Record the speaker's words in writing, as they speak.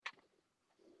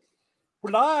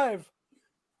We're live.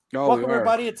 Welcome,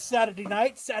 everybody. It's Saturday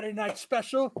night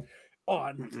special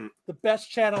on the best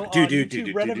channel on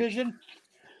YouTube, Renovision.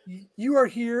 You are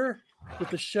here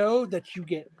with a show that you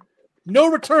get no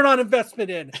return on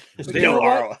investment in. But you know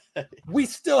what? We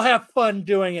still have fun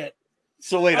doing it.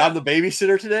 So wait, I'm the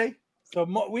babysitter today? So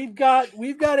we've got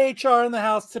HR in the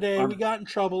house today. We got in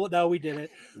trouble. No, we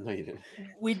didn't. No, you didn't.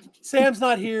 Sam's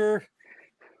not here.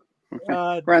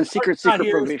 We're on secret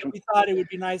probation. So we thought it would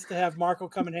be nice to have Marco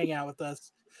come and hang out with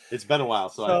us. It's been a while,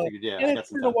 so I figured,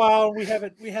 it's been a while. We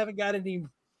haven't got any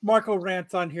Marco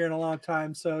rants on here in a long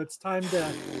time, so it's time to.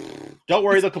 Don't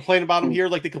worry, they'll complain about him here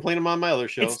like they complain about my other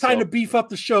show. It's time to beef up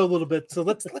the show a little bit. So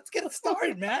let's get it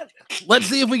started, Matt. Let's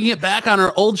see if we can get back on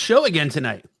our old show again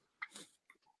tonight.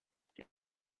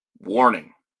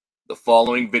 Warning: the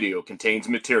following video contains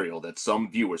material that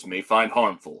some viewers may find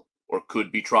harmful or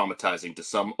could be traumatizing to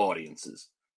some audiences,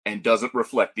 and doesn't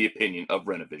reflect the opinion of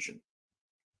Renovision.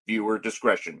 Viewer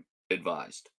discretion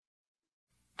advised.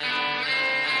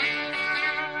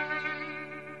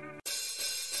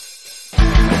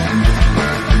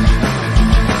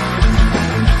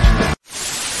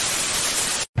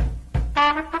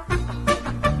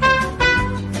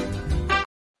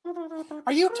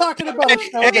 Are you talking about a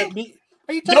show that me?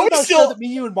 Are you talking about a show that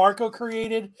you and Marco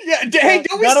created? Yeah. Hey,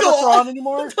 don't we none still of us are on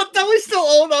anymore? Don't we still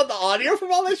own all the audio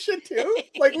from all this shit too?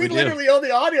 Like we literally own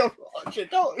the audio from all that shit,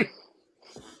 don't we?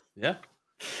 Yeah.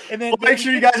 And then make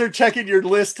sure you guys are checking your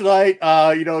list tonight. Do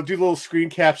a little screen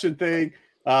caption thing.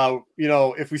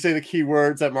 If we say the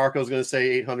keywords that Marco's going to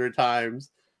say 800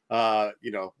 times,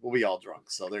 we'll be all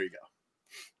drunk. So there you go.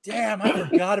 Damn, I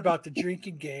forgot about the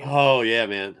drinking game. Oh yeah,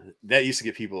 man, that used to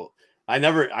get people. I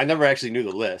never actually knew the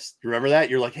list. You remember that?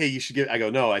 You're like, hey, you should get. I go,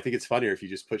 no, I think it's funnier if you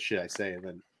just put shit I say and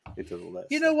then into the list.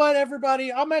 You know what,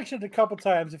 everybody? I'll mention it a couple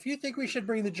times. If you think we should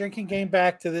bring the drinking game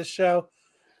back to this show,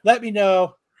 let me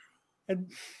know.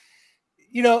 And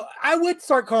I would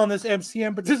start calling this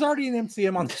MCM, but there's already an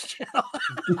MCM on this channel.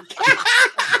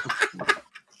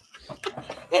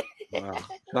 Wow,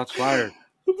 that's fired.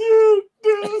 Dude.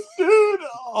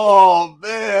 Oh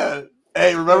man.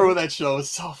 Hey, remember when that show was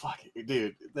so fucking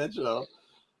that show.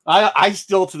 I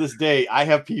still to this day I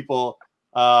have people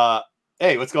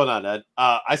hey, what's going on, Ed?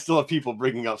 I still have people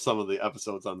bringing up some of the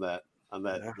episodes on that.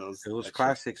 Yeah, those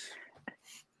classics.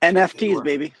 NFTs,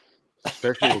 baby.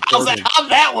 Especially how'd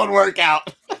that one work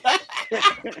out?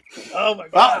 Oh my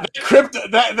god.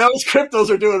 Those cryptos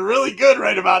are doing really good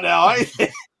right about now.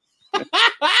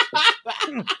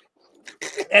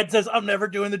 Ed says, I'm never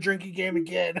doing the drinking game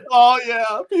again. Oh,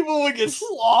 yeah. People would get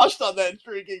sloshed on that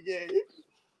drinking game.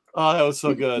 Oh, that was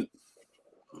so good.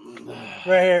 Right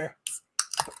here.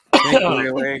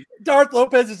 Darth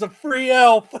Lopez is a free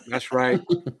elf. That's right.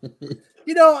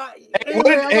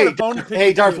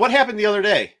 Hey, Darth, what happened the other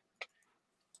day?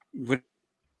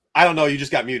 I don't know. You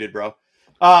just got muted, bro.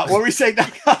 What were we saying?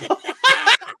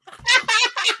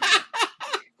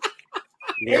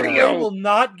 AOA will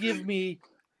not give me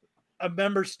a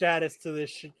member status to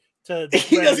this. He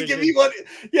doesn't give me one.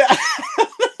 Yeah.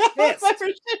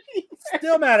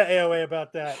 Still mad at AOA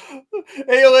about that.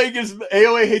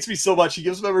 AOA hates me so much. He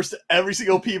gives members to every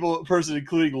single person,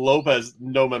 including Lopez,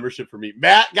 no membership for me.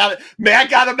 Matt got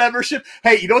a membership.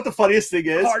 Hey, you know what the funniest thing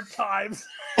is? Hard times.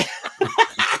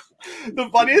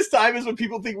 The funniest time is when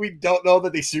people think we don't know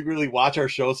that they secretly watch our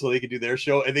show so they can do their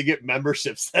show, and they get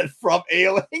memberships sent from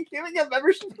AOA, giving them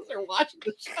membership because they're watching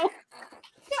the show.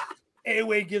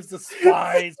 AOA gives the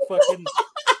spies fucking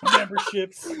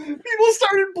memberships. People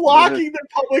started blocking their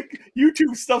public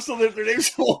YouTube stuff so that their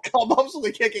names won't come up so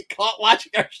they can't get caught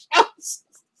watching our shows.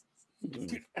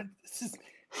 Dude, this is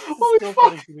still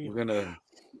funny to me. We're gonna.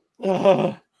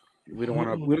 We don't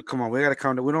want to. Come on, we gotta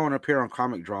come. We don't want to appear on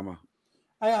comic drama.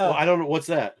 I don't know what's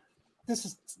that. This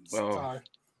is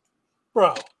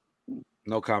bro.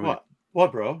 No comment.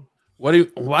 What, bro?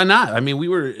 Why not? I mean, we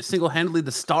were single-handedly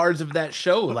the stars of that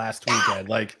show last weekend.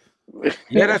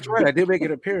 Yeah, that's right. I did make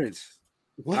an appearance.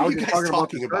 What are you guys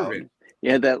talking about?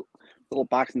 Yeah, that little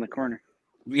box in the corner.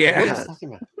 Yeah.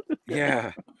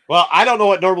 Yeah. Well, I don't know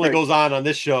what normally goes on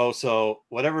this show, so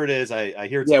whatever it is, I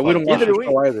hear it's we don't watch the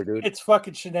show either, dude. It's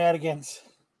fucking shenanigans.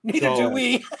 Neither do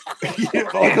we.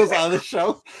 What goes on this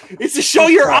show? It's the show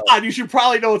you're on. You should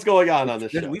probably know what's going on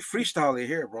this show. We freestyle it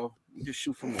here, bro. We just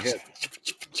shoot from the hip.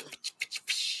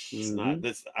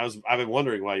 I've been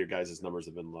wondering why your guys' numbers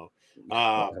have been low.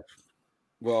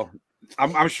 Well,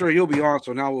 I'm sure you'll be on,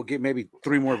 so now we'll get maybe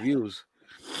 3 more views.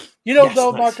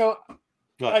 Though, Marco,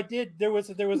 I did. There was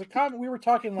a comment we were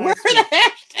talking last week. Where are the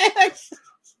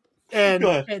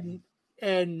hashtags?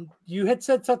 And you had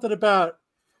said something about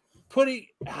putting.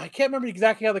 I can't remember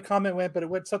exactly how the comment went, but it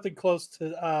went something close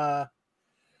to.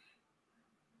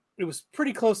 It was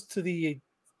pretty close to the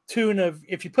tune of,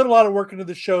 if you put a lot of work into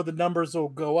the show, the numbers will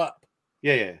go up.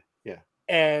 Yeah.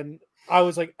 And I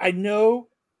was like, I know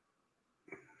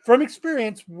from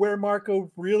experience where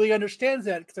Marco really understands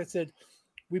that, because I said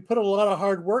we put a lot of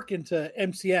hard work into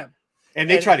MCM. And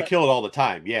they try to kill it all the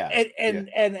time. Yeah. And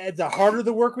the harder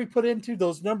the work we put into,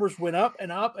 those numbers went up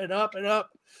and up and up and up.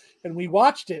 And we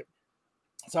watched it.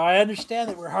 So I understand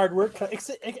that we're hard work,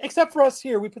 except for us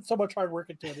here. We put so much hard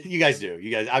work into it. You guys do.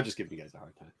 I'm just giving you guys a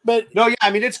hard time. But no, yeah, I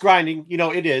mean, it's grinding.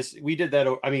 It is. We did that.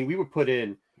 I mean, we would put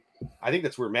in, I think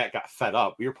that's where Matt got fed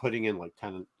up. We were putting in like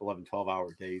 10, 11,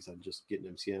 12-hour days on just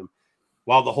getting MCM.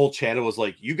 While the whole channel was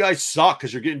like, you guys suck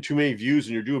because you're getting too many views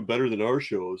and you're doing better than our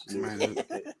shows.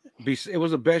 It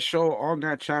was the best show on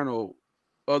that channel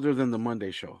other than the Monday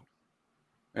show.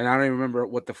 And I don't even remember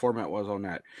what the format was on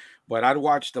that. But I'd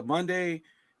watch the Monday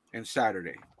and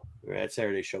Saturday. That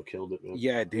Saturday show killed it, man.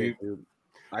 Yeah, it did.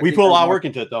 We put a lot of work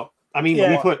into it, though. I mean,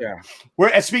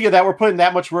 speaking of that, we're putting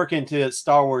that much work into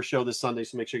Star Wars show this Sunday,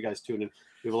 so make sure you guys tune in.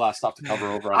 We have a lot of stuff to cover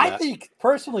over on that. I think,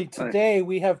 personally, today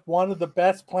we have one of the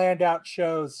best planned out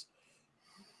shows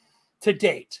to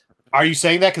date. Are you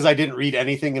saying that because I didn't read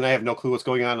anything and I have no clue what's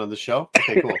going on the show?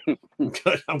 Okay, cool.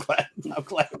 Good. I'm glad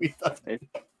we thought that.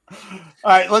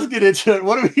 All right, let's get into it.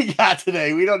 What do we got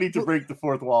today? We don't need to break the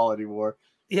fourth wall anymore.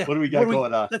 Yeah. What do we got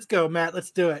going on? Let's go, Matt.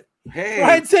 Let's do it. Hey,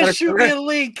 Ryan says shoot me a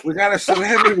link. We got a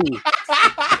celebrity.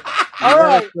 All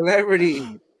right,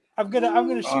 celebrity. I'm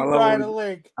gonna shoot Ryan a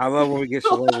link. I love when we get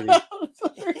celebrity.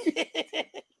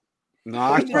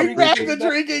 No, bring back the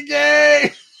drinking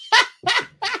game.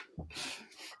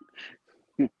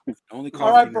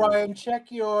 All right, Brian, check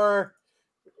your.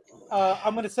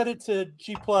 I'm gonna send it to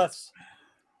G+.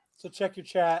 So check your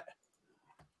chat.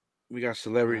 We got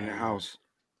celebrity in the house.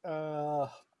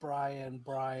 Brian,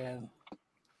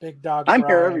 big dog. I'm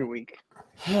Brian. here every week.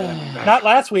 Not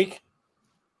last week.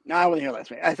 No, I wasn't here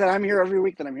last week. I said I'm here every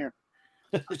week that I'm here.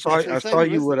 I saw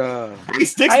you with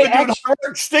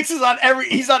Sticks is on every.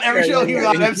 He's on every show. He was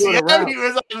on MCM. He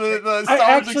was on the Star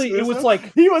Wars exclusive. It was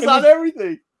like he was on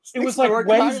everything. It was like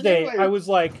Wednesday. I was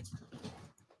like,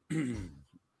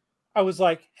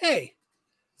 hey,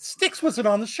 Sticks wasn't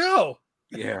on the show.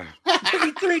 Yeah. It took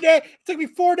me 3 days. It took me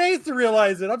 4 days to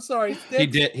realize it. I'm sorry, Sticks. He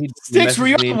did. Sticks, were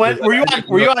you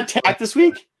on attack this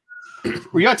week?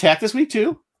 Were you on attack this week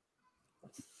too?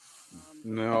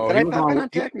 No. Did I pop in on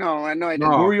attack? No, I know I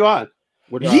didn't. Who were you on?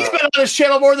 He's been on this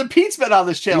channel more than Pete's been on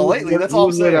this channel lately. That's all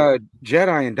I'm saying.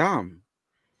 Jedi and Dom.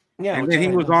 Yeah, and then he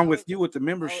was on with you with the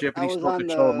membership, and he stole the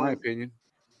show, in my opinion.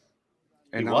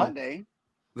 And what?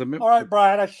 All right,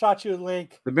 Brian, I shot you a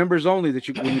link. The members only that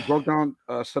when you broke down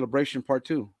Celebration Part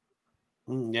 2.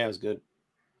 Yeah, it was good.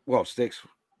 Well, Sticks.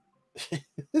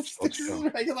 Sticks is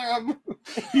regular.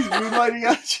 He's moonlighting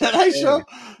on Jedi show.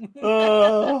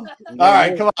 All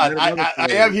right, come on. I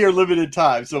am here limited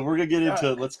time, so we're gonna get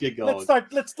into it. Let's get going.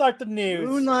 Let's start the news.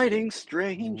 Moonlighting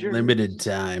stranger. Limited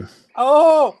time.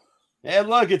 Oh. And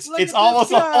look, it's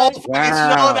almost a whole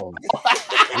show.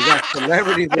 We got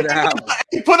celebrities in the house.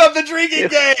 He put up the drinking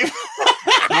game.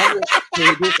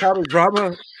 Can we do comedy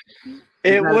drama?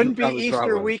 It wouldn't be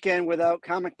Easter weekend without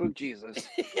comic book Jesus.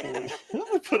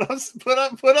 put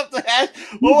up the hash.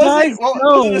 What was it?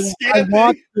 What was it? I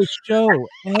watched the show.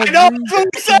 I know what I'm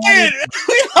saying.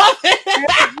 We love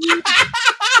it.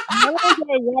 Now that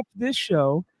I watch this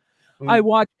show, I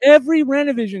watch every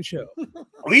Renovision show.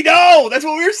 We know. That's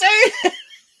what we were saying.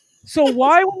 So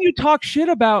why, when you talk shit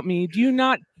about me, do you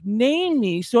not name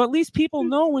me so at least people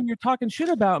know when you're talking shit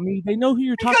about me? They know who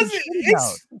you're talking shit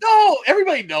about. No,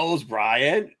 everybody knows,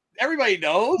 Brian. Everybody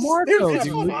knows. Marco, it's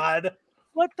fun.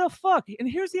 What the fuck? And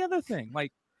here's the other thing.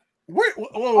 Like,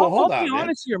 I'll be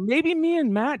honest here. Maybe me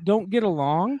and Matt don't get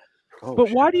along,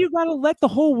 but why do you got to let the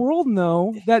whole world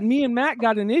know that me and Matt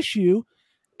got an issue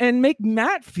and make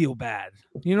Matt feel bad?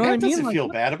 You know what I mean? Doesn't feel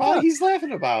bad about it. He's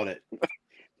laughing about it.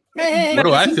 What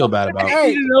do I feel bad about?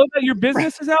 Hey, you know that your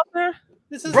business is out there?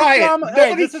 This is Brian, a drama.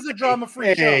 Hey, this is a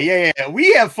drama-free show. Yeah.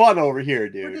 We have fun over here,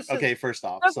 dude. Okay, first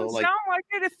off, doesn't sound like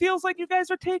it. It feels like you guys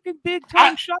are taking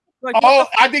big-time shots. Like,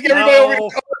 I think everybody over here.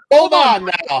 Hold on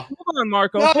now. Hold on,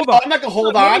 Marco. No, hold on. I'm not gonna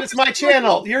hold on. It's my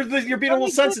channel. You're being a little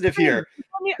sensitive here.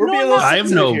 We're being a little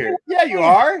sensitive here. Yeah, you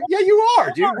are. Yeah, you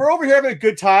are, dude. We're over here having a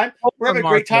good time. We're having a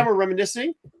great time. We're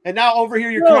reminiscing, and now over here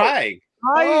you're crying.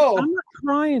 I'm not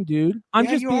crying, dude. I'm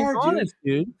just being honest,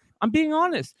 dude. I'm being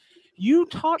honest. You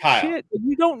talk shit, but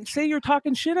you don't say you're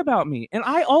talking shit about me. And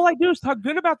all I do is talk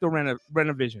good about the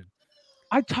Renovision.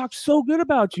 I talk so good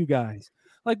about you guys.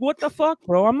 Like, what the fuck,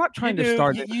 bro? I'm not trying to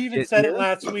start it. You even said it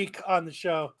last week on the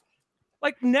show.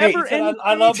 Like never. Hey,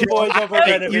 I love the boys over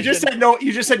at Renovision.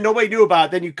 You just said nobody knew about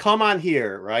it. Then you come on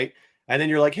here, right? And then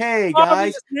you're like, hey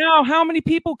guys. Now, how many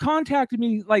people contacted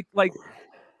me like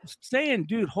saying,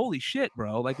 dude, holy shit,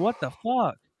 bro. Like, what the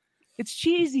fuck? It's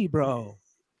cheesy, bro.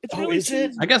 It's really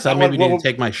cheesy. I guess I maybe need to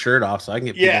take my shirt off so I can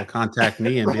get people to contact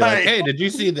me and be like, hey, did you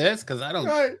see this? Because I don't.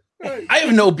 I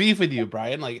have no beef with you,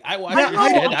 Brian. Like I watch your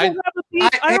shit.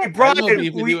 Hey, Brian,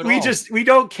 we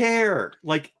don't care.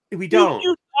 Like we don't.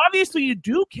 Obviously, you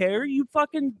do care. You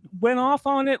fucking went off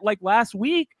on it like last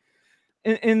week.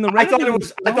 In the I thought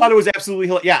it was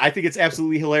absolutely I think it's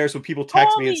absolutely hilarious when people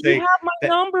text me and say, "You have my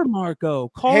number, Marco.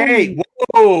 Call me."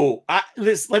 Whoa!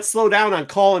 Let's slow down on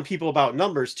calling people about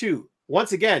numbers too.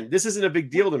 Once again, this isn't a big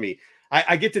deal to me.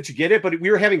 I get that you get it, but we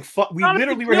were having fun. We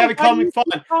literally were having fun,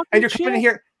 and you're coming in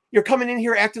here. You're coming in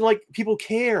here acting like people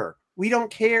care. We don't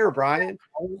care, Brian.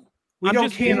 I'm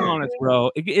just being honest,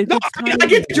 bro. I get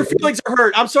that your feelings are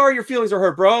hurt. I'm sorry your feelings are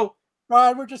hurt, bro.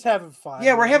 Brian, we're just having fun.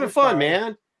 Yeah, we're having fun,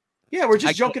 man. Yeah, we're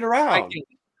just joking around.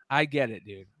 I get it,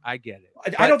 dude. I get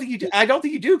it. I don't think you do. I don't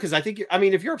think you do because I think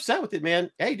if you're upset with it,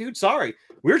 man. Hey, dude, sorry.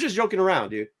 We're just joking around,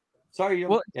 dude. Sorry.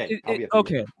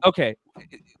 Okay.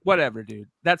 Whatever, dude.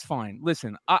 That's fine.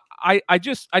 Listen, I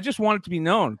just want it to be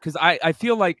known because I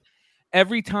feel like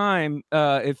every time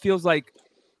it feels like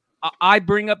I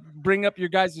bring up your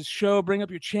guys' show, bring up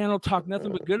your channel, talk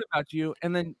nothing but good about you,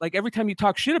 and then like every time you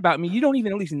talk shit about me, you don't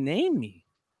even at least name me.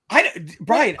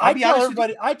 Brian, I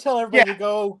tell everybody to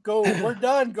go. We're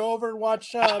done. Go over and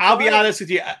watch. I'll be honest with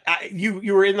you.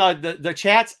 You were in the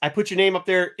chats. I put your name up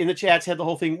there in the chats. Had the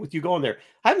whole thing with you going there.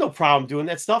 I have no problem doing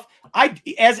that stuff.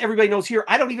 As everybody knows here,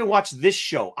 I don't even watch this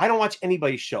show. I don't watch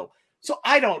anybody's show, so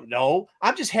I don't know.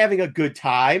 I'm just having a good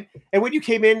time. And when you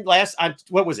came in last on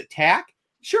what was it, TAC?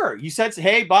 Sure, you said,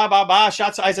 hey, blah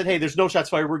shots. I said, hey, there's no shots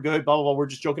fired. We're good. Blah blah blah. We're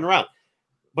just joking around.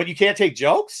 But you can't take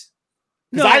jokes.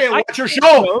 Because I didn't watch your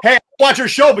show. Hey, I watch your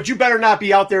show, but you better not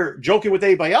be out there joking with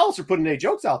anybody else or putting any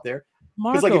jokes out there.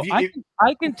 Marco, like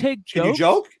I can take jokes. Can you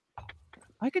joke?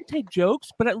 I can take jokes,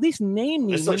 but at least name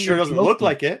me. This sure doesn't look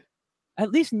like it.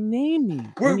 At least name me.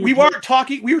 We weren't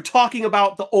talking. We were talking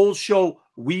about the old show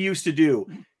we used to do,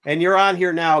 and you're on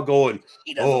here now going,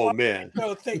 "Oh man,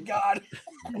 no, thank God."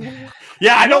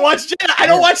 Yeah, I don't watch. I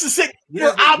don't watch the sick.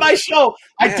 You're on my show.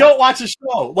 I don't watch the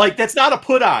show. Like that's not a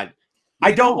put on.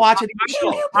 I don't watch any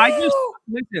show.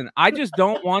 I just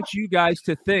don't want you guys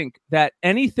to think that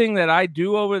anything that I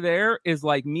do over there is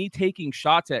like me taking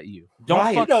shots at you. We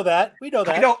know that.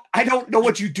 I don't know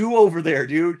what you do over there,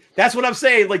 dude. That's what I'm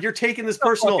saying. Like you're taking this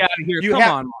personal. Out of here. Come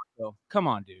on, Marco. Come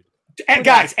on, dude. And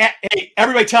guys, hey,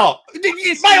 everybody tell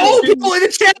my old people in the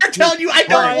chat are telling you I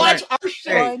don't watch our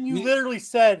shit. Brian, you literally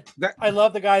said I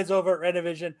love the guys over at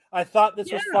Renovision. I thought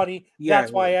this was funny.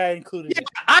 That's why I included it.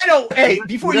 I don't. Hey,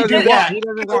 before you do that,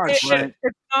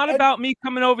 it's not about me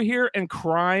coming over here and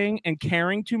crying and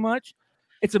caring too much.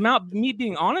 It's about me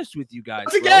being honest with you guys.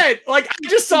 Again, like I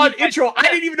just saw an intro. I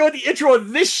didn't even know what the intro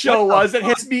of this show was that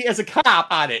has me as a cop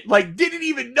on it. Like, didn't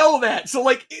even know that. So,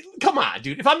 like, come on,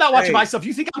 dude. If I'm not watching my stuff,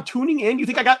 you think I'm tuning in? You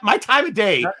think I got my time of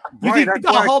day? You think?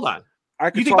 Hold on.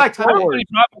 You think my time?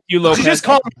 You Lopez. You just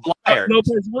called me a liar.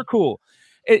 Lopez, we're cool.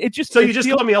 It just so you just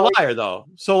called me a liar though.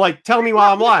 So like, tell me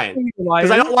why I'm lying because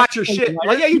I don't watch your shit.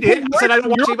 Like, yeah, you did. I said I don't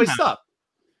watch anybody's stuff.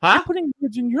 Huh? You're putting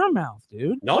words in your mouth,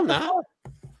 dude. No, I'm not.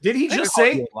 Did he just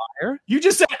say? You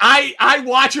just said I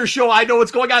watch your show. I know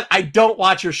what's going on. I don't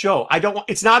watch your show. I don't.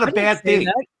 It's not a bad thing.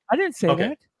 I didn't say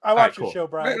that. I watch your show,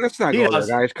 Brian. Let's not go there,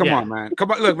 guys. Come on, man.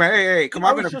 Come on, look, man. Hey, come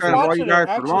on. I've been a fan of all you guys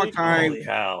for a long time. Holy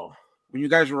hell! When you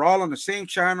guys were all on the same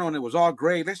channel and it was all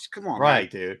great. Let's come on,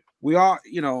 right, man. Dude. We all,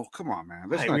 come on, man.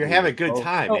 We're having a good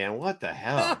time, man. What the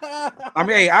hell? I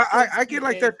mean, hey, I get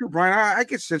like that too, Brian. I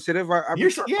get sensitive. I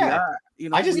just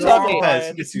love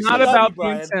it. It's not about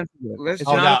being sensitive. It's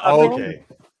not about being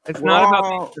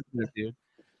sensitive, dude.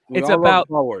 It's about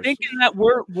thinking that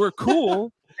we're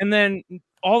cool, and then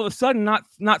all of a sudden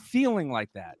not feeling like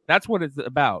that. That's what it's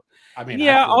about. I mean,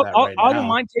 yeah, I don't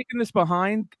mind taking this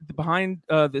behind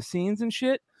the scenes and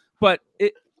shit, but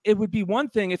it would be one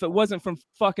thing if it wasn't from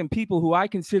fucking people who I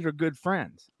consider good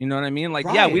friends. You know what I mean? Like,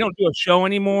 yeah, we don't do a show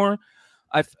anymore.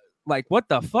 Like, what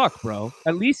the fuck, bro?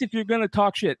 At least if you're gonna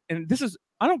talk shit, and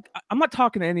I'm not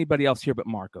talking to anybody else here but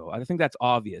Marco. I think that's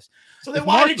obvious. So then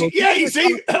why did you? Yeah, you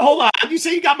say, hold on. You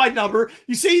say you got my number.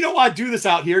 You say you don't want to do this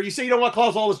out here. You say you don't want to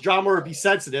cause all this drama or be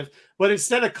sensitive. But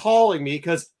instead of calling me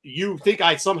because you think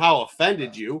I somehow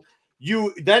offended you,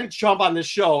 you then jump on this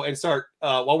show and start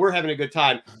while we're having a good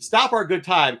time, stop our good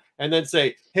time, and then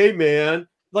say, "Hey, man,"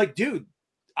 like, dude,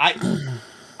 I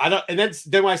don't. And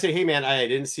then when I say, "Hey, man," I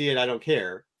didn't see it. I don't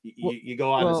care. You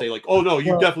go on and say like, "Oh no,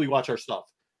 you definitely watch our stuff."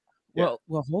 Well,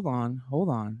 hold on.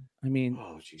 I mean,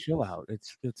 chill out.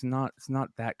 It's not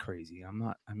that crazy. I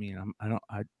don't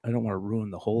want to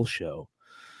ruin the whole show.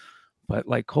 But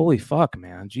like, holy fuck,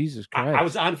 man, Jesus Christ! I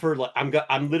was on for like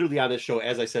I'm literally on this show,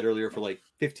 as I said earlier, for like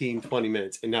 15, 20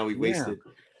 minutes, and now we wasted.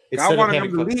 I wanted him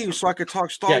to leave so I could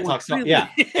talk Star Wars. Yeah.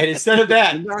 And instead of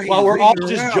that, while we're all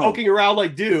just joking around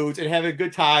like dudes and having a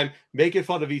good time, making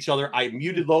fun of each other, I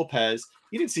muted Lopez.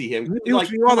 You didn't see him. He mutes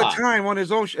me all the time on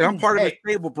his own shit. I'm part of his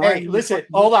table, Brian. Hey, listen,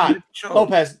 hold on,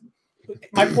 Lopez.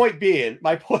 My point being,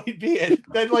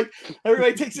 then like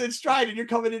everybody takes it in stride, and you're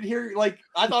coming in here like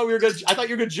I thought you were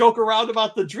gonna joke around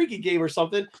about the drinking game or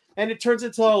something, and it turns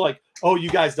into like, oh, you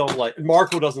guys don't like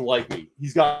Marco doesn't like me.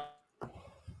 He's got.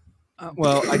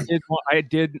 Well, I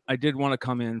did want to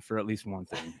come in for at least one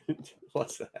thing.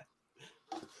 What's that?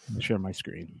 Share my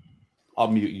screen. I'll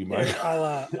mute you, Mark. I'll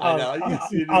add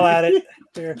it.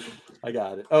 There. I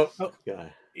got it. Oh,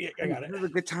 God. Yeah, I got it. It's a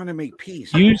good time to make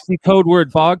peace. Use the code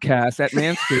word podcast at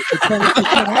Manscaped.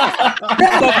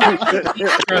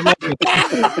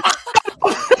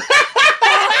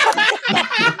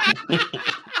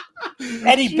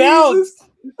 And he bounced.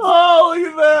 Oh, look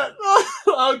at that.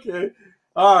 Okay.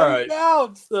 All right.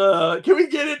 Can we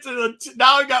get into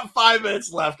now? I got 5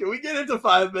 minutes left. Can we get into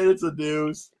 5 minutes of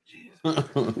news?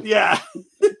 Yeah.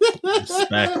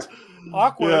 Respect.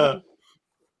 Awkward. Yeah.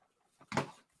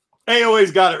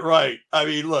 AOA's got it right. I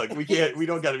mean, look, we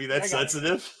don't got to be that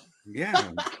sensitive.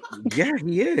 Yeah,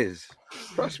 he is.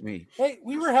 Trust me. Hey,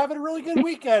 we were having a really good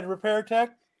weekend, Repair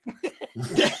Tech. Hey,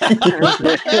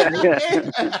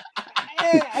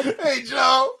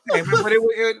 Joe. Hey, but it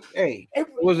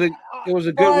was a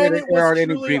good way to air out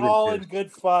any grievances. All in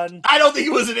good fun. I don't think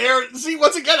it was an air. See,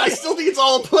 once again, I still think it's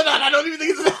all put on. I don't even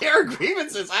think it's an air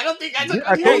grievances. I don't think I'll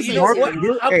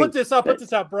put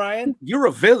this out, Brian. You're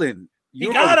a villain. He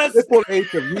got us.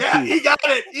 Yeah, he got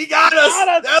it. He got us.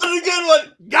 That was a good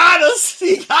one. Got us.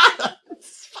 He got us.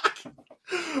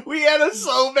 We had him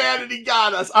so bad and he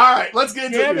got us. All right, let's get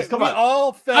into this. Come on.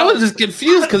 I was just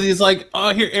confused because he's like,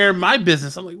 "Oh, here, air my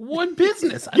business." I'm like, "What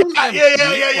business?" I don't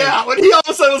yeah. When he all of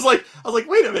a sudden I was like,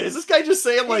 "Wait a minute, is this guy just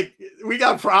saying like we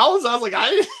got problems?" I was like,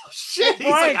 shit." He's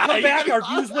Brian, like, come back. Our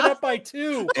views went up by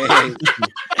 2. Good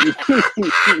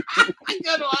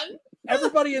one.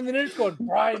 Everybody in the news going,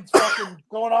 Brian's fucking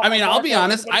going off. I mean, I'll be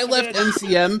honest. I left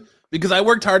NCM because I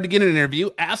worked hard to get an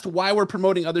interview, asked why we're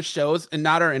promoting other shows and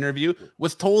not our interview,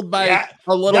 was told by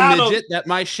a little midget that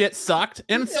my shit sucked,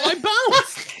 and so I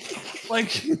bounced.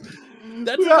 Like,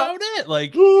 that's about it.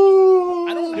 Like,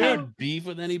 I don't have beef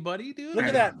with anybody, dude. Look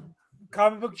at that.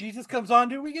 Comic Book Jesus comes on,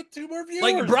 dude. We get 2 more viewers.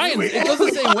 Like, Brian, it goes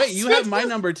the same way. You have my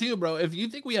number too, bro. If you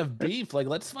think we have beef, like,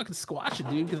 let's fucking squash it,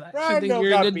 dude. Because I actually think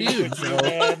you're a good dude. So.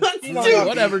 Dude,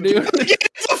 whatever, dude.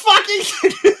 It's a fucking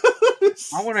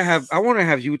news. I want to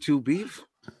have YouTube beef.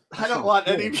 I don't want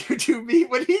any of you to be.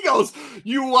 When he goes,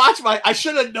 you watch my. I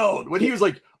should have known. When he was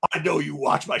like, I know you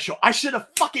watch my show. I should have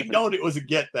fucking known it was a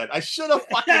get then. I should have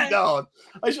fucking known.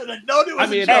 I should have known it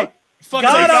was a joke. Fucking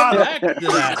back to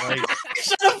that. Like, I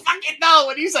should have fucking known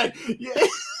when he said, yeah.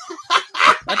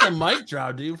 That's a mic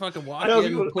drop, dude. Fucking walk in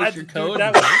and push your code.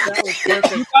 That was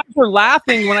perfect. You guys were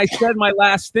laughing when I said my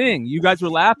last thing. You guys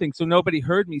were laughing, so nobody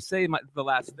heard me say the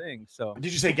last thing. So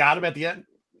did you say got him at the end?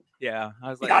 Yeah, I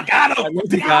was like, I got him.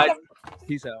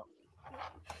 Peace out.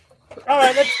 All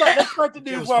right, let's start the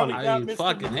news while we got Mr.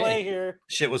 fucking Play here.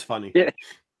 Shit was funny. Yeah.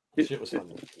 Shit was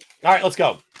funny. All right, let's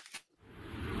go.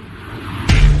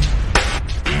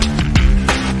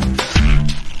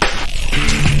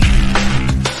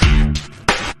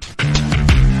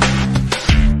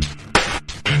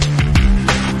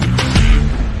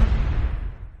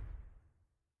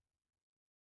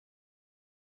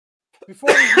 Before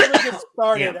we really get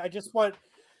started, I just want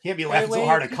can't be laughing so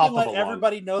hard a couple let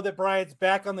everybody know that Brian's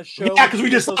back on the show. Yeah, because we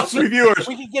just lost 3 viewers.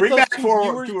 We can get Bring those back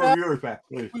 2 viewers back.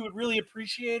 We would really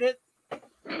appreciate it.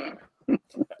 All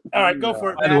right, go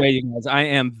for it. By the way, you guys, I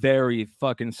am very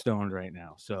fucking stoned right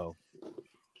now, so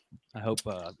I hope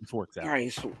this works out.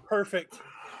 Nice. Perfect.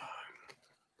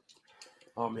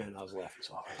 Oh man, I was laughing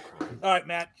so hard. All right,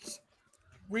 Matt.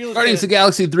 Guardians of the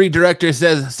Galaxy 3 director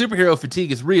says superhero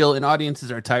fatigue is real and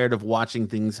audiences are tired of watching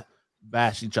things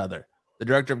bash each other. The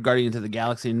director of Guardians of the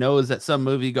Galaxy knows that some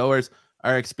moviegoers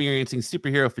are experiencing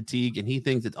superhero fatigue, and he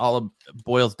thinks it all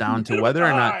boils down to whether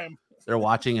or not they're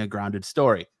watching a grounded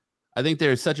story. I think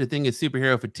there is such a thing as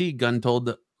superhero fatigue, Gunn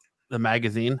told the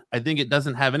magazine. I think it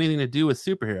doesn't have anything to do with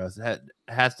superheroes. It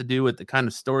has to do with the kind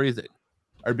of stories that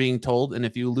are being told, and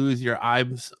if you lose your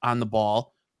eyes on the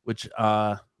ball, which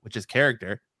is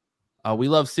character. We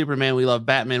love Superman, we love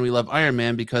Batman, we love Iron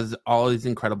Man because all these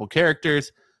incredible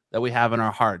characters. that we have in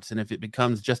our hearts. And if it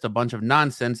becomes just a bunch of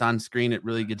nonsense on screen, it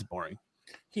really gets boring.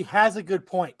 He has a good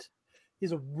point.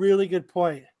 He's a really good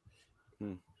point.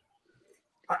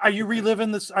 Are you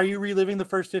reliving this? Are you reliving the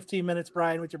first 15 minutes,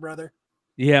 Brian, with your brother?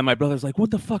 Yeah, my brother's like,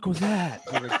 "What the fuck was that?"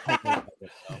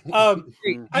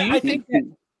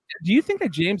 Do you think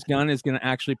that James Gunn is going to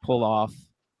actually pull off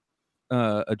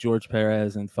a George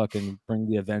Perez and fucking bring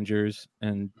the Avengers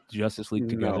and Justice League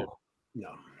together?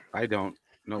 No, I don't.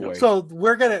 No way. So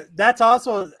that's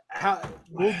also how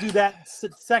we'll do that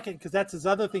second, because that's his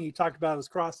other thing he talked about is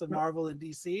crossing Marvel and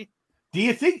DC. Do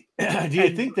you think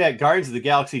that Guardians of the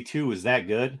Galaxy 2 was that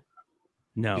good?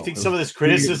 No. Do you think some of this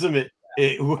criticism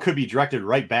it could be directed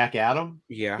right back at him?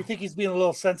 Yeah. You think he's being a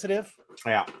little sensitive?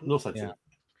 Yeah, a little sensitive.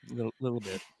 Yeah. Little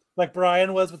bit. Like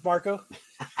Brian was with Marco?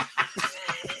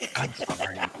 I'm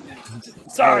sorry.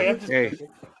 Sorry, I'm just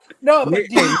no, but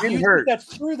do you think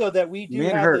that's true though, that we do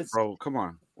have this, bro? Come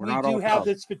on. We do have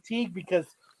this fatigue because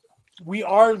we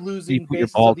are losing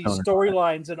basis of these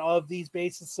storylines and all of these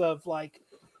bases of like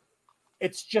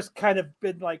it's just kind of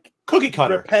been like cookie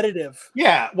cutter, repetitive.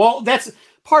 Yeah, well, that's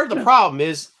part of the problem.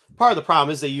 Is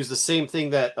they use the same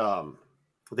thing that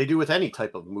they do with any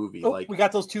type of movie. Like we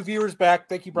got those 2 viewers back.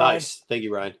 Thank you, Brian. Nice, thank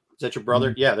you, Ryan. Is that your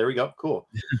brother? Yeah, there we go. Cool.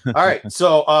 All right,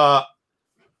 so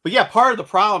but yeah, part of the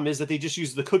problem is that they just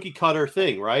use the cookie cutter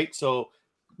thing, right? So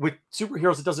with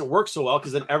superheroes, it doesn't work so well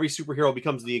because then every superhero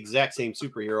becomes the exact same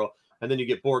superhero, and then you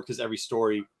get bored because every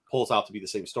story pulls out to be the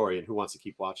same story, and who wants to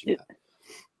keep watching that?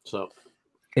 So.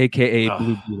 AKA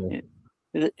Blue Beetle.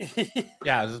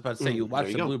 Yeah, I was just about to say you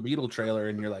watch the Blue Beetle trailer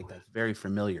and you're like, that's very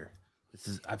familiar.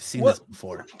 I've seen this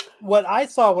before. What I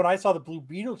saw when I saw the Blue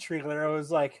Beetle trailer, I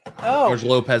was like, oh, George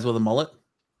Lopez with a mullet.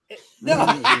 No,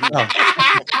 no.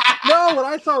 When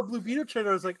I saw a Blue Beetle trailer,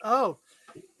 I was like, oh,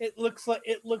 it looks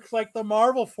like the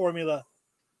Marvel formula,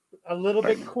 a little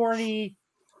bit corny,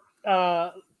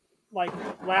 like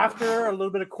laughter, a little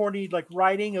bit of corny like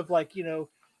writing of like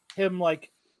him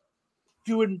like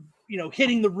doing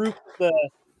hitting the roof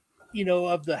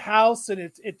of the house, and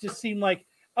it just seemed like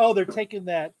they're taking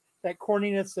that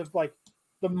corniness of like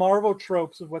the Marvel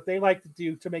tropes of what they like to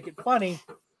do to make it funny,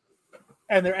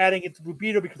 and they're adding it to Blue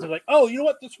Beetle because they're like, oh, you know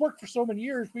what, this worked for so many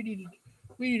years, we need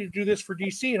to do this for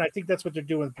DC, and I think that's what they're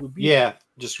doing with Blue Beetle. Yeah,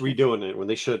 just redoing it when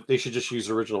they should just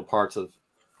use original parts of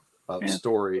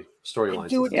storylines.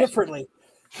 Do it differently.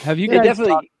 Have you guys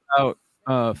talked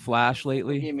about Flash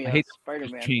lately? I hate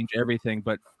to change everything,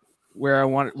 but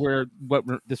what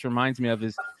this reminds me of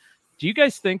is, do you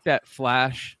guys think that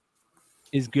Flash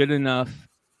is good enough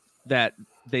that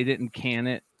they didn't can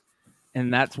it,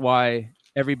 and that's why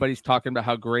everybody's talking about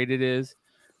how great it is?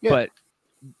 Yeah. But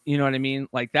you know what I mean?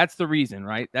 Like that's the reason,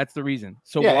 right? That's the reason.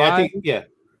 So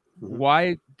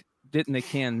why didn't they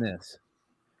can this?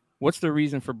 What's the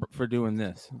reason for doing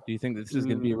this? Do you think that this is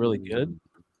going to be really good?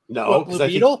 No, Blue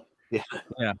Beetle. Yeah.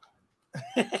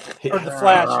 Or the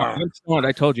Flash.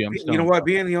 I told you I'm stoned. You know what?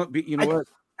 What?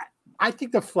 I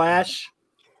think the Flash.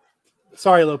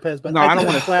 Sorry, Lopez, but I don't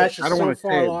want to. Flash is so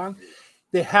far along.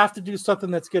 They have to do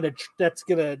something that's gonna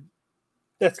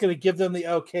give them the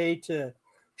okay to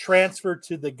transfer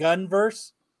to the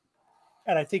Gunverse,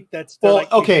 and I think that's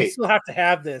okay. You still have to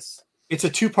have this. It's a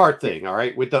 2-part thing, all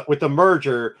right. With the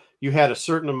merger, you had a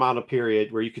certain amount of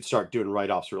period where you could start doing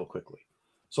write-offs real quickly.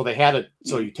 So they had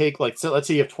so you take let's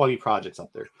say you have 20 projects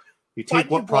up there. You take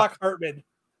what block Hartman?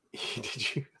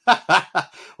 Did you?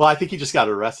 Well, I think he just got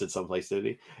arrested someplace,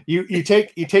 didn't he? You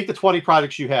take the 20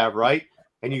 projects you have, right?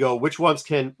 And you go, which ones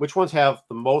have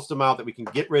the most amount that we can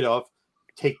get rid of,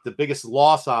 take the biggest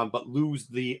loss on, but lose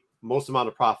the most amount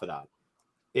of profit on.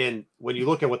 And when you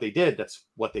look at what they did, that's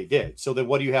what they did. So then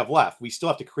what do you have left? We still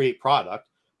have to create product.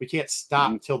 We can't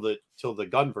stop till the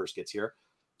Gunverse gets here.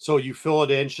 So you fill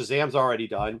it in. Shazam's already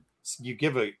done. You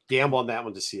give a gamble on that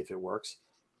one to see if it works.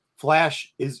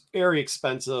 Flash is very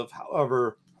expensive.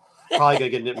 However, probably gonna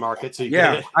get in the market. So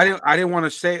I didn't want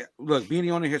to say. Look, being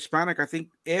the only Hispanic, I think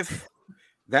if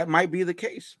that might be the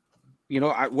case,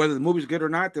 whether the movie's good or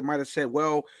not, they might have said,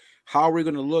 well, how are we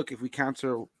going to look if we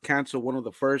cancel one of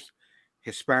the first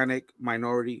Hispanic,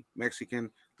 minority, Mexican,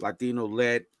 Latino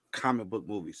led comic book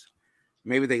movies?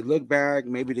 Maybe they look back.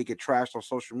 Maybe they get trashed on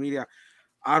social media.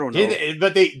 I don't know.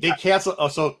 But they cancel. I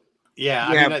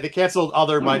mean, they canceled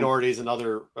other minorities and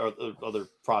other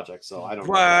projects. So I don't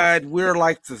know. But we're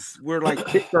like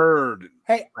third.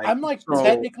 Hey, I'm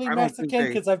technically Mexican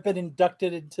because I've been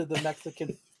inducted into the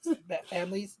Mexican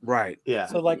families. Right. Yeah.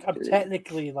 So I'm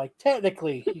technically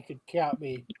you could count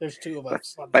me. There's 2 of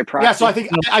us. Yeah. So I think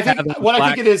what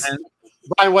I think it is,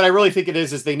 Brian, what I really think it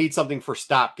is they need something for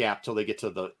stopgap till they get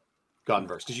to the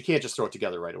Gunverse, because you can't just throw it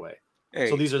together right away.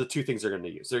 So these are the two things they're going to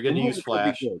use. They're going to use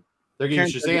Flash. They're going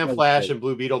to use Shazam, Flash, and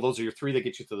Blue Beetle. Those are your three that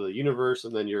get you to the universe,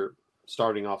 and then you're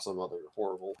starting off some other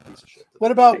horrible piece of shit.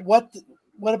 What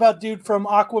about dude from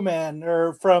Aquaman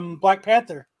or from Black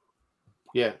Panther?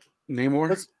 Yeah,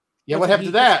 Namor. What happened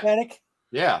to that? Hispanic?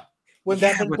 Yeah. Would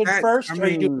that have been first, or are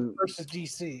you doing versus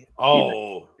DC?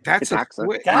 Oh, that's a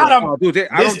got him. Oh, dude,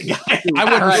 I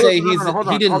wouldn't say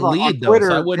he didn't lead though,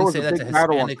 so I wouldn't say that's a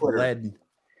Hispanic led.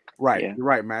 Right, you're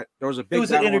right, Matt. There was a big. It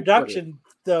was an introduction,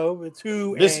 though. It's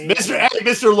who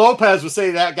Mr. Lopez was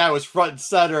saying that guy was front and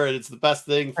center, and it's the best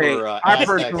thing for.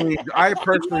 I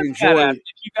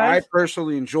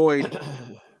personally enjoyed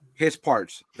his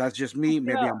parts. That's just me.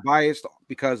 Maybe I'm biased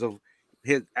because of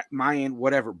my end,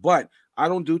 whatever. But I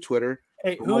don't do Twitter.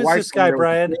 Hey, who is this guy,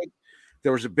 Brian?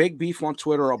 There was a big beef on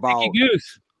Twitter about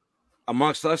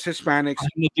amongst us Hispanics. I'm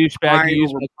the douchebag who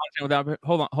used my content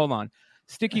without. Hold on.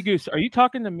 Sticky Goose, are you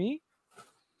talking to me?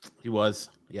 He was,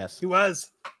 yes. He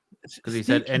was. Because he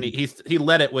said he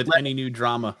led it with any new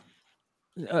drama.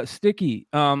 Sticky,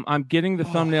 I'm getting the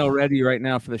thumbnail ready right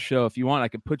now for the show. If you want, I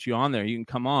could put you on there. You can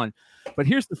come on. But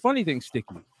here's the funny thing,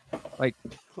 Sticky. Like,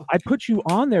 I put you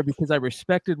on there because I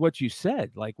respected what you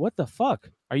said. Like, what the fuck?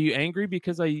 Are you angry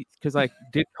because I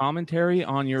did commentary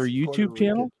on your YouTube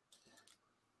channel?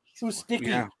 So Sticky.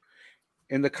 Yeah.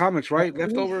 In the comments, right?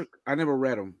 Leftover. I never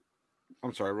read them.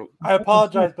 I'm sorry. I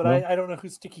apologize, but I don't know who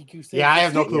Sticky Goose is. Yeah, I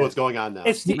have no clue what's going on now.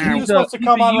 If Sticky Goose wants to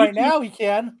come on right now, he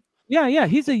can. Yeah,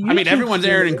 he's a YouTube. I mean, everyone's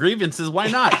airing grievances. Why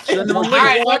not? I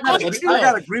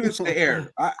got a grievance to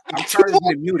air. I'm tired of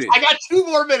getting muted. I got 2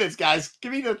 more minutes, guys.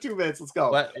 Give me 2 minutes. Let's go.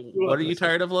 What are you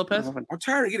tired of, Lopez? I'm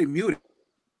tired of getting muted.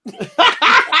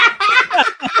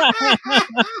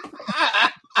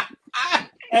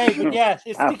 Hey, but yeah,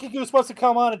 if Sticky Goose wants to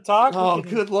come on and talk. Oh,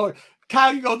 good Lord.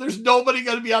 Kyle, there's nobody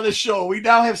going to be on the show. We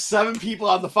now have 7 people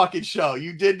on the fucking show.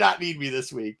 You did not need me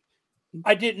this week.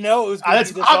 I didn't know it was going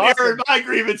to be this I'm airing my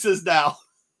grievances now.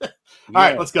 All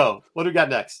right, let's go. What do we got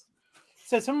next? It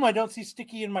says I don't see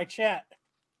Sticky in my chat.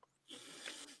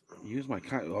 Use my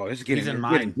this is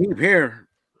getting deep here.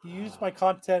 You use my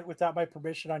content without my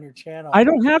permission on your channel. I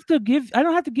don't have to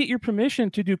get your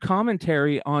permission to do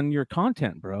commentary on your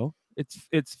content, bro.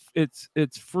 It's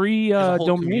free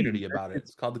domain. Community about it.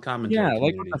 It's called the commentary. Yeah,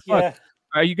 like what the fuck? Yeah.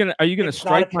 Are you gonna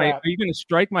strike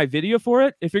my video for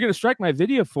it? If you're gonna strike my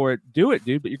video for it, do it,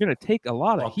 dude. But you're gonna take a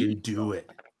lot of heat. Do it.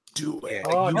 You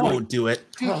won't do it.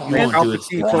 You won't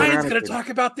do it. Brian's gonna talk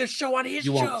about this show on his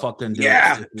show. You won't fucking do it.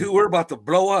 Yeah, dude, we're about to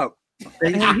blow up.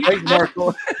 Thanks,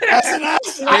 Marco.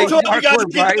 SNS. I told you guys to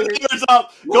get the fingers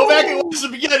up. Go back and watch the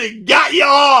beginning. Got you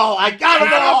all. I got them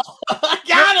all. I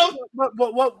got them.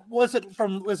 What was it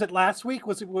from? Was it last week?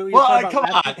 Was it? Come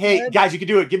on. Hey, guys, you can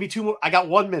do it. Give me 2 more. I got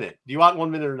 1 minute. Do you want 1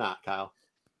 minute or not, Kyle?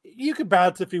 You can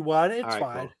bounce if you want. It's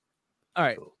fine. Cool. All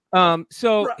right.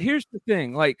 So here's the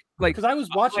thing, like because I was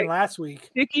watching last week.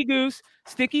 Sticky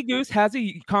Goose has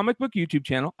a comic book YouTube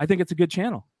channel. I think it's a good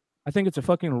channel. I think it's a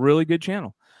fucking really good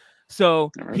channel.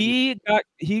 So he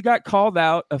got called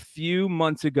out a few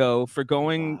months ago for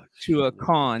going to a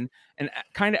con and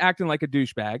kind of acting like a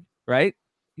douchebag, right?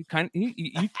 You kind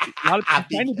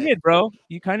of did, bro.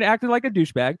 You kind of acted like a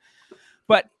douchebag,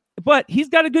 but he's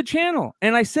got a good channel,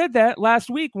 and I said that last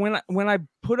week when I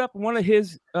put up one of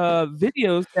his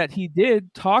videos that he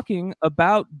did talking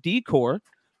about Decor,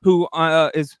 who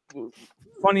is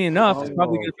funny enough is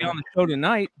probably going to be on the show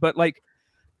tonight, but like.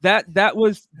 That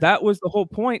was the whole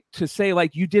point, to say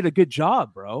like you did a good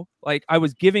job, bro. Like I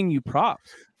was giving you props.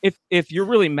 If you're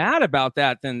really mad about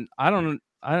that, then I don't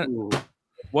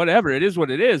whatever, it is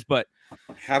what it is. But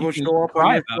have a show up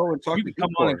on your show and talk. You can come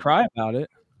on and cry about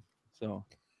it. So,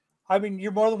 I mean,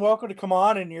 you're more than welcome to come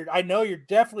on, and I know you're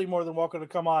definitely more than welcome to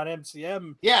come on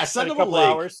MCM. Yeah, send them a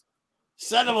link. Hours.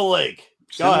 Send them a link.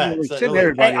 Go ahead. Send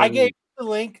everybody. Hey, I gave the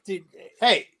link to.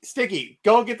 Hey, Sticky,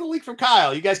 go get the link from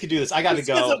Kyle. You guys can do this. I got to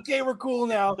go. It's okay. We're cool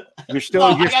now. You're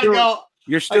still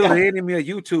the enemy of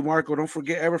YouTube, Marco. Don't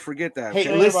ever forget that.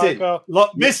 Hey, listen,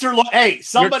 Mr. Hey,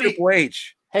 somebody. You're Triple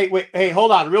H. Hey, wait. Hey,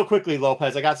 hold on, real quickly,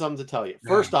 Lopez. I got something to tell you.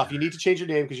 First off, you need to change your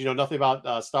name because you know nothing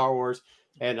about Star Wars.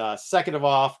 And second of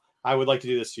all, I would like to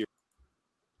do this to you.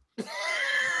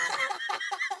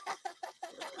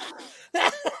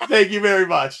 Thank you very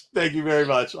much.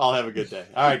 I'll have a good day.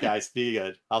 All right, guys. Be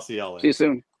good. I'll see y'all later. See you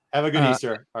soon. Have a good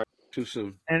Easter. All right. Too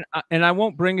soon. And I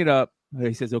won't bring it up.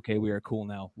 He says, "Okay, we are cool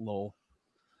now." Lol.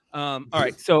 All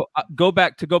right. So go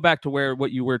back to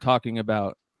what you were talking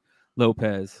about,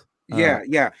 Lopez.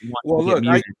 Yeah. Well, look,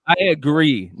 I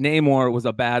agree. Namor was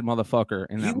a bad motherfucker.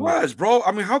 He was, bro.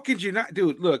 I mean, how could you not,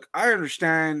 dude? Look, I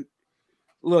understand.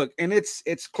 Look, and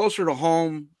it's closer to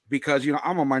home because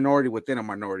I'm a minority within a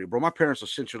minority, bro. My parents are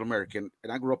Central American,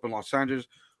 and I grew up in Los Angeles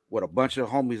with a bunch of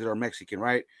homies that are Mexican,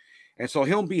 right? And so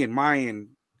him being Mayan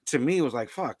to me was like,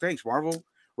 fuck, thanks, Marvel,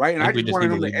 right? And I just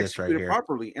wanted them to execute it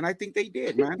properly, and I think they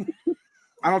did, man.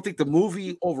 I don't think the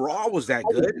movie overall was that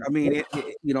good. I mean,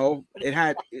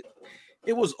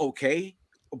 it was okay,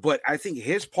 but I think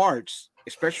his parts,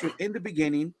 especially in the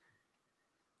beginning,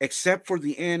 except for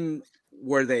the end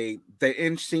where the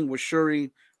end scene with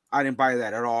Shuri, I didn't buy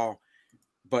that at all.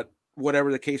 But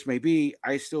whatever the case may be,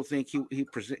 I still think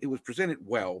it was presented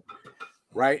well,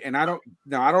 right? And I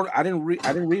didn't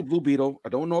read Blue Beetle. I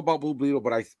don't know about Blue Beetle,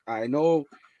 but I know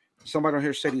somebody on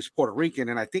here said he's Puerto Rican,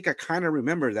 and I think I kind of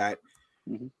remember that.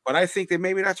 Mm-hmm. But I think that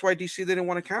maybe that's why DC didn't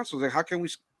want to cancel. Like, how can we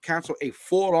cancel a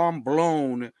full-on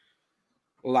blown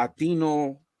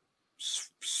Latino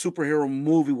superhero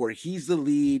movie where he's the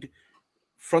lead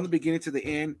from the beginning to the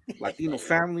end, Latino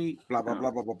family, blah blah blah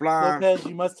blah blah blah. Lopez,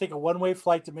 you must take a one-way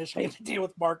flight to Michigan to deal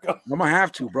with Marco. I'm gonna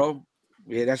have to, bro.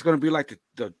 Yeah, that's gonna be like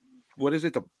the what is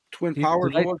it? The Twin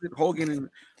Powers? What was it? Hogan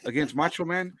against Macho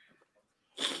Man.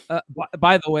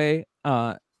 By the way,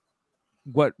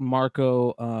 what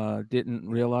Marco didn't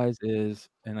realize is,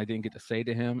 and I didn't get to say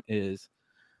to him, is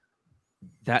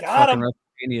that fucking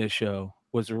WrestleMania show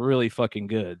was really fucking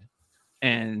good.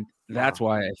 And that's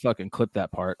why I fucking clipped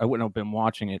that part. I wouldn't have been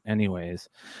watching it anyways.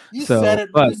 You said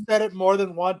it more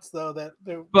than once, though.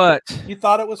 But you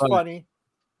thought it was funny.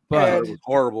 But it was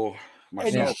horrible.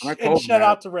 And shout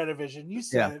out to Renovision. You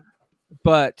said it.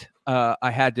 But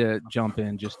I had to jump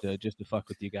in just to fuck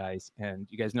with you guys, and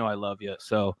you guys know I love you.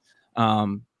 So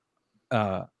I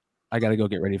got to go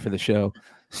get ready for the show.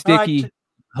 Sticky,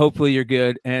 hopefully you're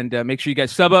good, and make sure you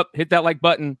guys sub up, hit that like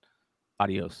button.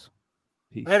 Adios.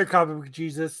 Peace. Later, comic book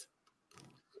Jesus.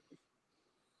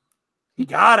 He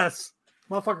got us.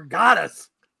 Motherfucker got us.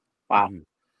 Wow.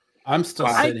 I'm still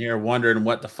sitting here wondering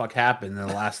what the fuck happened in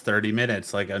the last 30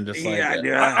 minutes. Like, I'm just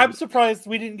I'm surprised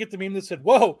we didn't get the meme that said,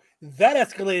 whoa, that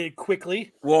escalated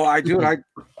quickly. Well, I don't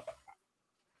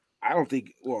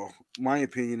think, my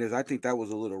opinion is I think that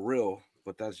was a little real,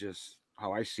 but that's just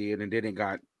how I see it. And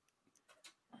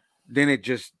then it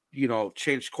just,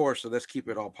 changed course. So let's keep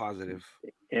it all positive.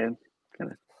 Yeah.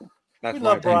 We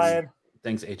love Brian.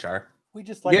 Thanks, HR. We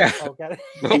just like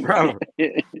no problem.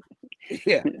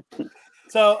 Yeah.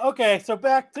 So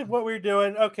back to what we were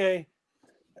doing. Okay.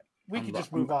 We can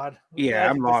just move on. Yeah,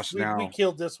 I'm lost now. We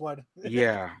killed this one.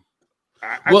 Yeah.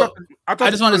 I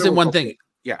just want to say one thing.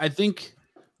 Yeah. I think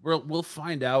we'll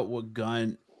find out what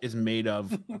Gunn is made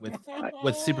of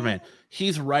with Superman.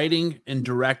 He's writing and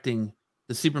directing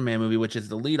the Superman movie, which is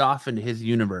the lead off into his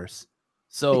universe.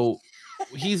 So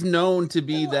he's known to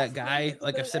be that guy.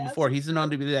 Like I've said before, he's known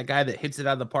to be that guy that hits it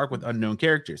out of the park with unknown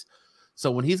characters. So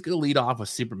when he's going to lead off with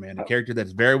Superman, a character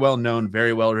that's very well known,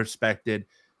 very well respected,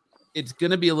 it's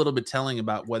going to be a little bit telling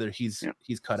about whether he's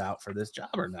cut out for this job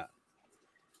or not.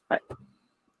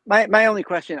 My only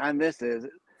question on this is,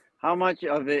 how much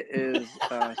of it is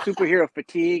superhero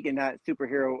fatigue and not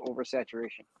superhero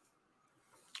oversaturation?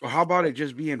 Well, how about it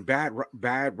just being bad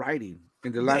writing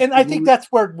in the last? And I think that's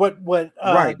where what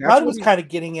Rod was kind of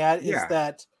getting at is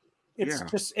that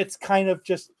it's kind of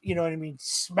just, you know what I mean,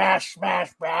 smash.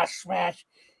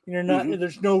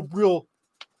 There's no real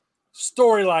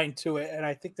storyline to it, and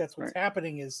I think that's what's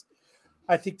happening. Is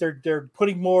I think they're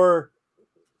putting more,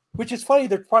 which is funny.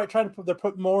 They're probably they're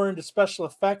putting more into special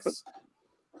effects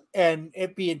and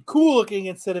it being cool looking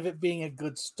instead of it being a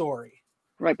good story.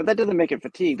 Right, but that doesn't make it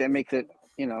fatigue. That makes it,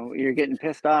 you're getting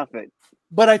pissed off at.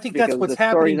 But I think that's what's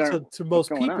happening to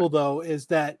most people, though, is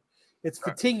that it's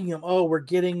fatiguing them. Oh, we're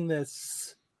getting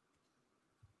this.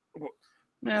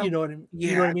 Well, you know what I mean?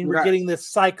 You know what I mean? We're getting this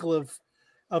cycle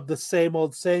of the same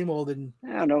old, and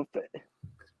I don't know.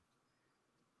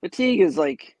 Fatigue is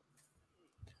like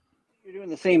you're doing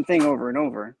the same thing over and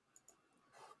over.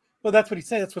 Well, that's what he's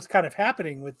saying. That's what's kind of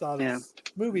happening with all these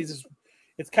movies. Is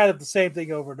it's kind of the same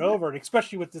thing over and over, and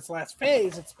especially with this last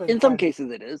phase, it's been. In some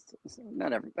cases, it is.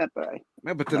 Not every, but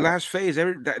the last phase,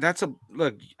 that's a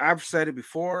look. I've said it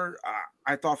before.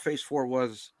 I thought Phase 4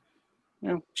 was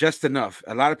just enough.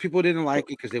 A lot of people didn't like it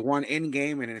because they want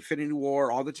Endgame and Infinity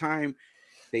War all the time.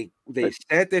 They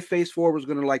said that Phase 4 was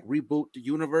going to like reboot the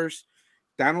universe.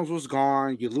 Thanos was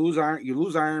gone. You lose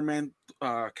Iron Man,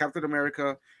 Captain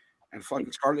America, and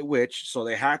fucking Scarlet Witch. So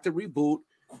they had to reboot,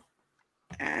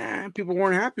 and people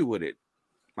weren't happy with it.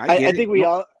 I think we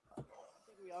all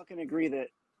can agree that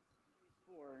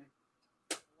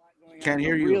can't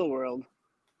hear you. Real world.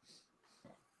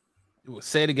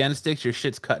 Say it again, Sticks. Your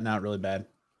shit's cutting out really bad.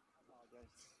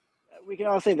 We can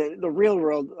all say that the real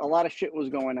world, a lot of shit was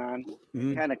going on.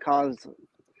 Kind of caused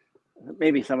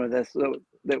maybe some of this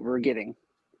that we're getting.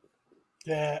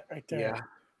 Yeah, right there. Yeah.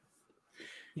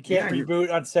 You can't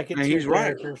reboot on second-tier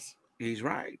characters. He's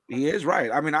right. He is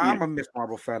right. I mean, I'm a Miss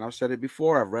Marvel fan. I've said it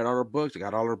before. I've read all her books. I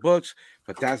got all her books,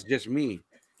 but that's just me.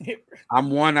 I'm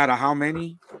one out of how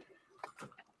many?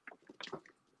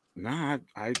 Nah,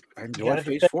 I enjoy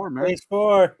Phase 4, man. Phase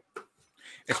 4.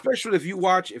 Especially if you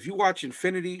watch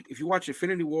Infinity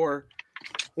War,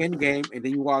 Endgame, and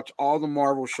then you watch all the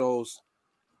Marvel shows,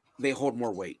 they hold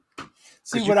more weight.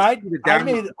 See, what I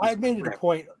made it a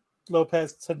point,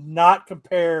 Lopez, to not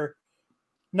compare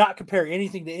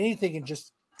anything to anything, and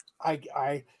just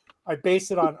I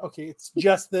base it on, okay, it's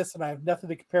just this, and I have nothing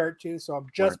to compare it to, so I'm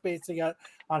just basing it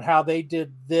on how they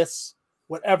did this,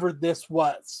 whatever this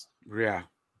was. Yeah.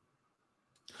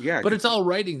 Yeah, but it's all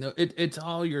writing though. It's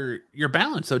all your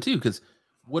balance though too, because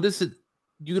what is it?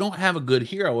 You don't have a good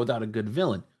hero without a good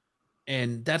villain,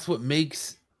 and that's what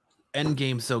makes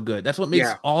Endgame so good. That's what makes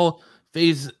all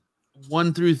Phase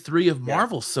 1 through 3 of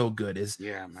Marvel so good. Is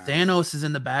Thanos is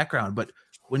in the background, but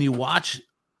when you watch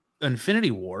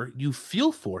Infinity War, you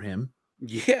feel for him.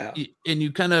 Yeah, and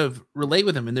you kind of relate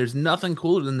with him, and there's nothing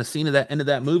cooler than the scene of that end of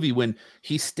that movie when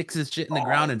he sticks his shit in the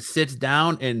ground and sits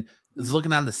down and is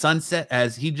looking on the sunset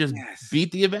as he just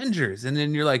beat the Avengers, and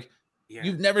then you're like,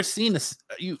 you've never seen this.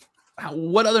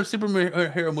 What other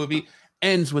superhero movie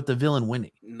ends with the villain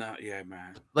winning? No,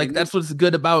 man. Like that's what's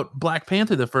good about Black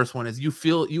Panther. The first one is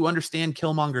you understand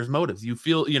Killmonger's motives. You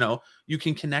feel you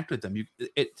can connect with them.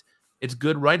 It's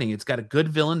good writing. It's got a good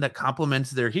villain that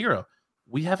complements their hero.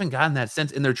 We haven't gotten that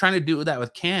sense, and they're trying to do that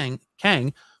with Kang.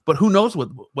 But who knows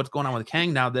what's going on with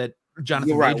Kang now that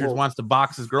Jonathan Majors wants to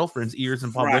box his girlfriend's ears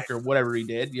in public or whatever he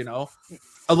did,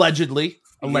 allegedly.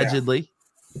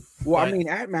 Well, I mean,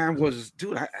 Ant-Man was,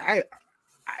 dude, I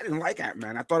didn't like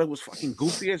Ant-Man. I thought it was fucking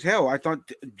goofy as hell. I thought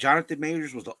Jonathan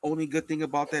Majors was the only good thing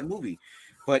about that movie,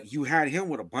 but you had him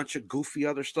with a bunch of goofy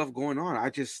other stuff going on. I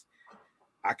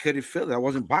couldn't feel it. I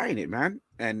wasn't buying it, man.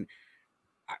 And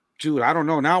dude, I don't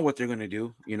know now what they're gonna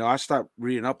do. I stopped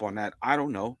reading up on that. I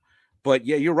don't know, but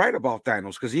yeah, you're right about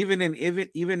Thanos, because even in Endgame,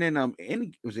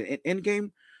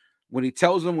 when he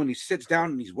sits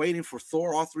down and he's waiting for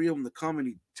Thor, all three of them to come, and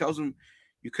he tells him,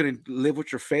 "You couldn't live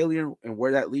with your failure, and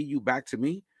where that lead you back to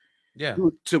me." Yeah,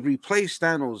 dude, to replace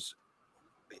Thanos,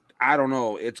 I don't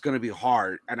know. It's gonna be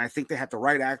hard, and I think they had the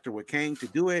right actor with Kang to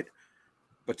do it.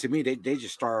 But to me, they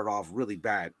just started off really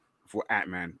bad for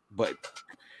Ant-Man, but.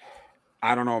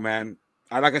 I don't know, man.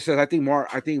 Like I said, I think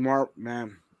Mark,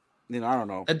 man. I don't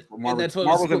know. And that's what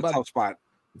Marvel's in a tough spot.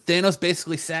 Thanos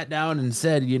basically sat down and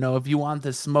said, if you want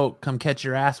this smoke, come catch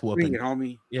your ass whooping. Bring it,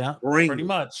 homie. Yeah, pretty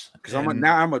much. Because I'm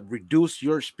gonna reduce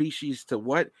your species to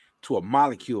what? To a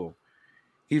molecule.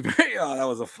 That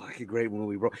was a fucking great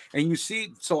movie, bro. And you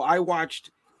see, so I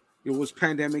watched. It was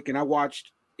pandemic, and I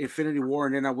watched Infinity War,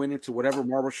 and then I went into whatever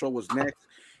Marvel show was next,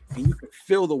 and you could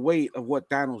feel the weight of what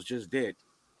Thanos just did.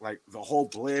 Like the whole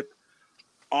blip,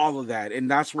 all of that.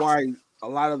 And that's why a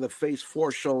lot of the Phase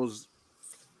 4 shows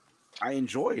I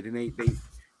enjoyed, and they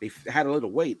had a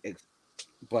little weight.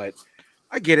 But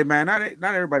I get it, man.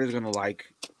 Not everybody's gonna like.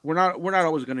 We're not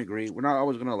always gonna agree. We're not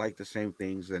always gonna like the same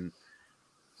things, and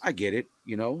I get it.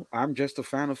 I'm just a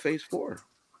fan of Phase 4.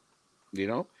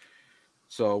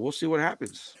 So we'll see what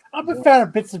happens. I'm a fan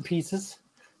of bits and pieces.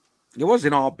 It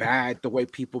wasn't all bad the way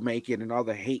people make it, and all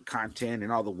the hate content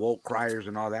and all the woke criers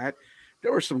and all that.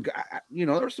 There was some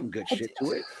good shit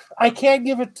to it. I can't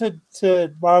give it to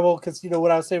Marvel because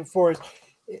what I was saying before is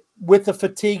with the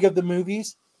fatigue of the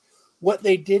movies, what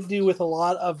they did do with a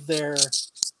lot of their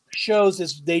shows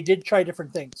is they did try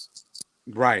different things.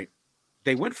 Right,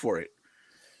 they went for it.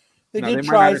 They did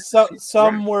try.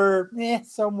 Some were,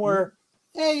 some were.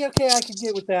 Hey, okay, I can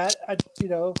get with that.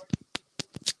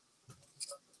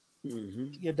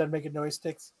 You're done making noise,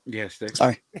 Sticks? Yeah, Sticks.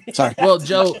 Sorry. Well,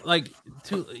 Joe,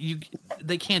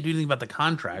 they can't do anything about the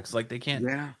contracts. Like they can't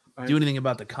do anything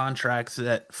about the contracts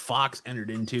that Fox entered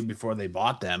into before they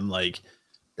bought them. Like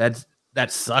that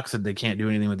sucks that they can't do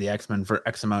anything with the X-Men for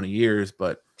X amount of years.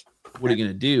 But what are you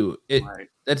gonna do?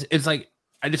 It's like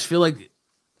I just feel like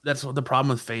that's what the problem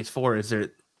with Phase 4 is. There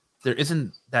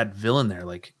isn't that villain there.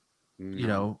 Like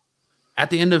at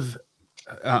the end of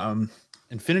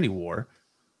Infinity War.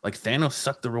 Like Thanos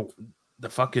sucked the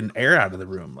fucking air out of the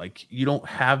room. Like you don't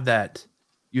have that.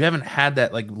 You haven't had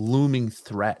that like looming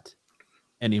threat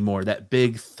anymore. That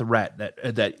big threat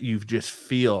that you just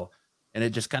feel, and it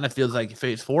just kind of feels like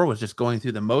Phase 4 was just going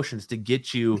through the motions to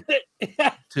get you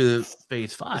to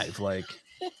Phase 5. Like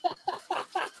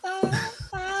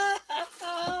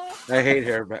I hate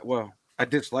hair bands. Well, I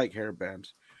dislike hair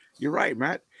bands. You're right,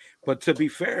 Matt. But to be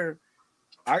fair,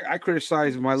 I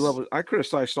criticize I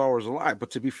criticize Star Wars a lot,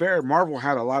 but to be fair, Marvel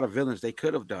had a lot of villains they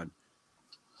could have done.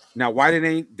 Now, why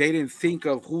they didn't think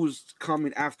of who's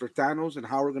coming after Thanos and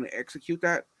how we're going to execute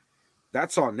that?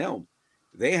 That's on them.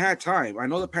 They had time. I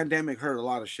know the pandemic hurt a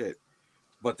lot of shit,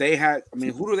 but they had. I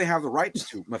mean, who do they have the rights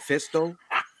to? Mephisto.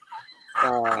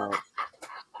 I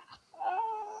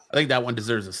think that one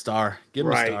deserves a star. Give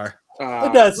him a star.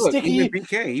 It does. Look, Sticky. even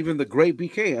BK, even the great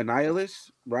BK, Annihilus,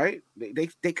 right?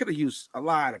 They could have used a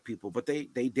lot of people, but they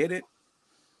didn't.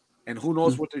 And who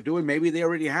knows what they're doing? Maybe they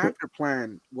already have their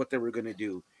plan, what they were going to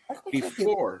do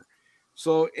before.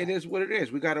 So it is what it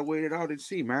is. We got to wait it out and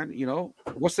see, man. You know,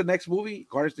 what's the next movie?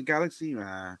 Guardians of the Galaxy?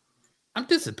 I'm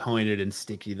disappointed in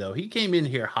Sticky, though. He came in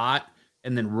here hot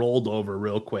and then rolled over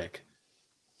real quick.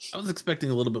 I was expecting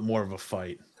a little bit more of a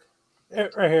fight.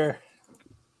 Right here.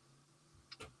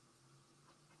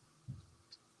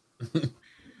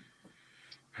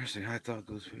 I thought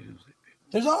those videos.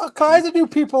 There's all kinds of new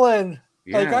people in.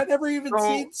 Yeah. Like I never even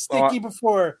seen Sticky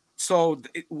before. So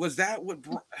was that what?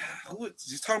 Who was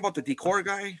he's talking about the decor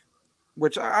guy?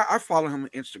 Which I follow him on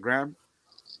Instagram.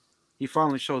 He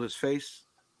finally showed his face.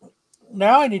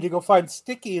 Now I need to go find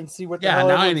Sticky and see what the hell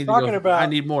everyone's talking about. I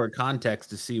need more context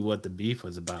to see what the beef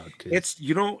was about. It's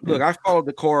look. I follow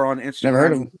Decor on Instagram. Never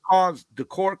heard of him.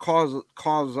 Decor calls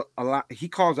a lot. He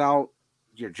calls out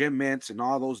your Jim Mintz and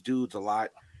all those dudes a lot.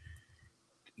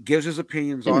 Gives his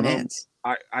opinions on them.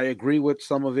 I agree with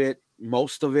some of it,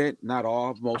 most of it, not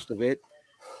all, most of it.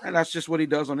 And that's just what he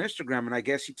does on Instagram. And I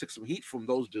guess he took some heat from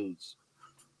those dudes.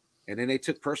 And then they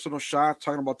took personal shots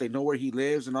talking about they know where he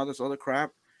lives and all this other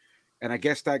crap. And I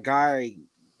guess that guy,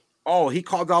 he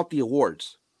called out the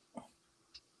awards.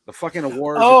 The fucking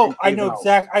awards. Oh, I know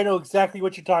exactly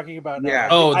what you're talking about now. Yeah.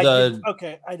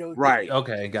 I know. Right.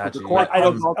 Okay, gotcha. I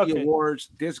know about the awards.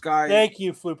 This guy. Thank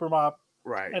you, Flooper Mop.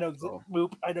 Right. I know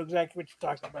exactly what you're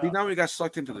talking about. See, now we got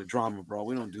sucked into the drama, bro.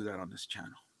 We don't do that on this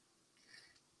channel.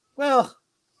 Well,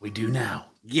 we do now.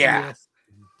 Yeah.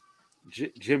 Yes.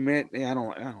 Jim Mint, I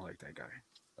don't like that guy.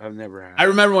 I've never had. I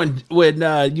remember when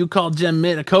you called Jim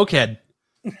Mint a cokehead.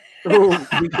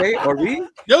 Or me?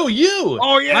 No, you.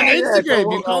 Oh yeah, on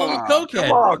Instagram, you called him a cokehead.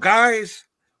 Come on, guys.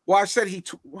 Well, I said he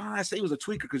was a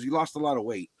tweaker because he lost a lot of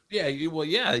weight. Yeah,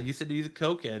 you said he's a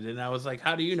cokehead, and I was like,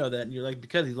 "How do you know that?" And you're like,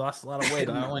 "Because he lost a lot of weight.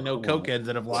 I only know cokeheads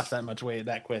that have lost that much weight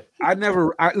that quick."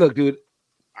 Look, dude.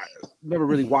 I never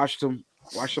really watched him.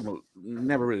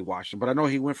 Never really watched him, but I know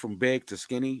he went from big to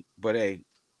skinny. But hey,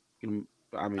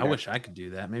 I mean, I wish I could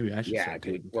do that. Maybe I should. Yeah,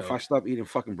 dude. Well, if I stop eating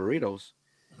fucking burritos,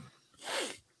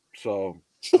 so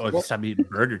stop eating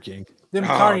Burger King. Them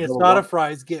carne asada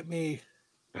fries get me.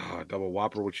 Double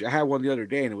Whopper, which I had one the other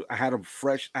day, and I had them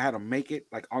fresh. I had them make it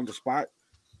like on the spot.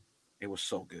 It was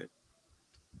so good.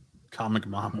 Comic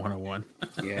Mom 101.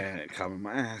 Yeah, coming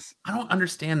my ass. I don't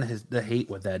understand the hate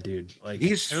with that dude. Like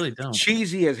he's I really don't.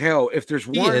 Cheesy as hell. If there's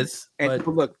one, but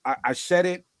look, I said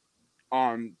it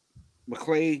on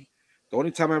McClay. The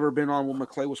only time I've ever been on with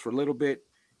McClay was for a little bit.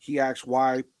 He asked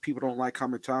why people don't like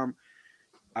Comic Tom.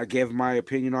 I gave my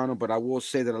opinion on him, but I will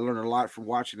say that I learned a lot from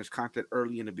watching his content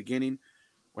early in the beginning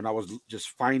when I was just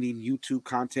finding YouTube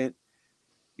content.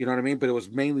 You know what I mean? But it was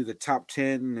mainly the top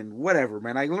 10 and whatever,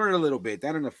 man. I learned a little bit.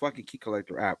 That in the fucking Key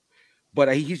Collector app.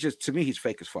 But he's just, to me, he's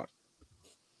fake as fuck.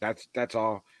 That's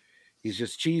all. He's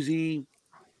just cheesy.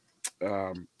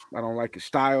 I don't like his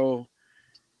style.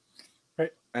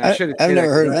 Right. I've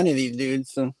never heard of any of these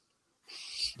dudes. So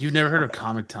you've never heard of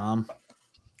Comic Tom?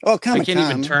 Oh, Comic Tom. I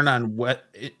can't even turn on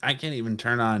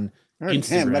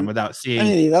Instagram without seeing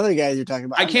any of these other guys you're talking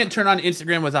about. I can't turn on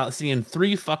Instagram without seeing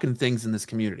 3 fucking things in this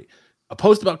community: a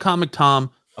post about Comic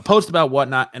Tom, a post about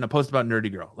Whatnot, and a post about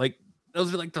Nerdy Girl. Like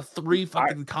those are like the 3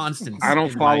 fucking constants. I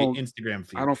don't follow Instagram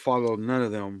feed. I don't follow none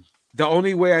of them. The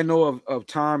only way I know of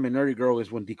Tom and Nerdy Girl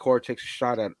is when Decor takes a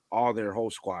shot at all their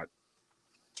whole squad.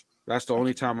 That's the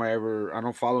only time I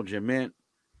don't follow Jim Mint.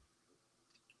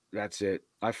 That's it.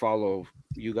 I follow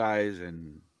you guys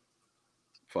and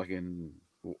fucking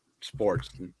sports.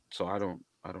 So I don't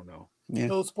know. Yeah.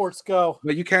 Those sports go.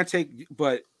 But you can't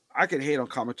but I can hate on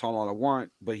Comic Tom all I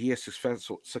want, but he is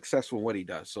successful in what he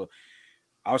does. So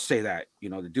I'll say that,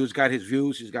 the dude's got his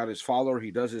views, he's got his follower,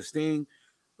 he does his thing.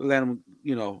 Let him,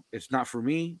 it's not for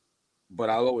me, but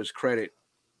I'll always credit.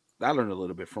 I learned a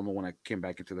little bit from him when I came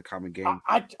back into the comic game.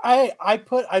 I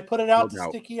put it out to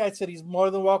Sticky. I said he's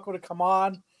more than welcome to come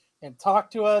on and talk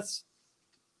to us.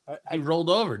 He rolled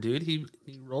over, dude. He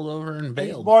rolled over and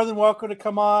bailed. He's more than welcome to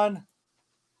come on.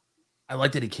 I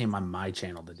like that he came on my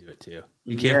channel to do it too.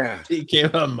 He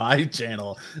came on my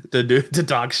channel to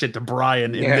talk shit to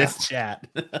Brian in this chat.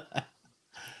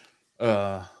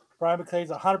 Brian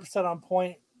McClay's 100% on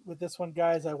point. with this one,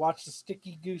 guys. I watched the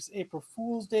Sticky Goose April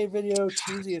Fool's Day video.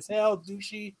 Cheesy as hell,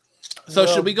 douchey. So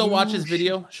should we go watch his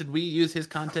video? Should we use his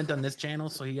content on this channel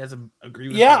so he has a agree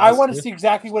with? Yeah, I want to see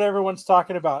exactly what everyone's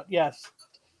talking about. Yes.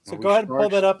 So go ahead and pull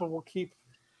that up, and we'll keep.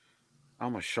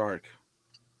 I'm a shark.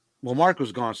 Well, Mark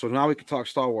was gone, so now we can talk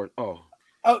Star Wars. Oh,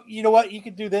 you know what? You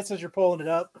can do this as you're pulling it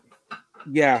up.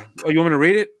 Yeah. Oh, you want me to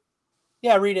read it?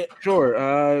 Yeah, read it.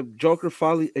 Sure. Joker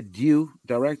Folly Adieu.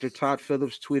 Director Todd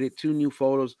Phillips tweeted 2 new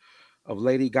photos of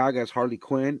Lady Gaga as Harley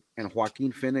Quinn and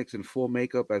Joaquin Phoenix in full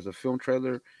makeup as a film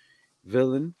trailer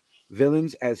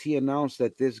villains, as he announced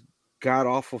that this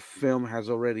god-awful film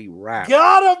has already wrapped.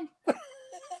 Got him!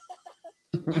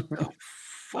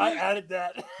 I added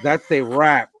that. That they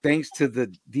wrap, thanks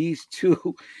to these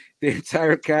two, the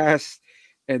entire cast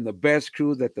and the best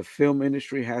crew that the film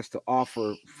industry has to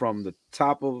offer from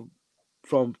top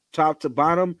to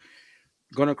bottom.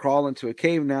 Gonna crawl into a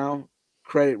cave now,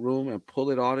 credit room, and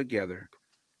pull it all together.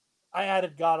 I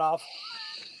added God off.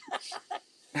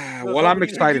 Well, I'm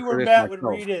excited for this Matt would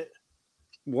read it.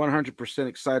 100%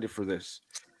 excited for this.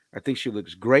 I think she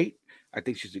looks great. I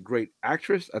think she's a great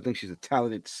actress. I think she's a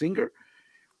talented singer.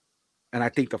 And I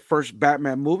think the first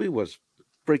Batman movie was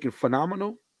freaking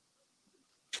phenomenal.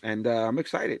 And I'm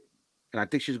excited. And I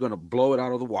think she's going to blow it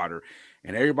out of the water.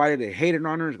 And everybody that hated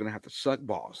on her is going to have to suck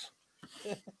balls.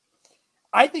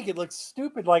 I think it looks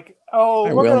stupid. Like,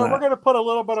 we're gonna put a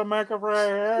little bit of makeup right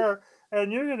here, and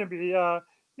you're gonna be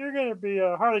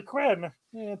Harley Quinn.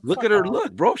 Yeah, look at her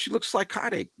look, bro. She looks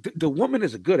psychotic. The woman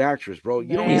is a good actress, bro.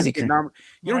 You don't have to get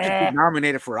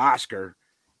nominated for Oscar.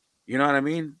 You know what I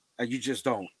mean? You just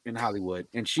don't in Hollywood.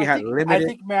 And she had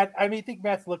limited. I think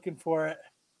Matt's looking for it.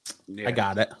 Yeah. I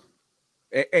got it.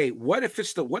 Hey, what if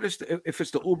it's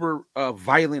the uber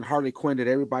violent Harley Quinn that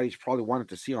everybody's probably wanted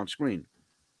to see on screen?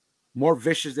 More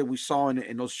vicious than we saw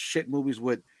in those shit movies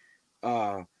with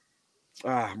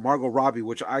Margot Robbie,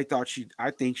 which I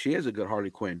think she is a good Harley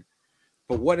Quinn.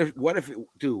 But what if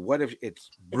it's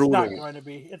brutal? It's not going to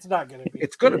be.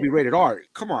 It's going to be rated R.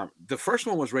 Come on, the first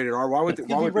one was rated R. Why would be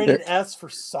rated S for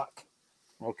suck?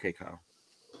 Okay, Kyle.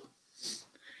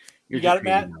 You got it,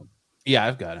 Matt? Yeah,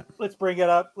 I've got it. Let's bring it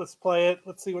up. Let's play it.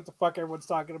 Let's see what the fuck everyone's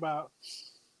talking about.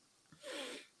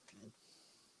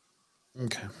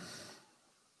 Okay.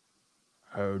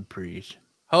 Hold preach.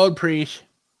 Yeah,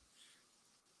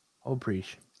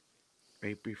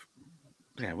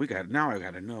 I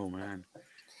got to know, man.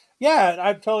 Yeah,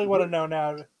 I totally want to know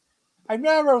now. I've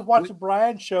never watched a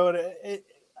Brian show.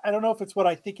 I don't know if it's what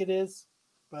I think it is,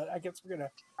 but I guess we're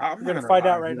gonna find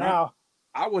out right now.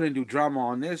 I wouldn't do drama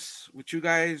on this with you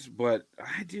guys, but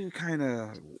I do kind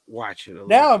of watch it a little.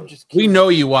 Now I'm just kidding. We know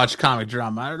you watch comic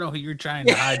drama. I don't know who you're trying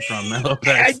to hide from. I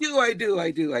do.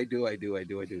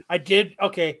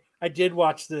 I did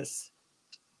watch this.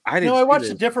 I watched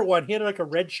a different one. He had like a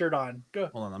red shirt on. Go.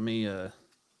 Hold on, let me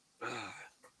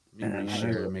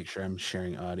make sure I'm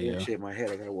sharing audio. My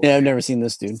head. Yeah, I've never seen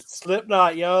this dude.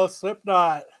 Slipknot.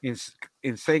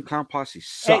 Insane Clown Posse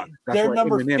suck. Hey, they're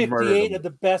number 58 of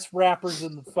the best rappers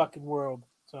in the fucking world.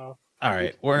 So all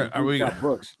right, are we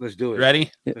Brooks? Let's do it. Ready?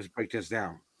 Let's break this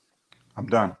down. I'm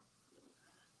done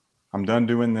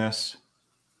doing this.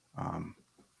 I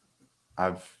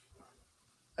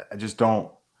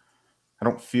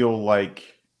don't feel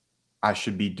like I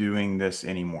should be doing this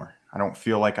anymore. I don't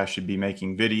feel like I should be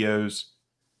making videos.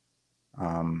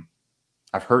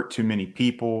 I've hurt too many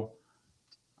people.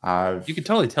 You can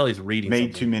totally tell he's reading.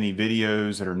 Made too many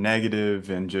videos that are negative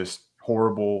and just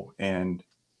horrible, and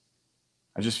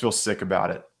I just feel sick about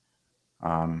it.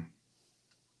 I'm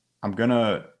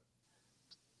gonna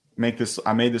make this.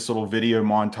 I made this little video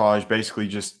montage, basically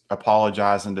just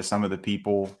apologizing to some of the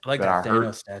people I like that I Thanos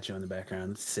hurt. Statue in the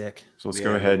background. It's sick. So let's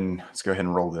go ahead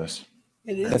and roll this.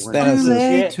 It is too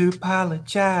late to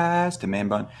apologize to Man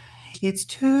Bun. It's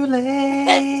too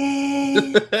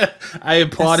late. I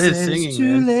applaud his singing. It's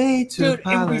too late to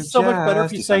apologize. It would be so much better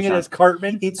if you sang it as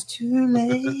Cartman. It's too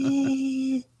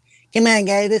late. Come on,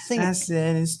 guys, let's sing. I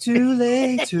said it's too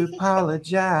late to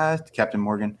apologize to Captain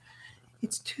Morgan.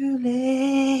 It's too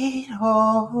late.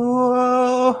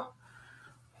 Oh,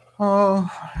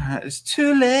 it's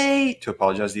too late to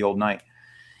apologize to the old knight.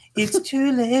 It's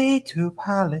too late to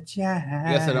apologize.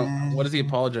 Yes, I don't. What is he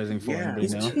apologizing for? Yeah,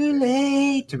 it's too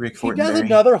late to Rick Fortenberry. He does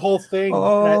another whole thing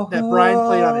that Brian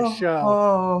played on his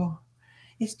show.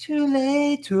 It's too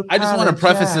late to apologize. I just want to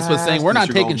preface this with saying we're not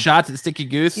taking shots at Sticky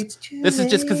Goose. This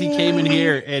is just because he came in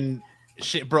here and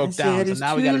shit broke down. So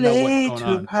now we got to know what's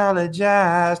going on.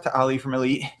 Apologize to Ali from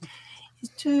Elite.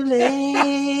 It's too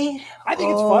late. I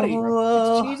think it's funny.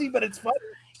 It's cheesy, but it's funny.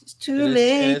 It's too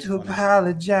late to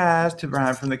apologize to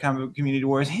Brian from the Comic Book Community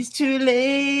Wars. It's too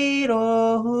late.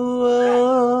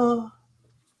 Oh.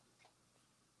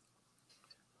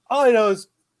 All I know is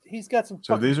he's got some.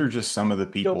 So these are just some of the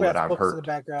people that I've heard in the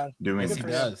background. doing Yes,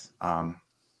 these.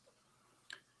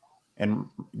 And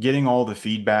getting all the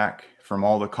feedback from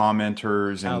all the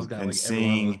commenters and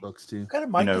seeing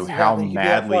how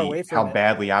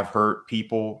badly I've hurt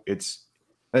people.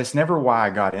 That's never why I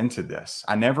got into this.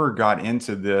 I never got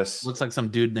into this. Looks like some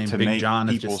dude named to Big make John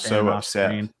is people just so off upset.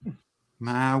 screen.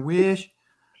 My wish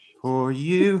for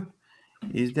you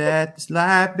is that this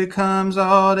life becomes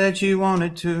all that you want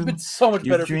it to. It's so much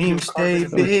your better. Dreams stay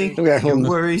big, your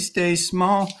worries stay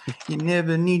small. You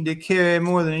never need to carry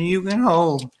more than you can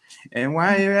hold. And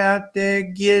while you're out there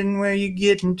getting where you're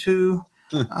getting to,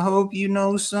 I hope you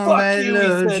know somebody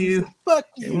loves you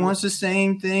and wants the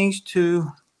same things too.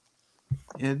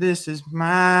 Yeah, this is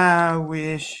my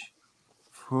wish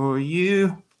for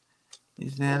you.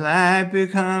 Is that life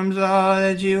becomes all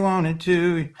that you want it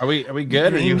to. Are we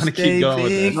good, or you want to keep going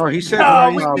with this? No, he said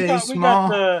we got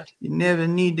you never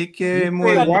need to carry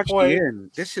more than than the end.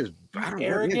 This is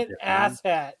arrogant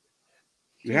asshat.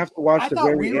 You have to watch the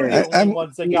very end. We were the only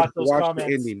ones that got those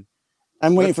comments.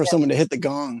 I'm waiting for someone to hit the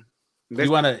gong.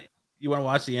 You want to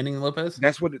watch the ending, Lopez?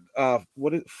 That's what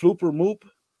Flooper Moop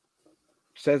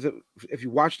says. If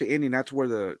you watch the ending, that's where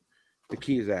the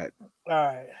key is at.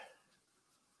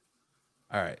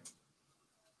 All right.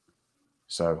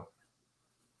 So,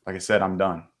 like I said, I'm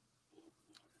done.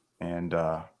 And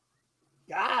got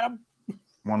him.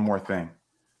 One more thing.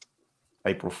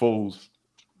 April Fools.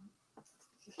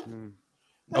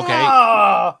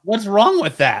 Okay. What's wrong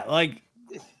with that? Like,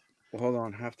 well, hold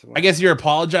on. I guess you're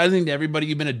apologizing to everybody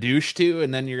you've been a douche to,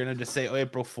 and then you're gonna just say, "Oh,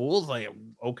 April Fools." Like,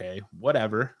 okay,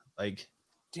 whatever. Like,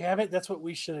 damn it, that's what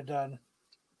we should have done.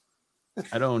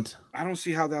 I don't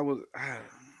see how that was.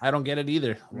 I don't get it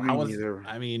either. Neither.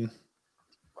 I mean,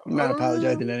 I'm not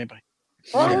apologizing to anybody.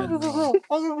 I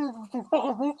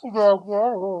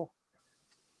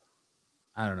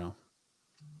don't know.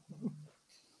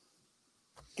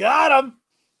 Got him.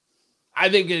 I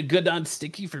think it good on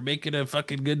Sticky for making a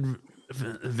fucking good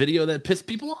video that pissed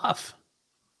people off.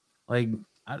 Like,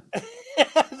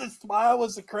 the smile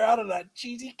was the crown of that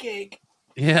cheesy cake.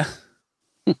 Yeah.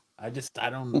 I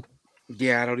don't.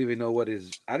 Yeah, I don't even know what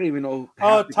is. I don't even know.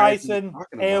 Oh, Tyson,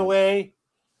 AOA,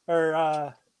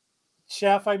 or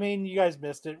Chef. I mean, you guys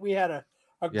missed it. We had a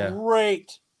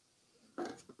great.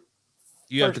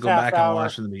 You have to go back and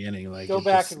watch in the beginning. Like, go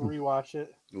back and rewatch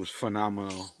it. It was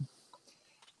phenomenal.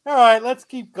 All right, let's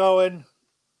keep going.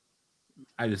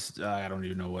 I don't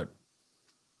even know what.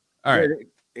 All right,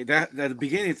 that the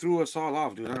beginning threw us all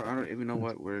off, dude. I don't even know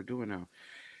what we're doing now.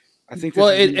 I think.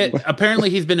 Well, apparently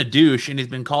he's been a douche and he's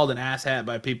been called an asshat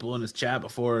by people in his chat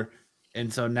before,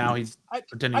 and so now he's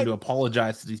pretending to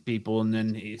apologize to these people, and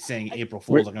then he's saying April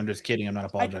Fool's. Like, I'm just kidding. I'm not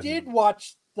apologizing. I did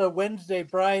watch the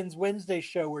Brian's Wednesday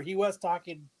show where he was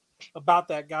talking about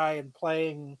that guy and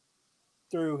playing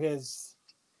through his.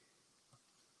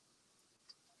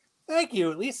 Thank you.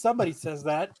 At least somebody says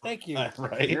that. Thank you.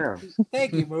 Right. Yeah.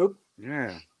 Thank you, Moop.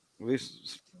 Yeah. At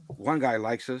least one guy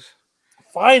likes us.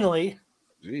 Finally.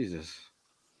 Jesus.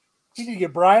 You need to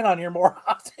get Brian on here more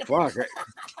often. Fuck.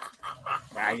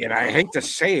 I hate to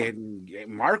say it,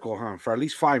 Marco, for at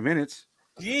least 5 minutes.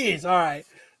 Jeez. All right.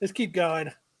 Let's keep going.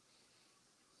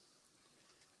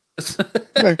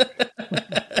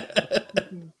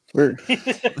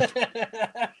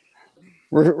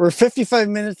 We're 55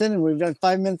 minutes in, and we've done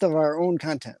 5 minutes of our own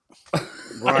content.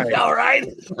 Right. All right.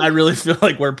 I really feel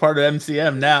like we're part of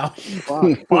MCM now.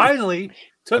 Finally,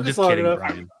 took us long enough.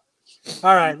 Brian.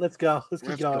 All right, let's go. Let's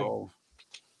keep going.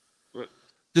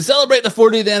 To celebrate the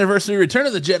 40th anniversary, Return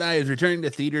of the Jedi is returning to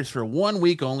theaters for 1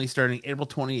 week only, starting April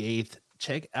 28th.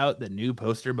 Check out the new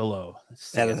poster below.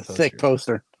 That is a sick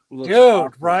poster. Dude,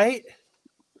 awesome. Right?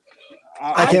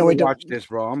 I can't wait to watch this,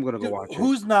 bro. I'm going to go watch it.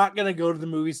 Who's not going to go to the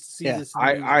movies to see this?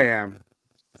 I am.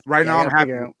 Right now, I'm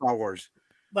happy with Star Wars.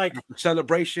 Like,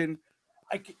 celebration.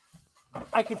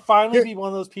 I could finally be one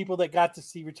of those people that got to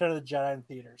see Return of the Jedi in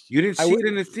theaters. You didn't see it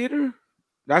in the theater?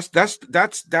 That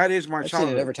is my childhood. I've seen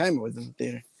it every time it was in the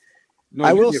theater. No,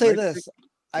 I will say this.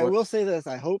 I will say this.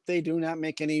 I hope they do not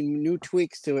make any new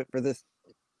tweaks to it for this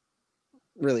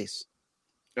release.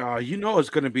 You know it's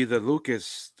going to be the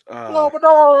Lucas. I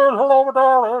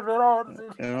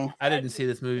didn't see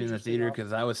this movie in the theater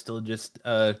because I was still just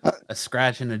a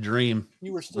scratch in a dream.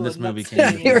 You were still when this movie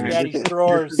came. Daddy's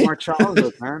drawers. This is my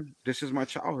childhood, man. This is my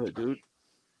childhood, dude.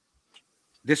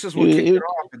 This is what kicked it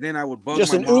off, and then I would bug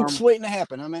just my an mom. oops waiting to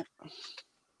happen, huh, man?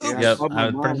 Yep, I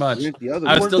was pretty much.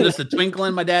 I was still just a twinkle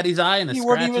in my daddy's eye and a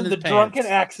scratch in his pants. Drunken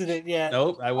accident yet.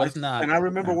 Nope, I was not. And I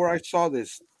remember where I saw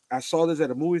this. I saw this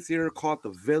at a movie theater called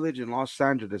The Village in Los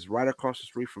Angeles, right across the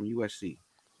street from USC.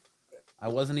 I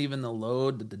wasn't even the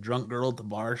load that the drunk girl at the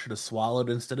bar should have swallowed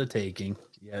instead of taking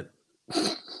yet.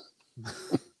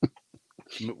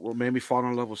 What made me fall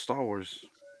in love with Star Wars.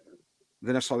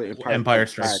 Then I saw the Empire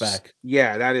Strikes Back.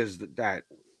 Yeah, that is that.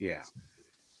 Yeah,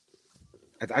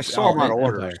 I saw them out of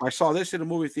order. I saw this in a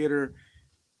movie theater,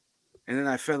 and then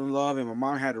I fell in love. And my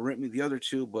mom had to rent me the other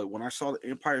two. But when I saw the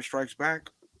Empire Strikes Back,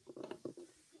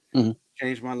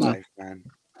 changed my life, man.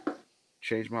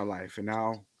 Changed my life, and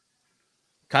now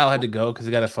Kyle had to go because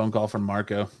he got a phone call from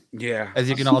Marco. Yeah, as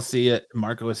you can all see, it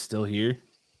Marco is still here.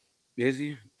 Is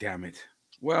he? Damn it.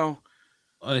 Well,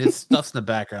 his stuff's in the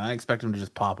background. I expect him to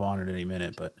just pop on at any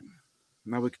minute, but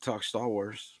now we can talk Star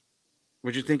Wars.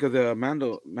 What'd you think of the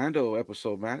Mando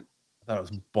episode, Matt? I thought it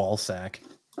was ball sack.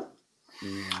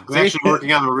 I'm actually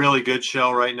working on a really good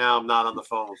show right now. I'm not on the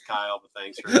phone with Kyle, but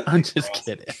thanks for I'm just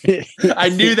kidding. I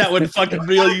knew that would fucking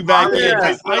reel you back in.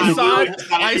 I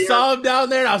saw him down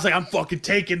there and I was like, I'm fucking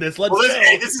taking this. Let's go.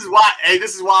 Hey, this is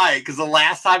why. Because the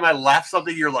last time I left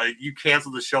something, you're like, you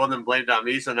canceled the show and then blamed it on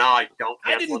me. So now I don't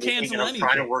cancel anything. I'm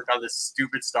trying to work on this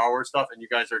stupid Star Wars stuff, and you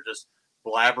guys are just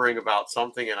blabbering about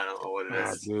something, and I don't know what it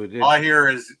is. Dude, all I hear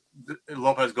is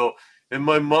Lopez go, and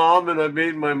my mom, and I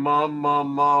made my mom. But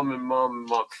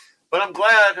I'm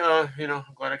glad, I'm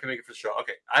glad I can make it for the show.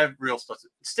 Okay, I have real stuff.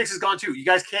 Sticks is gone too. You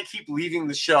guys can't keep leaving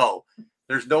the show.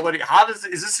 There's nobody. Is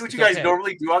this what you guys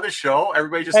normally do on the show?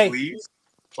 Everybody just leaves?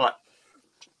 What?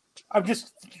 I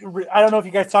don't know if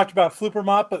you guys talked about Flooper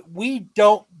Mop, but we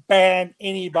don't ban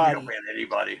anybody. We don't ban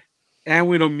anybody. And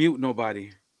we don't mute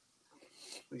nobody.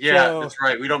 Yeah, that's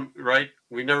right. We don't, right?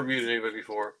 We never muted anybody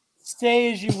before.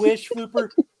 Stay as you wish,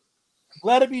 Flooper.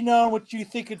 Let it be known what you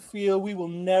think and feel. We will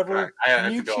never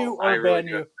mute you or ban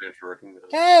you.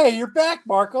 Hey, you're back,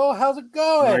 Marco. How's it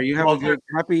going? Are you having a good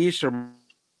happy Easter?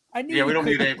 I knew we don't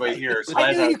mute anybody here. So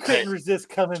I knew you couldn't resist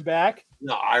coming back.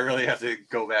 No, I really have to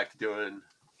go back to doing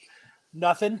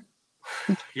nothing.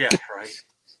 Yeah, right.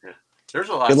 Yeah, there's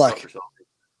a lot of stuff or something.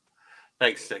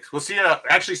 Thanks, Sticks. We'll see you.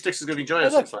 Actually, Sticks is going to be joining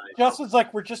us on Sunday. Justin's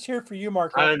like, we're just here for you,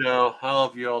 Marco. I know. I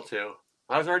love you all too.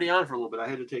 I was already on for a little bit. I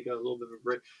had to take a little bit of a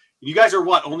break. You guys are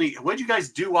what? What did you guys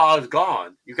do while I was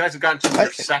gone? You guys have gotten to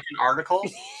your second article?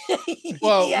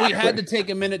 Well, we had to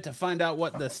take a minute to find out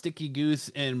what the Sticky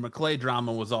Goose and McClay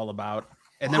drama was all about.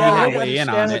 And then we had to weigh in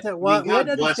on it. We had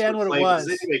to understand what it was.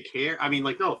 Does anybody care? I mean,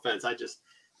 no offense.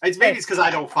 It's because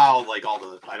I don't follow I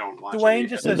don't watch. Dwayne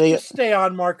just says, just stay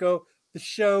on, Marco. The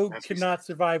show cannot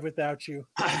survive without you.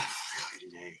 No,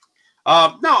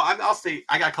 I'll stay.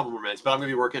 I got a couple more minutes, but I'm going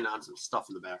to be working on some stuff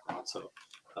in the background. So,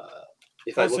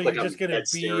 if I look like I'm just going to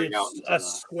be a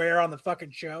square on the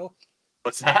fucking show.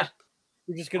 What's that?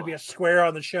 You're just going to be a square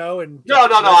on the show, and no.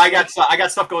 I got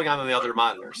stuff going on the other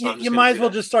monitor. So you might as well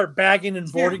just start bagging and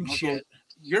boarding shit.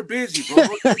 You're busy, bro.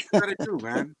 What you got to do,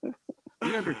 man?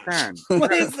 You understand?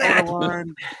 What is that? What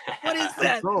is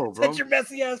that? Is that your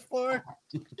messy ass floor?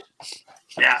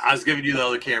 Yeah, I was giving you the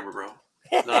other camera, bro.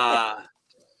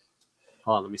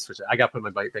 Hold on, let me switch it. I got to put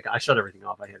my bike back. I shut everything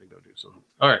off. I had to go do something.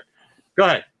 All right, go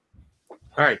ahead.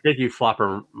 All right, thank you,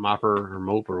 Flopper, Mopper, or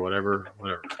Mope, or whatever.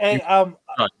 Hey, how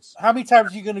many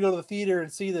times are you going to go to the theater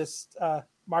and see this,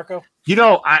 Marco?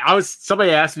 Somebody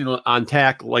asked me on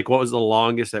TAC, like, what was the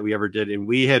longest that we ever did, and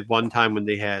we had one time when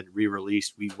they had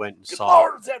re-released, we went and saw.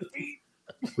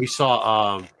 We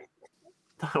saw.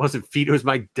 It wasn't feet. It was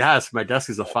my desk. My desk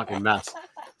is a fucking mess.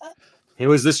 It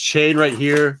was this chain right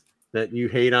here that you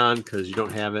hate on because you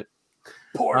don't have it.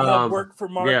 Poor work for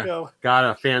Marco. Yeah, got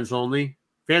a fans only.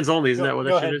 Fans only, isn't that what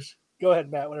that shit is? Go ahead,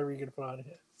 Matt. Whatever you're gonna put on it.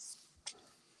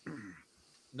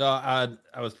 No, I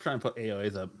was trying to put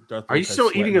AOAs up. Are you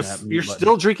still eating you're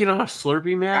still drinking on a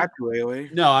Slurpee, Matt?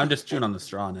 No, I'm just chewing on the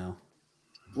straw now.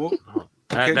 Well,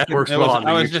 that works well on the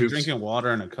I was just drinking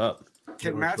water in a cup.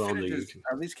 Can Matt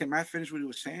finish what he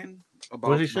was saying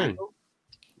about what was he saying?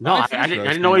 No, I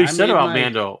didn't know what he said about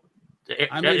Mando.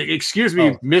 Excuse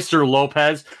me, Mr.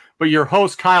 Lopez, but your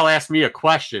host Kyle asked me a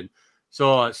question.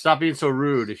 So stop being so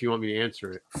rude if you want me to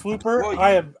answer it. Flooper,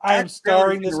 I am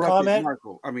starring this comment.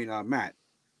 Matt.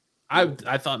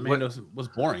 I thought Mando was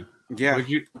boring. Yeah.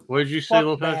 What did you say,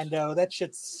 Lopez? Mando, that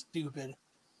shit's stupid.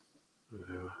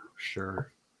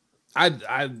 Sure.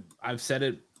 I've said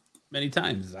it many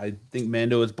times. I think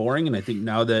Mando is boring, and I think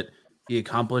now that he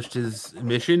accomplished his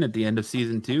mission at the end of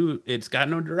season 2, it's got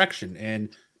no direction, and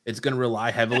it's going to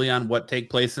rely heavily on what takes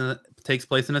place in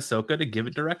Ahsoka to give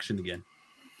it direction again.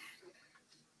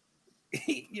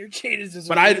 Your chain is just.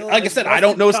 But like I said, I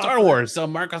don't know Star Wars, so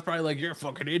Marco's probably like, "You're a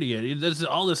fucking idiot."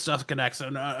 All this stuff connects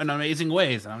in amazing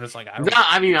ways, and I'm just like, I don't. No,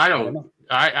 I mean, I don't.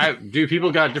 I do. People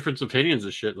got different opinions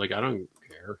of shit. Like, I don't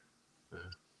care.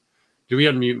 Do we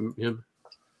unmute him?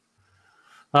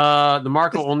 The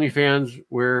Marco OnlyFans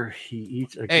where he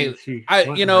eats.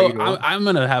 I'm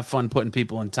gonna have fun putting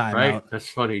people in time. Right? Out. That's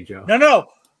funny, Joe. No.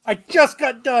 I just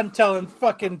got done telling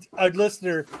fucking a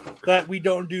listener that we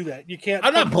don't do that. You can't.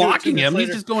 I'm not blocking him. He's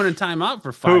just going in timeout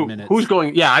for 5 minutes. Who's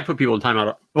going? Yeah, I put people in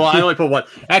timeout. Well, I only put one.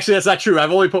 Actually, that's not true.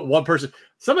 I've only put one person.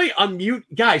 Somebody unmute.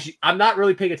 Guys, I'm not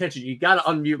really paying attention. You got to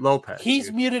unmute Lopez.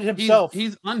 He's muted himself.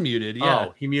 He's unmuted. Yeah.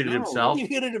 Oh, he muted himself. He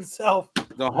muted himself.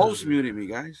 The host muted me,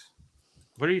 guys.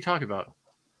 What are you talking about?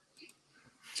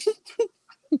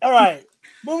 All right,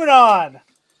 moving on.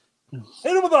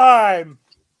 Hit him with the time.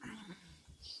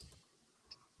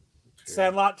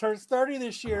 Sandlot turns 30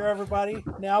 this year, everybody.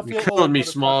 Now you're killing me,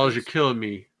 Smalls. You're killing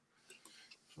me.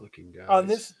 Fucking guys. On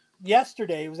this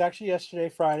yesterday, it was actually yesterday,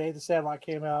 Friday, the Sandlot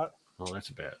came out. Oh, that's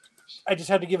bad. I just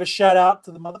had to give a shout out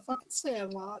to the motherfucking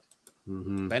Sandlot.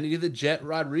 Mm-hmm. Benny the Jet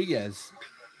Rodriguez.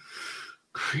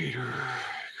 Creator.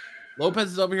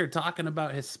 Lopez is over here talking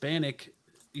about Hispanic,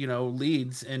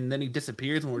 leads, and then he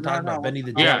disappears when we're talking about Benny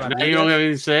the Jet. Yeah, now you don't have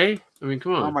anything to say? I mean,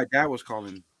 come on. Oh, my dad was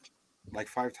calling like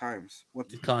 5 times.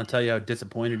 He's calling to tell you how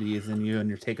disappointed he is in you and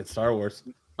your take of Star Wars.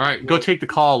 All right, go take the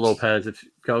call, Lopez.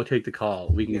 Go take the call.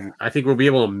 We can. Yeah. I think we'll be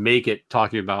able to make it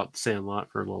talking about Sandlot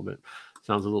for a little bit.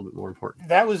 Sounds a little bit more important.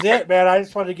 That was it, man. I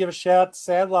just wanted to give a shout out to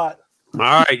Sandlot. All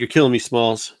right, you're killing me,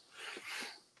 Smalls.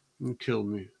 You killed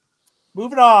me.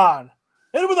 Moving on.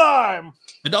 Hit him with time.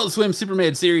 Adult Swim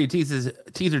Superman series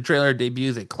teaser trailer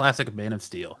debuts a classic Man of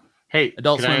Steel. Hey,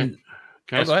 Adult Swim.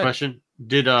 Can I ask a question?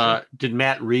 Did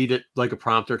Matt read it like a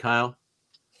prompter, Kyle?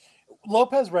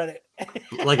 Lopez read it.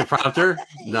 Like a prompter?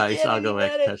 Nice. I'll go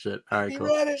back and catch it. All right,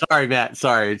 cool. Sorry, Matt.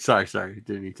 Sorry.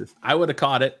 Didn't need to. I would have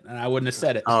caught it, and I wouldn't have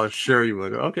said it. Oh, sure you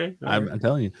would. Okay. I'm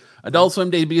telling you. Adult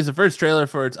Swim debuts the first trailer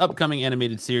for its upcoming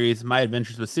animated series, My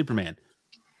Adventures with Superman.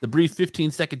 The brief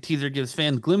 15-second teaser gives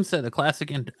fans a glimpse at the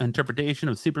classic interpretation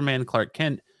of Superman. Clark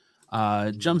Kent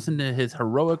jumps into his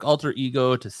heroic alter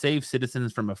ego to save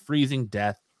citizens from a freezing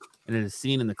death, and it is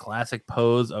seen in the classic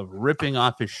pose of ripping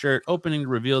off his shirt, opening to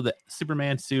reveal the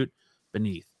Superman suit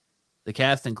beneath. The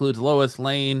cast includes Lois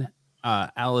Lane,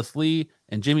 Alice Lee,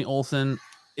 and Jimmy Olsen,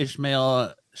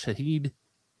 Ishmael Shahid.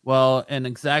 While an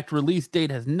exact release date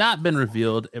has not been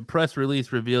revealed, a press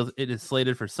release reveals it is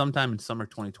slated for sometime in summer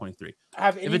 2023.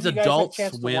 If it's Adult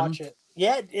Swim,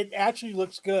 yeah, it actually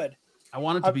looks good. I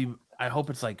want it to be. I hope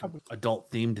it's like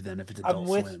adult themed. Then, if it's Adult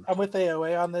Swim, I'm with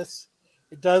AOA on this.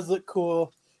 It does look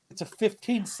cool. It's a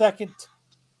 15-second.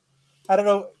 I don't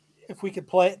know if we could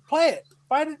play it. Play it.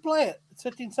 Find it. Play it. It's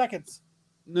 15 seconds.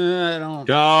 No, I don't.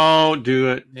 Don't do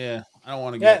it. Yeah, I don't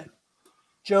want to get.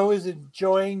 Joe is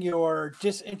enjoying your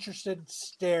disinterested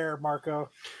stare,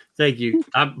 Marco. Thank you.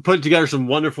 I'm putting together some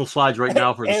wonderful slides right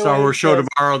now for the Star Wars show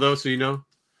tomorrow, though, so you know.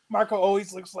 Marco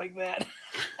always looks like that.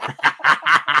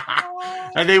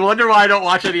 And they wonder why I don't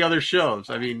watch any other shows.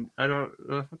 I mean, I don't.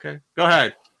 Okay, go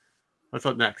ahead. What's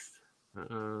up next?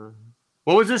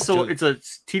 What was this? So it's a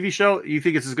TV show. You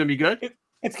think it's going to be good?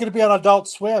 It's going to be on Adult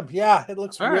Swim. Yeah, it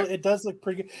looks All really. right. It does look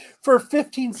pretty good for a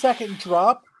 15-second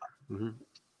drop. Mm-hmm.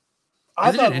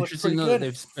 Isn't it interesting though that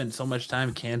they've spent so much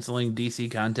time canceling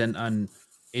DC content on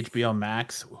HBO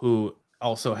Max, who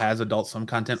also has Adult Swim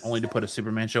content, only to put a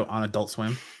Superman show on Adult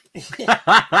Swim? Yeah.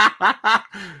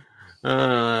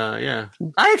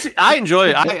 I enjoy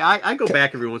it. I go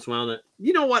back every once in a while.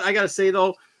 You know what I gotta say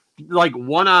though, like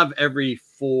one of every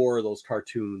 4 of those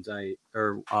cartoons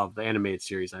of the animated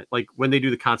series, like when they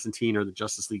do the Constantine or the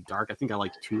Justice League Dark, I think I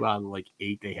like 2 out of like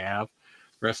 8 they have.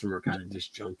 The rest of them are kind of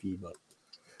just junky, but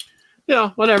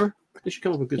whatever. They should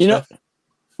come up with good stuff.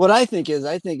 What I think is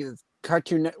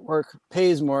Cartoon Network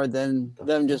pays more than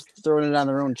them just throwing it on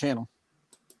their own channel.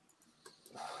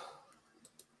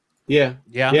 Yeah,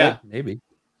 maybe.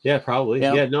 Yeah, probably. You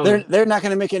know, yeah, no, they're not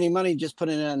going to make any money just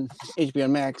putting it on HBO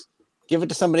Max. Give it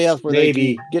to somebody else where they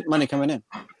can get money coming in.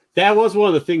 That was one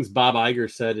of the things Bob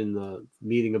Iger said in the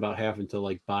meeting about having to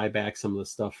like buy back some of the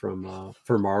stuff from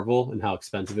for Marvel and how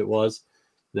expensive it was.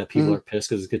 That people are pissed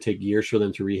because it could take years for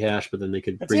them to rehash, but then they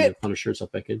could bring the Punisher and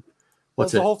stuff back in.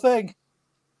 That's the whole thing.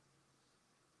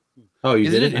 Oh,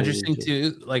 isn't it interesting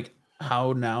too? Like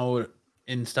how now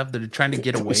in stuff they're trying to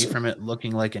get away from it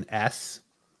looking like an S.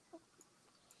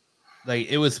 Like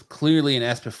it was clearly an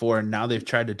S before, and now they've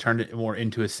tried to turn it more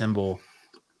into a symbol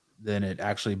than it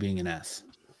actually being an S.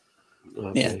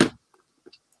 Okay.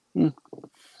 Yeah.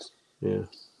 I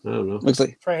don't know. Looks like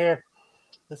it's right here.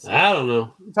 I don't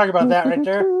know. Talk about that right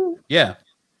there. Yeah.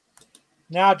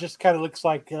 Now it just kind of looks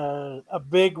like a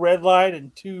big red line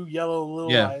and 2 yellow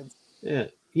little lines.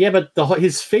 Yeah, but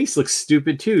his face looks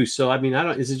stupid too. So I mean, I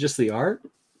don't. Is it just the art?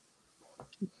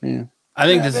 Yeah, I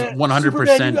think this is 100%.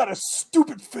 Superman, you got a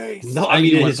stupid face. No, I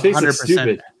mean his face looks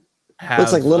stupid.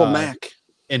 Looks like Little Mac.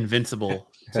 Invincible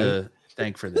to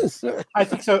thank for this. I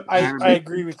think so. I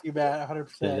agree with you, Matt.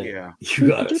 100%. Yeah, you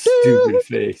got a stupid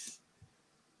face.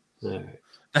 All right.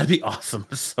 That'd be awesome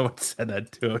if someone said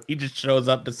that to him. He just shows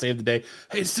up to save the day.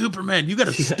 Hey, Superman, you got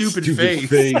a stupid face.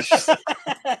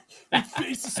 Your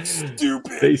face is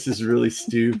stupid. Face is really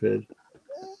stupid.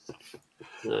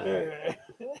 Shit.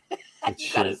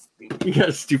 You got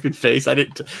a stupid face. I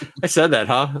said that,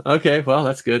 huh? Okay, well,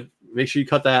 that's good. Make sure you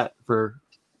cut that for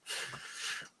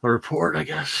a report, I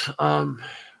guess.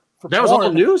 That was all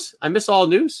the news? I missed all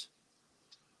news?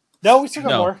 No, we still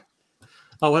got more.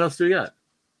 Oh, what else do we got?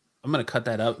 I'm gonna cut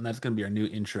that up, and that's gonna be our new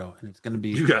intro. And it's gonna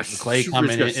be McClay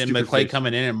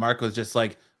coming in, and Mark was just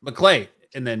like, McClay,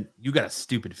 and then you got a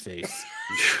stupid face.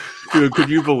 Dude, could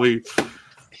you believe?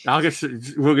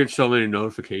 We'll get so many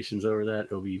notifications over that.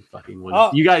 It'll be fucking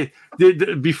wonderful. You guys,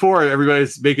 before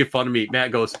everybody's making fun of me,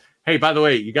 Matt goes, "Hey, by the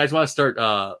way, you guys want to start?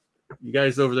 You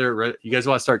guys over there, you guys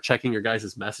want to start checking your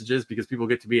guys' messages because people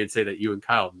get to me and say that you and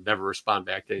Kyle never respond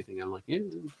back to anything." I'm like, yeah,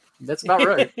 that's about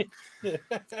right.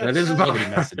 That is about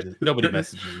messages. Nobody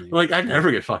messages me. Like I never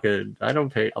get fucking. I don't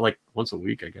pay like once a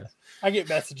week, I guess. I get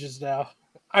messages now.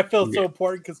 I feel so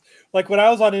important because, like, when I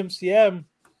was on MCM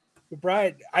with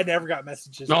Brian, I never got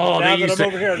messages. Oh, now that I'm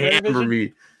over here on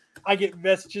Revision, I get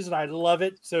messages and I love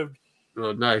it. So,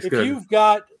 nice. If you've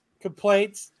got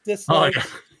complaints, dislikes,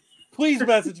 please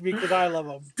message me because I love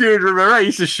them. Dude, remember I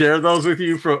used to share those with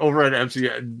you from over at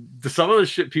MCM. Some of the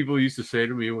shit people used to say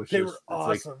to me was they were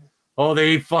awesome. Like, oh,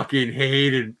 they fucking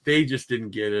hated. They just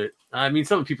didn't get it. I mean,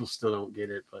 some people still don't get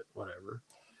it, but whatever.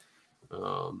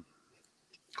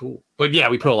 Cool. But yeah,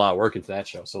 we put a lot of work into that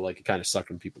show, so like it kind of sucked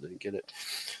when people didn't get it.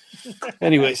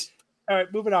 Anyways, all right,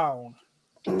 moving on.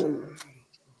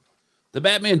 The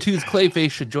Batman 2's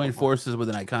Clayface should join forces with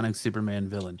an iconic Superman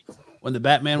villain. When the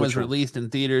Batman was released in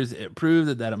theaters, it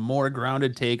proved that a more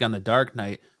grounded take on the Dark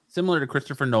Knight, similar to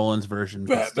Christopher Nolan's version,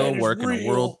 could still work in a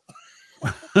world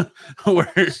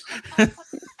where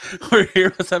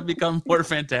heroes have become more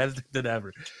fantastic than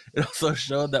ever. It also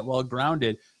showed that while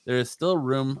grounded, there is still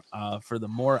room for the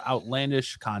more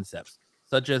outlandish concepts,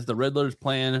 such as the Riddler's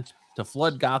plan to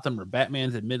flood Gotham or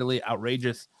Batman's admittedly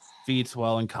outrageous feats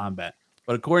while in combat.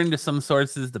 But according to some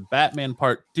sources, the Batman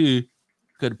Part 2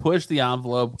 could push the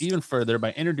envelope even further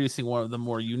by introducing one of the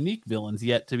more unique villains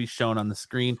yet to be shown on the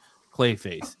screen,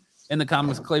 Clayface. In the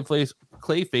comics,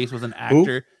 Clayface was an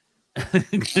actor.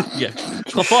 Yeah,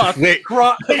 wait,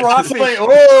 Crawface.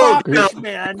 Oh,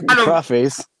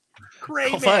 Crawface.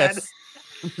 Cray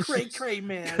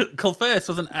man. Clayface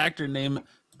was an actor named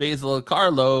Basil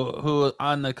Carlo who was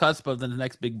on the cusp of the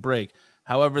next big break.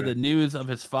 However, the news of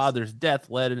his father's death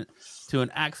led to an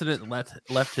accident that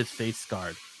left his face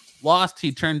scarred. Lost,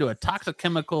 he turned to a toxic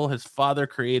chemical his father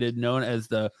created known as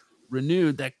the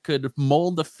Renewed that could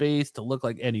mold the face to look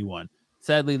like anyone.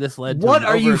 Sadly, this led to what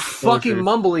are you fucking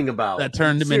mumbling about? That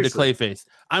turned him into Clayface.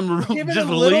 I'm just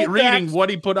reading what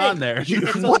he put on there.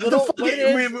 What the fuck?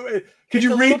 Could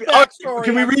you read?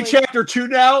 Can we read chapter 2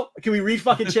 now? Can we read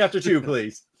fucking chapter 2,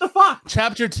 please? The fuck?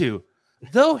 Chapter 2.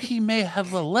 Though he may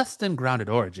have a less than grounded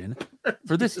origin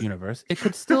for this universe, it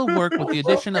could still work with the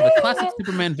addition of a classic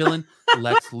Superman villain,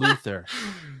 Lex Luthor.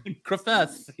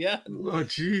 Profess, yeah. Oh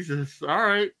Jesus! All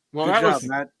right. Well, that was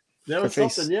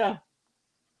something. Yeah.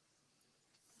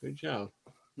 Good job.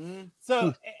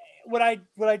 So, what I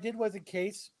did was, in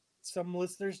case some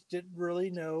listeners didn't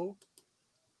really know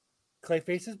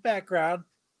Clayface's background,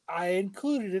 I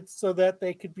included it so that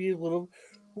they could be a little.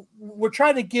 We're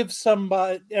trying to give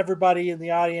everybody in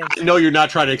the audience. I know you're not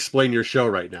trying to explain your show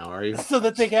right now, are you? So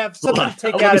that they have something to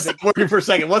take out of it. Working for a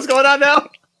second. What's going on now?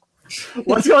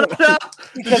 What's going on now?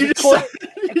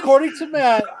 According to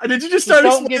Matt, did you just start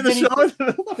explaining the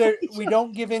show? We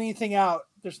don't give anything out.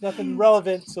 There's nothing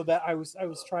relevant, so that I was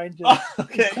trying to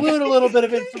include a little bit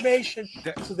of information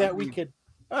so that we could.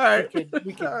 All right,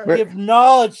 we can give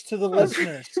knowledge to the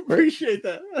listeners. Appreciate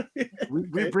that.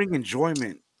 We bring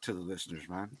enjoyment to the listeners,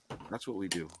 man. That's what we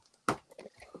do.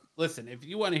 Listen, if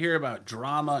you want to hear about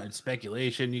drama and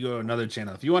speculation, you go to another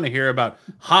channel. If you want to hear about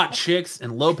hot chicks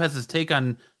and Lopez's take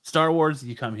on Star Wars,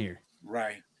 you come here.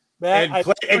 Right.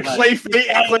 Clayface's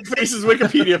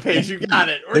Wikipedia page. You got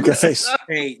it.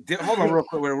 Hey, hold on real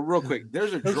quick.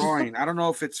 There's a drawing. I don't know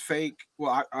if it's fake.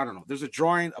 Well, I don't know. There's a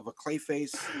drawing of a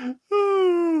Clayface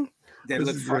that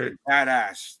looks fucking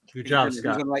badass. Good job,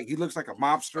 Scott. He looks like a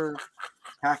mobster.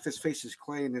 half his face is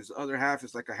clay and his other half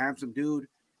is like a handsome dude.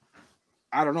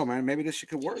 I don't know, man. Maybe this shit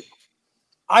could work.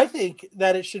 I think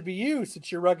that it should be you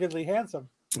since you're ruggedly handsome.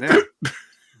 Yeah.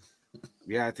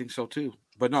 Yeah, I think so too.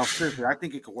 But no, seriously, I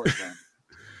think it could work, man.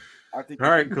 I think. All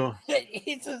right, cool.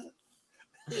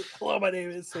 Hello, my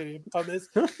name is Sam. On this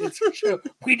show,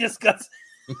 we discuss.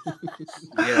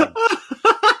 Yeah.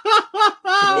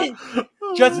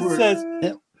 Justin says,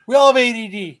 we all have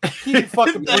ADD. Keep it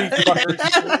fucking brief, fuckers.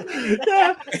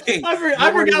 Yeah.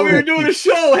 I forgot we were doing a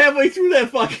show halfway through that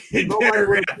fucking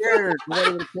Nobody cared.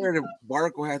 Nobody would care that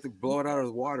Barco had to blow it out of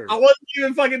the water. I wasn't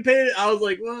even fucking paying it. I was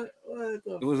like, what?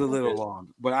 It was a little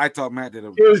long, but I thought Matt did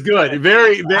It was good.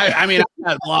 Very, very. I mean, I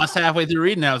got lost halfway through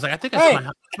reading it. I was like, I think I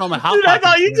smell my hot Dude, I pocket.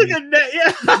 thought you took a net.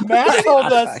 Yeah. Matt told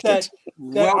us that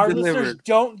well our delivered. listeners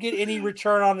don't get any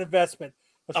return on investment.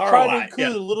 Let's All try to right, include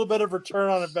yeah. a little bit of return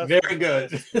on investment. Very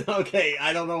good. Okay,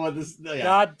 I don't know what this. Yeah.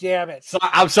 God damn it. So,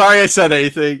 I'm sorry I said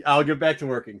anything. I'll get back to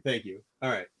working. Thank you. All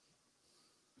right.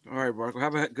 All right, Barco.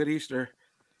 Have a good Easter.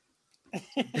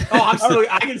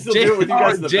 I can still do it with you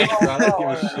guys in the background. I don't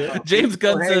give a shit. James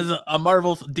Gunn says a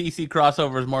Marvel DC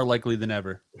crossover is more likely than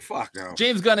ever. Fuck no.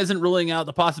 James Gunn isn't ruling out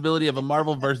the possibility of a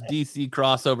Marvel versus DC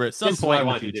crossover at some This is what point I in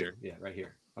the want you to future. do. Yeah, right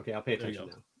here. Okay, I'll pay attention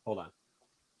now. Hold on.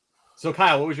 So,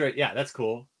 Kyle, what was your? Yeah, that's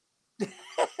cool.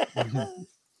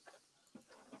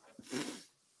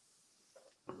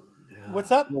 What's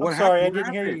up? What I'm sorry, I happened?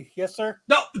 didn't hear you. Yes, sir.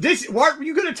 No, this. Weren't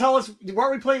you going to tell us?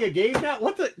 Weren't we playing a game now?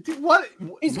 What the? Dude, what?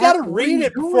 He's got to What are read you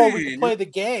it before we doing? can play the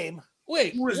game.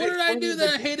 Wait, what was did I do explaining that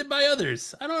I hated by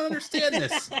others? I don't understand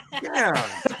this. Yeah.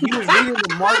 He was reading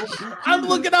the Marvel. I'm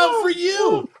looking out for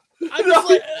you. I'm just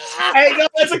like, Hey, no,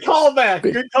 that's a callback.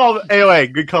 Good call. Anyway,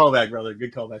 good callback, brother.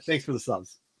 Good callback. Thanks for the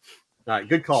subs. All right,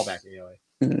 good callback. Anyway,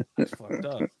 that's fucked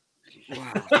up.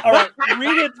 Wow. All right,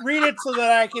 read it so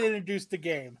that I can introduce the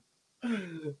game.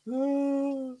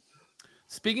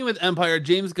 Speaking with Empire,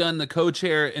 James Gunn, the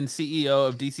co-chair and CEO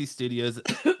of DC Studios,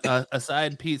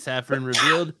 aside Pete Safran,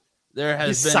 revealed there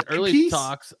has been early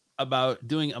talks about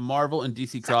doing a Marvel and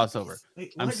DC crossover.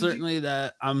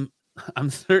 I'm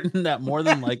certain that more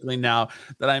than likely now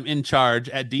that I'm in charge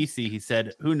at DC, he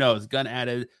said. Who knows? Gunn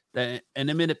added that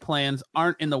imminent plans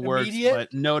aren't in the works,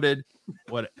 but noted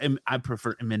what I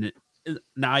prefer imminent.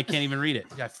 Now I can't even read it.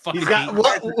 I fucking he's got hate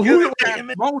what?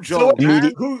 Mojo.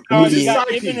 Who's his side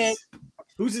piece?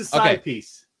 Who's his side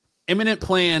piece? Imminent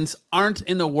plans aren't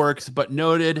in the works, but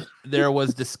noted there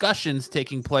was discussions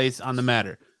taking place on the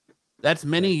matter. That's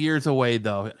many years away,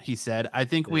 though, he said. I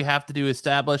think we have to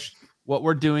establish what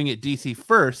we're doing at DC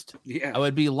first. Yeah. I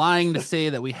would be lying to say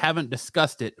that we haven't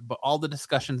discussed it, but all the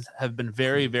discussions have been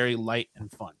very, very light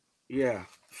and fun. Yeah.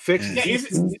 Fix the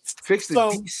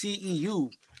DCEU.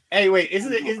 Hey, wait,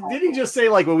 did he just say,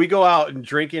 like, when we go out and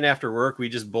drinking after work, we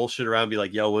just bullshit around and be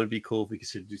like, yo, wouldn't it be cool if we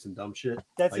could do some dumb shit?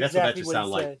 That's like, exactly what that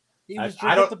what he just said. like. He was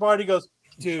drinking at the bar and he goes,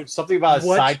 dude, something about a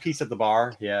what? side piece at the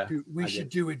bar. Yeah. Dude, we should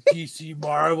do a DC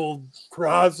Marvel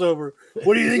crossover.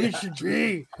 What do you think it should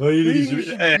be?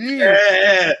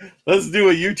 Let's do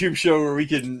a YouTube show where we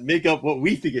can make up what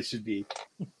we think it should be.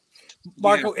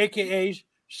 Marco, aka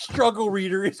Struggle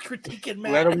Reader, is critiquing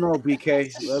Matt. Let him know,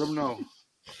 BK. Let him know.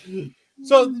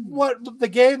 So what the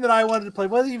game that I wanted to play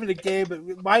wasn't even a game, but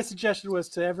my suggestion was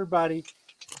to everybody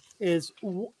is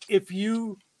if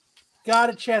you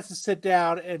got a chance to sit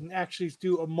down and actually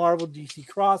do a Marvel DC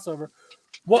crossover,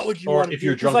 what would you want to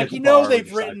do? Because, like,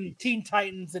 they've written Teen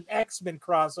Titans and X-Men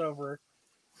crossover.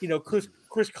 You know, Chris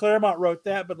Claremont wrote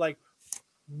that, but like,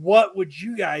 what would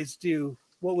you guys do?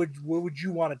 What would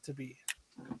you want it to be?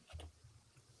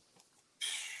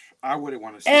 I wouldn't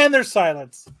want to see. And there's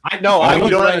silence. I know. I don't.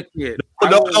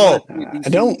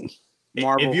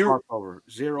 Marvel crossover.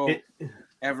 Zero.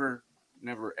 Ever.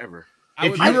 Never. Ever. I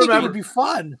think it would be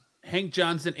fun. Hank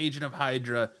Johnson, agent of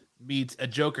Hydra, meets a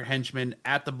Joker henchman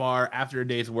at the bar after a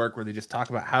day's work, where they just talk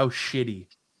about how shitty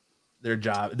their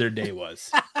day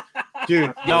was.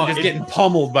 Dude, just getting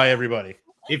pummeled by everybody.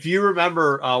 If you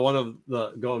remember, one of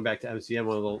the going back to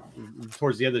MCM,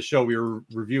 towards the end of the show, we were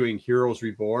reviewing Heroes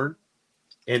Reborn,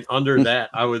 and under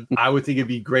that, I would think it'd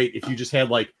be great if you just had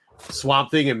like Swamp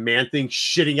Thing and Man Thing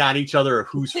shitting on each other, or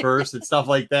who's first and stuff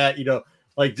like that. You know,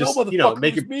 like just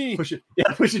make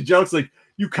it pushing jokes like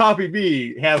you copy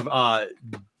me. Have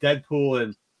Deadpool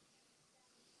and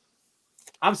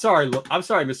I'm sorry,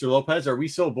 Mr. Lopez. Are we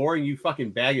so boring? You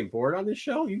fucking bag and board on this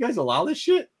show? You guys allow this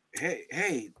shit?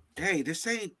 Hey! This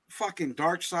ain't fucking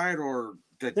Dark Side or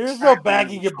the. There's no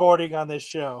bagging and boarding on this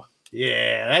show.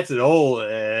 Yeah, that's an old.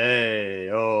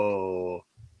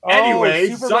 Anyway,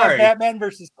 Superman, sorry. Batman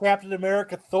versus Captain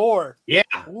America, Thor. Yeah,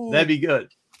 Ooh. that'd be good.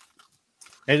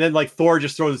 And then like Thor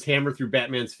just throws his hammer through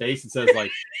Batman's face and says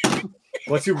like,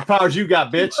 "What superpowers you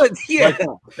got, bitch?" Yeah, like,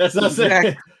 that's not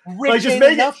saying. Rich Like, just ain't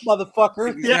make enough,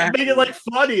 motherfucker. Yeah, make it like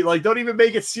funny. Like, don't even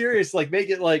make it serious. Like, make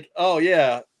it like, oh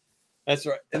yeah, that's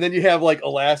right. And then you have like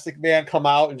Elastic Man come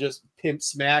out and just pimp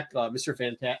smack Mr.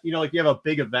 Fantastic. You know, like you have a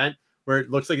big event where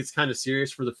it looks like it's kind of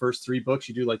serious for the first 3 books.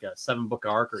 You do like a 7-book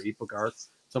arc or 8-book arc,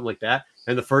 something like that.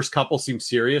 And the first couple seem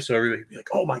serious, so everybody be like,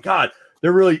 "Oh my god,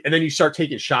 they're really." And then you start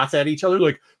taking shots at each other,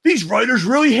 like these writers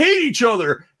really hate each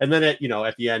other. And then at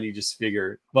the end, you just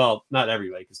figure, well, not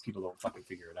everybody, because people don't fucking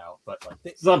figure it out, but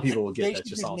like some people will get that.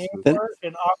 Just all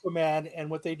and Aquaman, and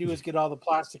what they do is get all the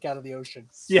plastic out of the ocean.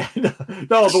 Yeah,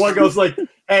 no, the one goes like,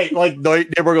 "Hey," like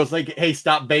the neighbor goes like, "Hey,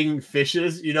 stop banging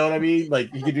fishes." You know what I mean?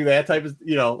 Like you can do that type of,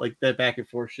 like that back and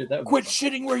forth shit. That quit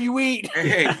shitting where you eat.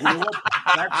 Hey, you know what?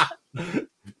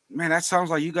 Man, that sounds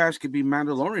like you guys could be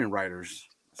Mandalorian writers.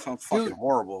 That sounds fucking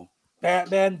horrible.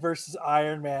 Batman versus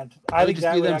Iron Man. I think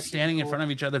just be them standing in front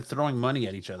of each other, throwing money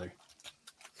at each other.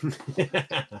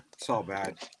 It's all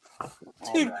bad.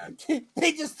 Dude,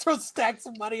 they just throw stacks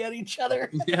of money at each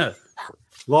other. Yeah.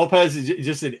 Lopez is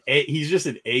he's just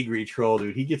an angry troll,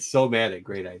 dude. He gets so mad at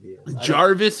great ideas.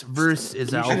 Jarvis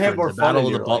versus Alfred, the Battle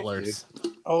of the Butlers.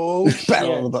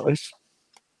 Battle of the Butlers.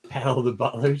 Battle of the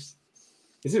Butlers.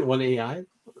 Is it one AI?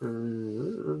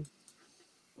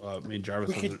 I mean,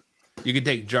 Jarvis. You could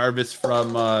take Jarvis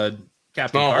from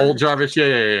Captain Carter. Old Jarvis.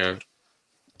 Yeah.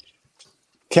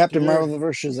 Captain Marvel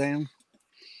versus Shazam.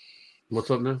 What's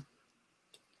up now?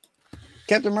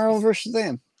 Captain Marvel versus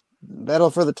Shazam. Battle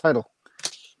for the title.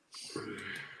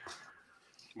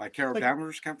 Like Carol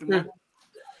Danvers, Captain Marvel?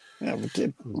 Yeah, we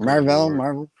did.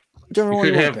 Marvel. Whichever one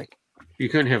you want to pick. You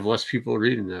couldn't have less people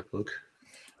reading that book.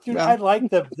 Dude, I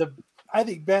like I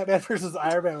think Batman versus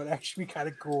Iron Man would actually be kind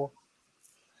of cool.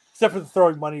 Except for the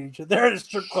throwing money at each other. They're at a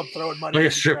strip club throwing money. Like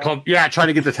a strip club, yeah, trying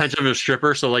to get the attention of a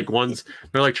stripper. So like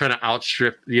they're like trying to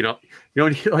outstrip, like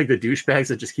the douchebags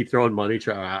that just keep throwing money,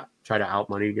 try to out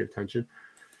money to get attention.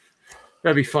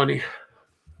 That'd be funny.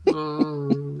 I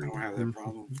don't have that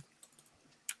problem.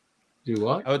 Do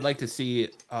what? I would like to see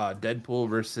Deadpool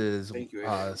versus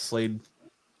Slade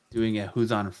doing a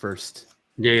Who's On First.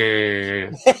 Yeah.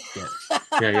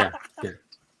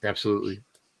 Absolutely.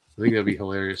 I think that'd be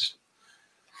hilarious.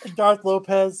 Darth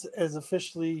Lopez is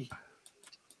officially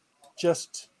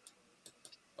just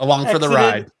along for the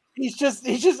ride. He's just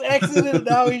exited, and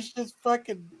now he's just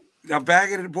fucking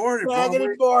bagging and boarded.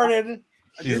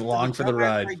 He's along for the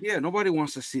ride. Yeah, nobody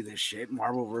wants to see this shit.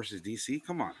 Marvel versus DC.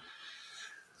 Come on.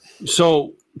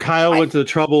 So Kyle went to the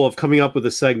trouble of coming up with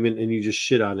a segment, and you just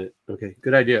shit on it. Okay,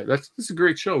 good idea. This is a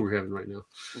great show we're having right now.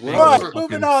 All right,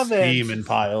 moving on then. Steam and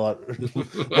pile up.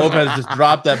 Lopez just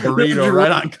dropped that burrito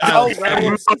right on Kyle. He's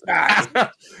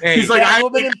like, I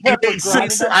ate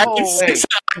six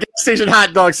station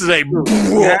hot dogs today.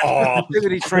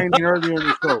 Sensitivity training earlier in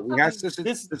the show. We got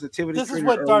sensitivity. This is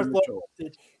what Darth Lopez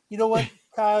did. You know what,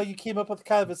 Kyle? You came up with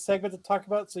kind of a segment to talk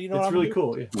about, so you know it's what really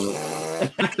cool. Yeah.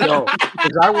 No,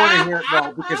 because I want to hear.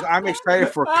 No, because I'm excited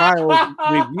for Kyle's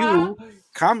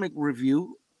comic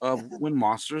review of When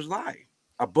Monsters Lie,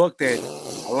 a book that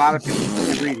a lot of people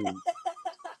are reading.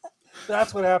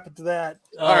 That's what happened to that.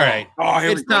 All right,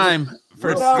 it's time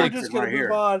for Sticks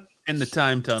move on. In the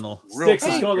time tunnel. Sticks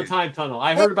is going to the time tunnel.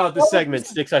 I heard about this segment,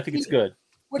 Sticks. I think it's good.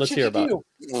 Let's hear about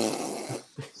it.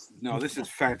 No, this is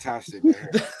fantastic, man.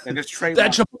 And this train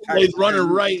that Chipotle is running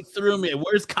right through me.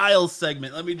 Where's Kyle's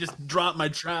segment? Let me just drop my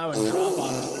trow and drop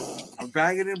on it. I'm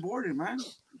bagging and boarding, man.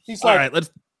 He's like, all right, let's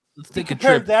take a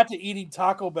compare trip. that to eating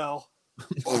Taco Bell.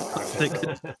 Take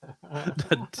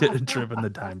a trip in the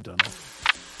time tunnel.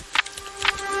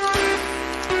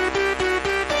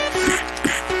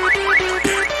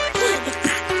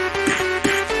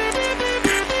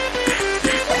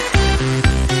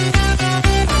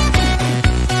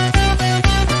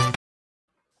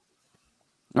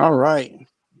 All right.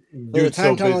 Dude,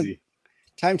 so busy.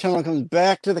 Time tunnel comes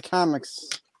back to the comics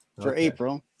for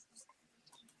April.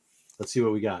 Let's see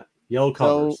what we got. Yellow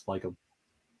covers, like them.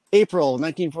 April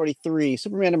 1943,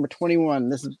 Superman number 21.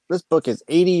 This book is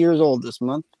 80 years old this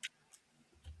month.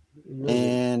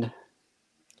 And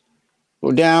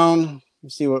go down.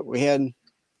 Let's see what we had.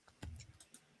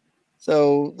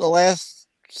 So the last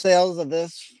sales of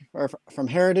this are from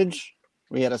Heritage.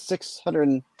 We had a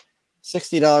 $660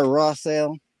 raw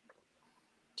sale,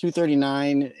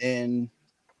 $239 in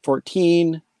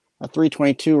 14, a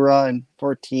 $322 raw in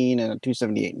 14, and a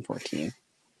 $278 in 14.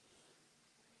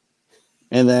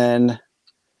 And then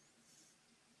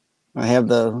I have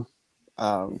the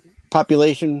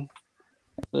population,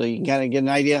 so you can kind of get an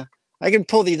idea. I can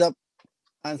pull these up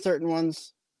on certain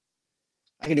ones.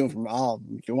 I can do them from all of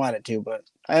them if you wanted to, but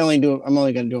I'm only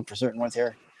going to do them for certain ones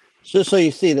here. Just so you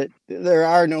see that there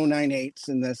are no 9/8s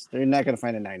in this. They're not going to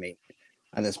find a 9/8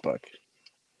 on this book.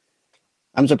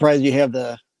 I'm surprised you have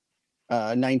the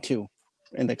 9/2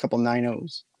 and a couple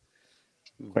 9/0s,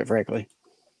 quite frankly.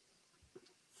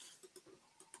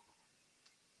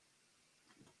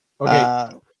 Okay.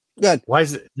 Good. Why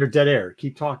is it? They're dead air.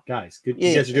 Keep talking, guys. Good.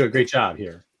 You guys are doing a great job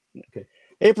here. Okay.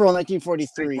 April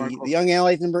 1943. The Young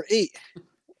Allies number 8.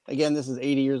 Again, this is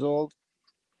 80 years old.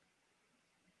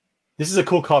 This is a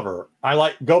cool cover.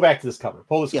 Go back to this cover.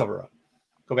 Pull this cover up.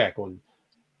 Go back one.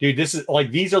 Dude, this is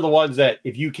these are the ones that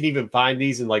if you can even find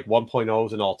these in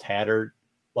 1.0s and all tattered,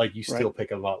 you still pick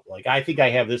them up. I think I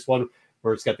have this one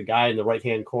where it's got the guy in the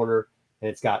right-hand corner and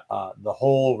it's got the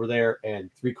hole over there and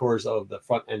 3/4 of the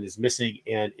front end is missing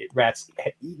and rat's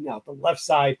eating out the left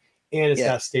side and it's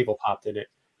got a staple popped in it.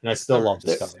 And I still love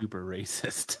this cover. Super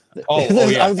racist. Oh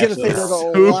yeah. I was going to say there's a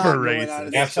super lot racist. going on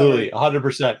in this Absolutely. cover.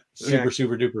 100%.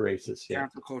 Super duper racist. Yeah.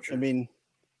 Culture. I mean,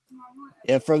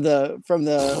 from the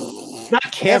it's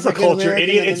not cancel culture,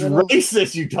 idiot. It's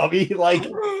racist, you dummy.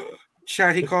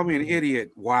 Chad, he called me an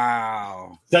idiot.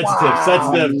 Wow.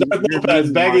 Sensitive.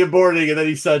 Lopez, bagging and boarding, and then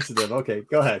he's sensitive. Okay,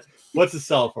 go ahead. What's it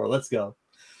sell for? Let's go.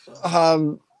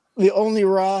 The only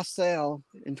raw sale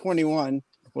in 21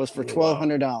 was for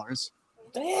 $1,200.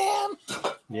 Damn.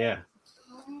 Yeah.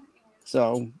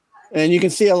 So, and you can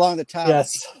see along the top.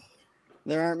 Yes.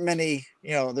 There aren't many.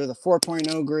 There's a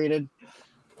 4.0 graded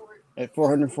at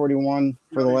 441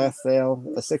 for the last sale,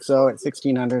 a 6.0 at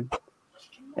 1,600,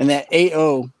 and that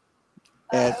 8.0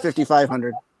 at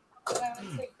 5,500.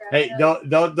 Hey, don't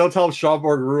tell him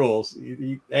Schomburg rules.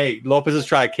 Hey, Lopez is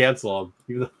trying to cancel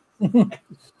him. All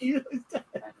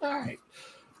right,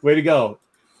 way to go.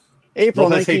 April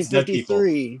Lopez hates dead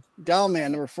 1953,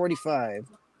 Dollman number 45,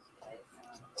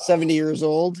 70 years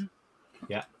old.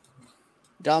 Yeah,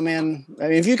 Dollman. I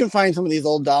mean, if you can find some of these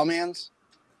old Dollmans,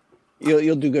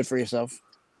 you'll do good for yourself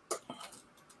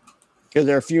because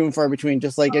they're few and far between,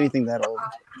 just like anything that old.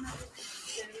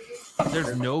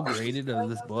 There's no graded of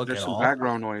this book. There's at some all.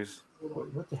 background noise.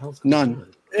 What the hell's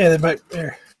None? Yeah, they might.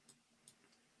 There.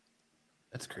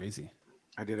 That's crazy.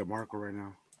 I did a marker right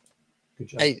now. Good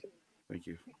job. Hey, thank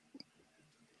you.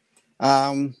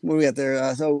 What do we got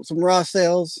there? So some raw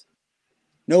sales,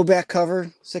 no back cover,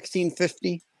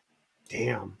 1,650.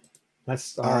 Damn,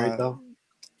 that's all right though.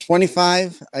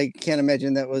 25. I can't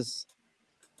imagine that was.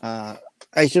 I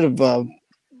should have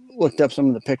looked up some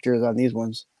of the pictures on these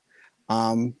ones.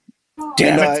 Damn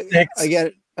it! I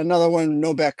get another one,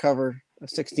 no back cover,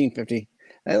 1,650.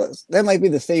 That might be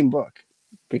the same book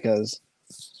because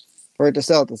for it to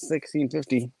sell at the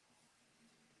 1,650,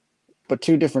 but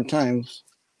 2 different times.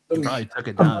 Probably took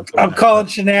it down. I'm calling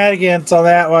shenanigans on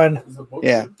that one.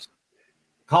 Yeah,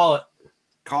 Call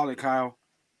it, Kyle.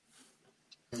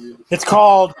 It's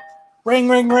called ring,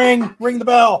 ring, ring, ring the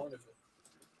bell.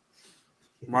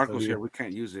 Marco's here. We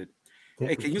can't use it.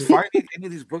 Hey, can you find any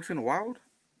of these books in the wild?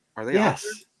 Are they out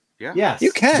there? Yeah. Yes.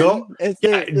 you can. Don't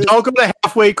go to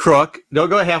halfway crook. Don't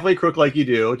go halfway crook like you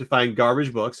do to find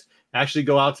garbage books. Actually,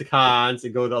 go out to cons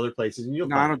and go to other places, and you'll.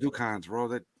 No, I don't do cons,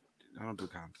 bro. I don't do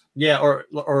cons. Yeah, or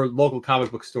local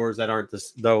comic book stores that aren't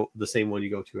the same one you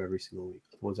go to every single week.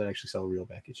 The ones that actually sell real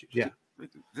back issues. Yeah.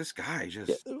 This guy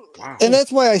just wow. And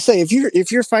that's why I say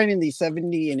if you're finding these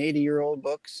 70 and 80-year-old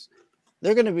books,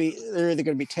 they're either going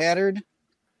to be tattered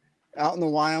out in the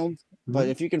wild. But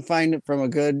if you can find it from a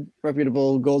good,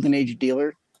 reputable Golden Age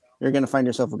dealer, you're going to find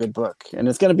yourself a good book, and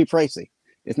it's going to be pricey.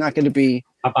 It's not going to be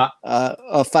a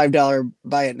 $5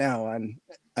 buy it now on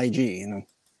IG,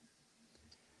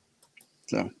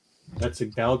 So that's a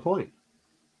valid point.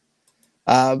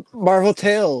 Marvel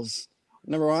Tales,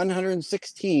 number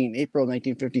 116, April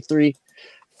 1953.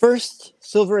 First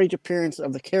Silver Age appearance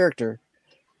of the character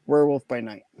Werewolf by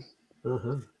Night.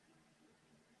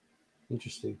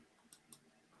 Interesting.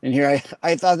 And here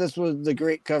I thought this was the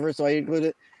great cover, so I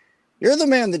included, "You're the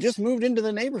man that just moved into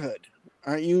the neighborhood,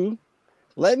 aren't you?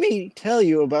 Let me tell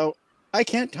you about, I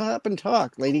can't stop and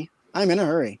talk, lady. I'm in a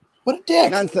hurry." What a dick.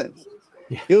 Nonsense.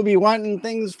 Yeah. You'll be wanting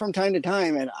things from time to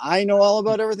time, and I know all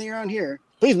about everything around here.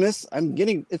 Please, miss,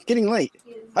 it's getting late.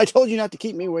 I told you not to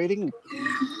keep me waiting.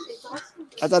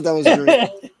 I thought that was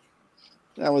great.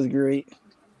 That was great.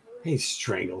 He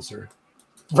strangles her.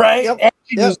 Right?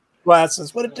 Yep.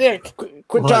 Glasses. What a dick.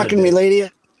 Quit talking to me, lady.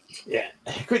 Yeah.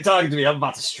 Quit talking to me. I'm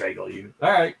about to strangle you.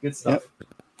 All right. Good stuff.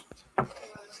 Yep.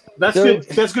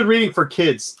 That's good reading for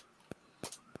kids.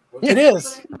 It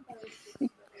is.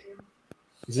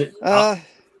 Is it? Go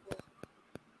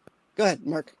ahead,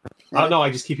 Mark. I don't know.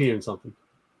 I just keep hearing something.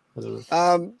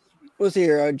 Was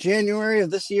here January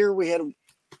of this year? We had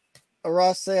a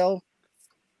raw sale.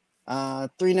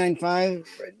 $3.95.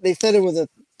 They said it was a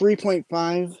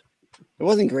 3.5. It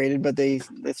wasn't graded, but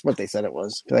that's what they said it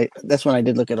was. That's when I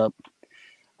did look it up.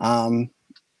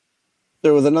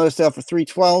 There was another sale for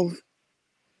 $3.12.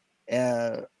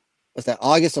 Was that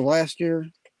August of last year?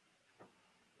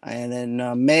 And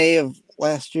then May of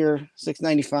last year,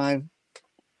 $6.95.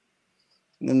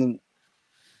 And then the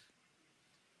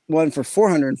one for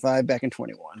 $405 back in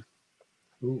 21.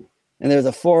 Ooh. And there's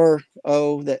a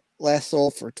 4.0 that last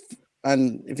sold for,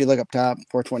 if you look up top,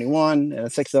 421, and a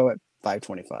 6.0 at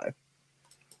 525.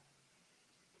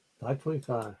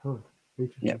 525, huh?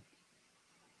 Yeah.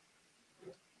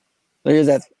 There's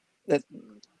that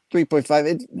 3.5.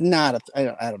 It's not I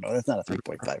don't know. That's not a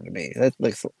 3.5 to me. That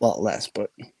looks a lot less, but.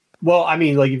 Well, I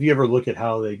mean, like if you ever look at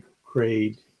how they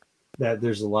grade that,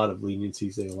 there's a lot of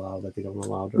leniencies they allow that they don't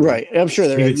allow. Right. I'm sure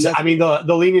there is. I mean,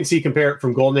 the leniency compared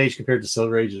from Golden Age compared to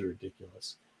Silver Age is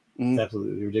ridiculous. Mm-hmm. It's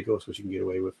absolutely ridiculous what you can get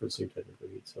away with for the same type of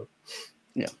grade. So,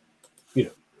 yeah. You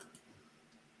know.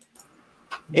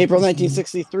 April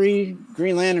 1963,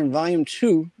 Green Lantern Volume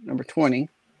 2, number 20.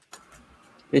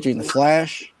 Featuring the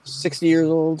Flash, 60 years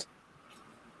old.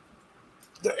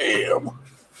 Damn.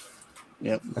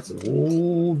 Yep. That's an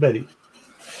old Betty.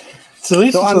 So at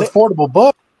least it's an affordable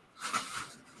book.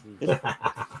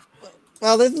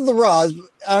 Well, this is the raws.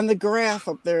 On the graph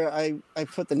up there, I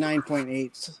put the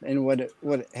 9.8 and what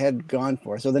it had gone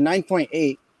for. So the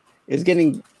 9.8 is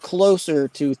getting closer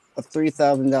to a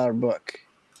 $3,000 book.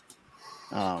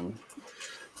 So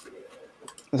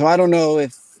I don't know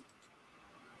if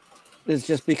it's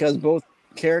just because both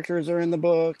characters are in the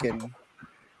book and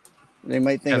they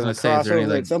might think of a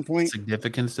crossover at some point.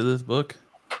 Significance to this book?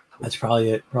 That's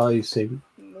probably it. Probably same.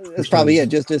 That's probably it.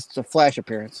 Just a Flash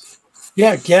appearance.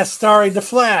 Yeah, guest starring the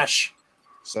Flash.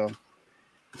 So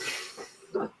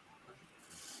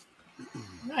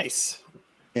nice.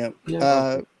 Yep.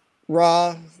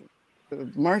 Raw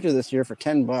market this year for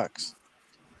 $10,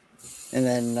 and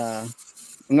then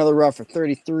another Raw for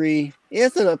 $33. Yeah,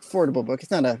 it's an affordable book.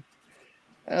 It's not a.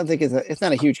 I don't think it's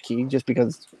not a huge key just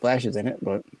because Flash is in it,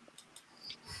 but.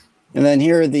 And then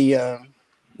here are the.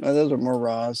 Those are more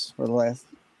Raws for the last.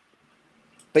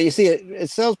 But you see, it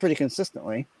sells pretty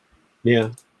consistently. Yeah,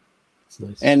 it's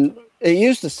nice. And it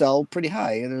used to sell pretty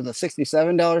high. There's a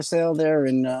 $67 sale there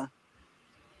in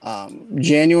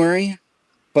January,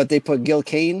 but they put Gil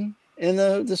Kane in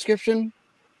the description.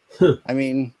 I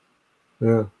mean,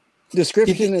 yeah,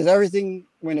 description is everything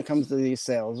when it comes to these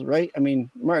sales, right? I mean,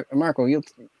 Marco, you'll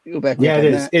back me yeah, up it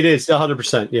on is. that. It is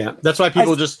 100%. Yeah, that's why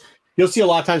people you'll see a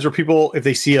lot of times where people, if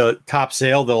they see a top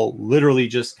sale, they'll literally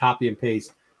just copy and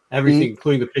paste everything,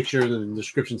 including the picture and the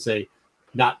description, say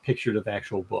not pictured of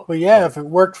actual book. Well, yeah, if it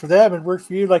worked for them, it worked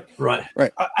for you. Like, right.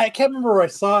 I can't remember where I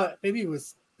saw it. Maybe it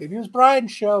was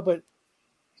Brian's show, but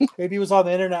maybe it was on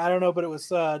the internet. I don't know, but it was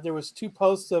there was two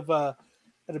posts of an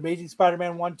Amazing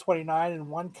Spider-Man 129, and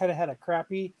one kind of had a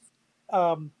crappy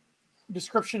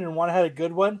description, and one had a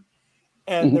good one,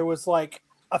 and there was like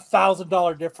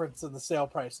 $1,000 difference in the sale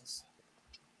prices.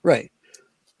 Right.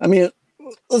 I mean,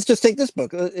 let's just take this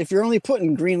book. If you're only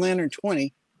putting Green Lantern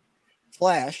 20,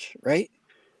 Flash, right?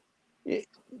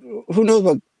 Who knows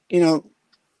what,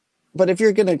 but if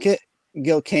you're going to get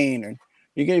Gil Kane or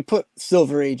you're going to put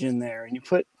Silver Age in there and you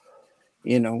put,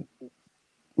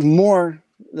 more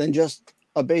than just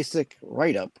a basic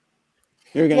write-up,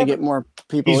 you're going to get more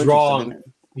people He's interested wrong. in it.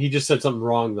 He just said something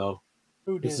wrong, though.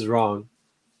 This is wrong.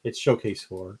 It's Showcase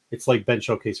 4. It's like been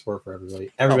Showcase 4 for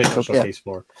everybody. Everybody knows Showcase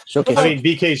 4. Showcase. I mean,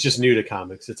 BK is just new to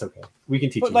comics. It's okay. We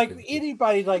can teach But you. like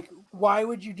anybody, why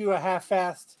would you do a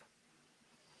half-assed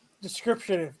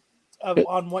description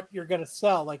on what you're going to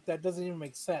sell? Like, that doesn't even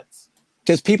make sense.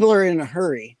 Because people are in a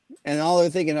hurry, and all they're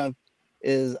thinking of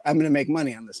is, I'm going to make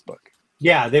money on this book.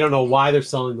 Yeah, they don't know why they're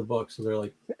selling the book, so they're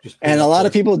like, just. And a lot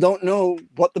of people don't know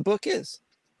what the book is.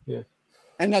 Yeah.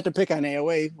 And not to pick on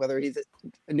AOA, whether he's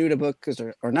new to books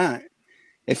or not.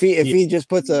 If he just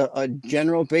puts a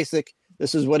general basic,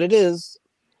 this is what it is.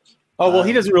 Oh, well,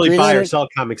 he doesn't really buy or sell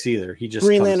comics either. He just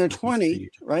Green Lantern 20,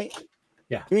 right?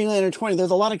 Yeah. Green Lantern 20.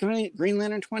 There's a lot of Green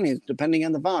Lantern 20s depending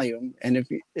on the volume. And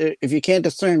if you can't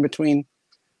discern between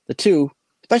the two,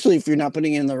 especially if you're not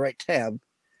putting in the right tab,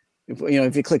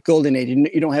 if you click Golden Age,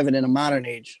 you don't have it in a Modern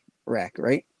Age rack,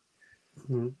 right?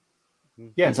 Mm-hmm.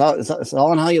 Yeah. It's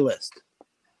all on how you list.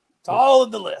 It's all in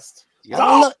the list. It's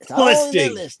all in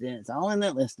that listing. It's all in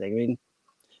that listing. I mean,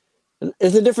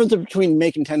 there's a difference between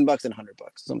making $10 and $100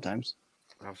 sometimes.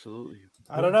 Absolutely.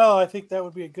 I don't know. I think that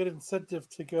would be a good incentive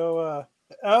to go.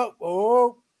 What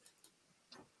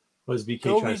is BK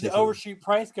go trying read to say? The Overshoot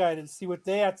Price Guide and see what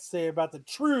they have to say about the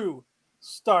true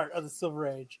start of the Silver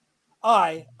Age.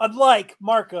 I, unlike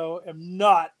Marco, am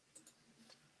not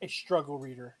a struggle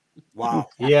reader. Wow.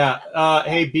 Yeah.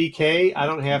 Hey, BK, I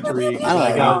don't have to read.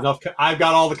 I got enough. I've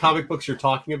got all the comic books you're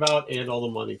talking about and all the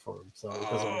money for them, so it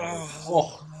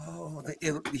doesn't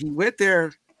matter. He went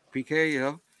there, PK. You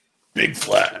know, big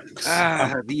flags.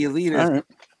 The elitist. Right.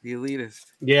 The elitist.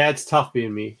 Yeah, it's tough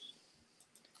being me.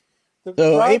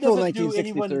 So April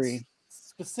 1963.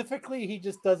 Specifically, he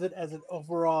just does it as an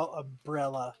overall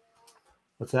umbrella.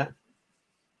 What's that?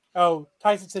 Oh,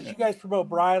 Tyson says you guys promote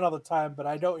Brian all the time, but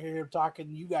I don't hear him talking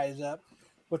you guys up.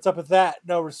 What's up with that?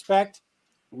 No respect?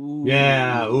 Ooh.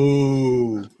 Yeah.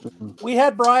 Ooh. We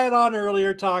had Brian on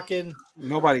earlier talking.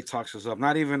 Nobody talks us up.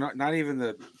 Not even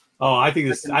the. Oh, I think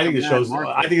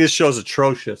this show's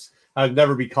atrocious. I'd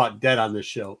never be caught dead on this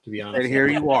show, to be honest. And here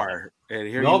you are.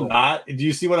 I'm not. Do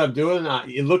you see what I'm doing?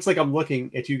 It looks like I'm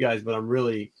looking at you guys, but I'm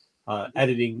really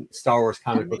editing Star Wars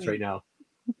comic books right now.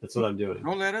 That's what I'm doing.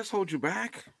 Don't let us hold you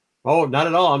back. Oh, not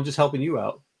at all. I'm just helping you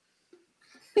out.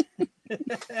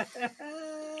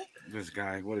 This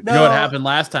guy. You know what happened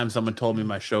last time someone told me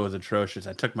my show was atrocious?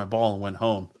 I took my ball and went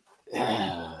home.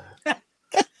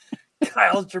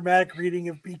 Kyle's dramatic reading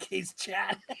of BK's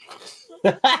chat.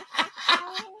 Here,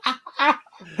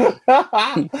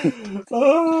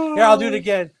 I'll do it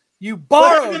again. You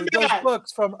borrowed those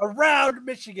books from around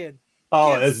Michigan.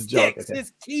 Oh, that's a joke. Okay.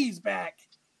 His keys back.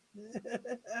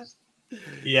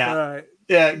 Yeah. Right.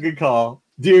 Yeah, good call.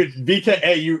 Dude,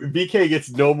 BK gets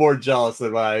no more jealous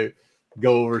when I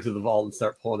go over to the vault and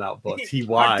start pulling out books. He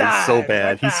whines so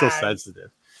bad. He's so sensitive.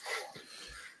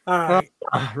 All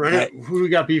right. Who do we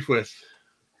got beef with?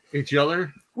 Each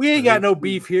other? We ain't got no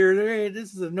beef here.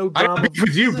 This is a no drama. I got beef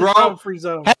with you, bro. Free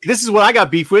zone. Hey, this is what I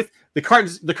got beef with. The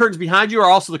curtains behind you are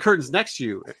also the curtains next to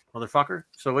you, motherfucker.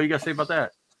 So what do you guys say about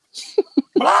that?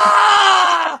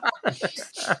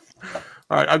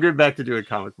 All right, I'll get back to doing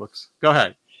comic books. Go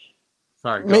ahead.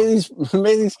 Sorry.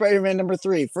 Amazing Spider-Man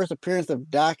 #3. First appearance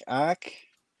of Doc Ock.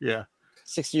 Yeah.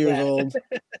 6 years old.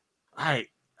 I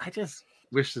just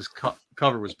wish this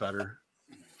cover was better.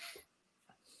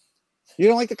 You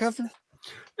don't like the cover?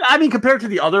 I mean, compared to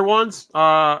the other ones,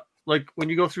 like when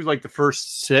you go through like the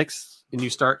first 6 and you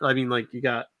start, I mean, like you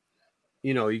got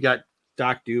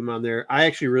Doc Doom on there. I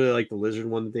actually really like the Lizard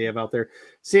one that they have out there.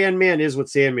 Sandman is what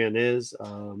Sandman is.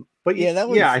 But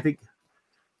I think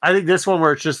this one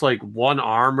where it's just like one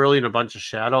arm really and a bunch of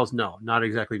shadows. No, not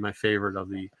exactly my favorite of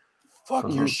the.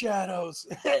 Fuck your shadows.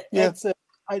 Yeah.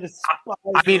 I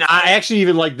mean, I actually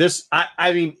even like this.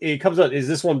 I mean, it comes out. Is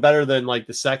this one better than like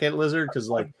the second Lizard? Because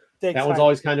like that one's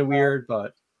always kind of weird.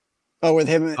 But with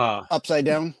him upside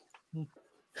down.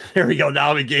 Here we go.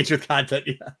 Now I'm engaged with content.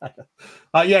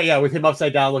 Yeah. With him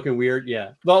upside down, looking weird.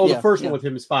 Yeah. Well, the first one with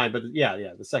him is fine, but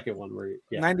the second one where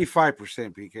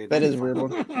 95% PK. That is a weird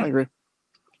one. I agree.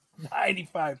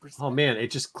 95%. Oh man,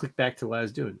 it just clicked back to what I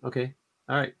was doing. Okay.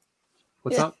 All right.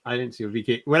 What's up? I didn't see what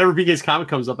BK. Whenever BK's comic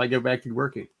comes up, I go back to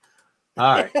working.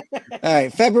 All right. All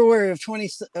right. February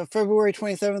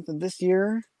 27th of this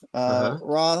year,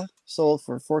 Raw sold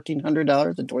for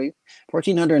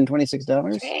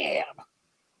 $1,426. Damn.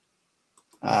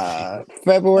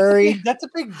 February. That's a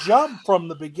big jump from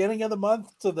the beginning of the month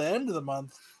to the end of the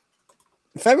month.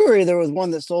 February, there was one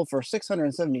that sold for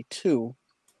 $672.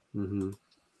 Mm-hmm.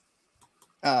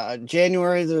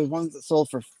 January, there was one that sold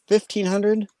for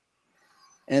 $1,500,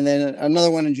 and then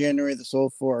another one in January that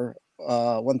sold for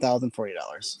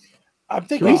 $1,040. I'm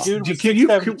thinking, dude,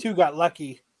 672 got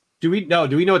lucky. Do we know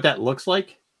what that looks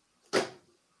like?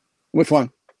 Which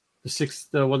one?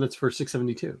 The one that's for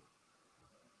 $672.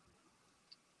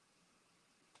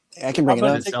 I can bring it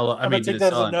up. Did it sell on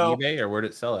eBay or where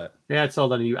did it sell at? Yeah, it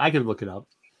sold on eBay. I can look it up.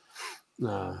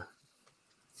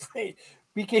 Hey,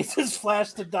 BK says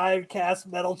flash the die cast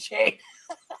metal chain.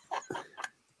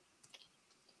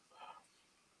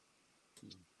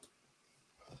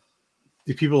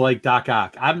 Do people like Doc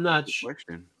Ock? I'm not sure.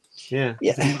 Yeah.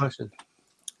 Good question.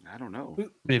 I don't know. If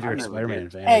you're a Spider-Man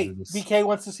fan. Hey, BK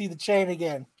wants to see the chain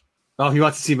again. Oh, he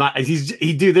wants to see my.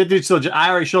 That dude. So I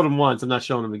already showed him once. I'm not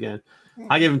showing him again.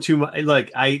 I give him too much.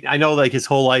 Like I know, like his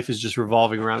whole life is just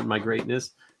revolving around my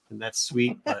greatness, and that's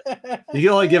sweet. But you can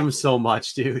only give him so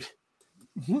much, dude.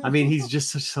 I mean, he's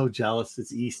just so jealous.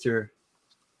 It's Easter.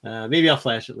 Maybe I'll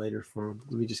flash it later for him.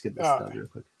 Let me just get this done real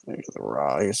quick. There's the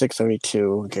Raw.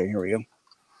 672. Okay, here we go.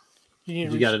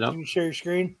 You got it up? Can you share your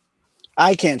screen?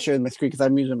 I can't share my screen because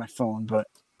I'm using my phone. But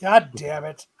God damn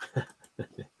it!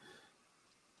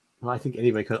 Well, I think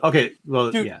anybody could. Okay,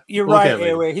 well, dude, yeah. You're right,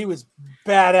 Airway. He was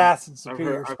badass in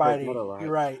Superior Spidey.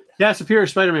 You're right. Yeah, Superior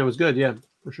Spider-Man was good. Yeah,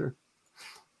 for sure.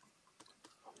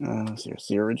 Let's see, it's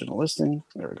the original listing.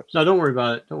 There it goes. No, don't worry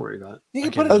about it. Don't worry about it. You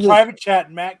can put it in private chat,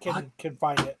 and Matt can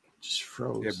find it. Just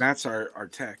froze. Yeah, Matt's our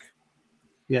tech.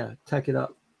 Yeah, tech it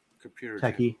up. Computer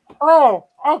techie. Oh,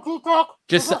 talk.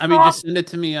 Just send it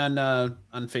to me on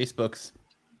Facebook's.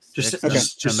 Just a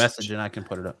message, and I can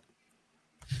put it up.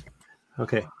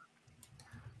 Okay.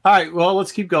 All right. Well,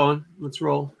 let's keep going. Let's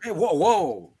roll. Hey,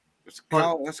 whoa!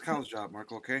 That's Kyle's job,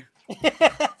 Marco. Okay.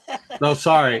 No,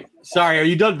 sorry. Are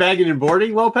you done bagging and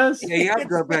boarding, Lopez? Yeah, I'm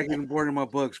done bagging and boarding my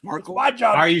books, Marco. My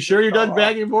job. Are you sure you're done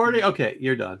bagging and boarding? Okay,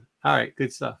 you're done. All right.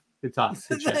 Good stuff. Good talk.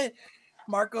 Good chat.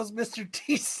 Marco's Mr.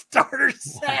 T starter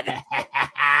set.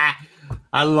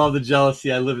 I love the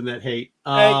jealousy. I live in that hate.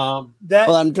 I'm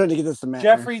trying to get this to Matt.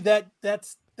 Jeffrey, that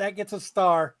gets a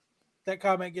star. That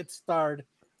comment gets starred.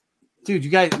 Dude, we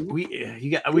gotta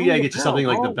get you something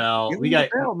like the bell.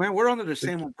 Man. We're under the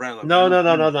same umbrella. No.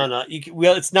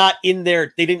 Well, it's not in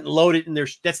there. They didn't load it in there.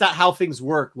 That's not how things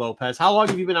work, Lopez. How long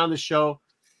have you been on the show?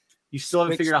 You still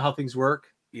haven't figured out how things work?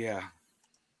 Yeah.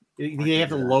 You have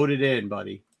to load it in,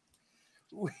 buddy.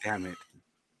 Damn it.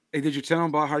 Hey, did you tell them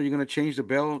about how you're going to change the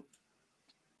bell?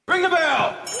 Ring the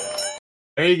bell!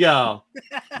 There you go.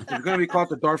 It's going to be called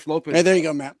the Darth Lopez. Hey, there you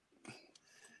go, Matt.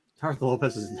 Darth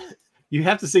Lopez is... You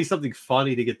have to say something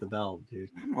funny to get the bell, dude.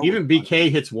 Even BK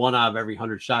hits 1 out of every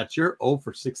 100 shots. You're 0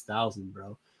 for 6,000,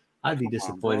 bro. I'd be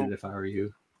disappointed if I were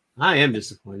you. I am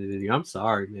disappointed in you. I'm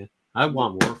sorry, man. I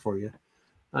want more for you.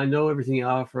 I know everything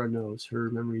Alpha knows. Her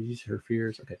memories, her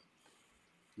fears. Okay.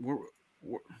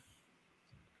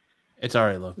 It's all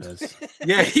right, Lopez.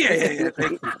 Yeah.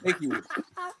 Thank you.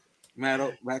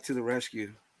 Matt, back to the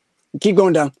rescue. Keep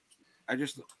going down. I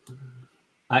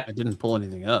didn't pull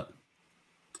anything up.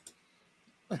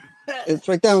 It's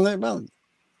right down there, Bell.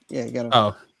 Yeah, you got to.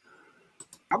 Oh,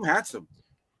 I'm handsome.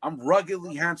 I'm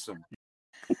ruggedly handsome.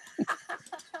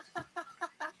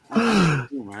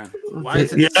 Man. Why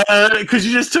is it? Yeah, because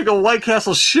you just took a White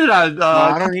Castle shit on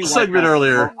segment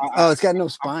earlier. It's got no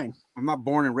spine. I'm not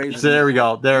born and raised. So there we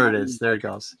go. There it is. There it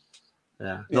goes.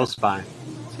 Yeah, no spine.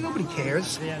 See, nobody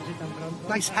cares.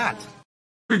 Nice hat.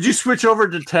 Did you switch over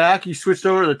to tack? You switched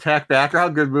over to the tack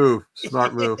background? Good move.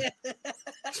 Smart move.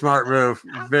 Smart move.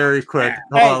 Very quick.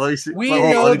 Hold on, let me see. We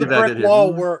know the brick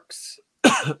wall works.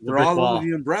 We're all under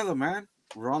the umbrella, man.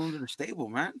 We're all under the stable,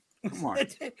 man. Come on.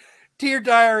 Tear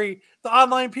diary. The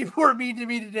online people were mean to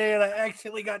me today, and I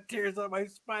accidentally got tears on my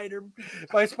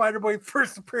Spider-Boy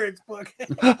first appearance book.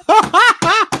 All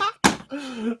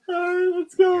right,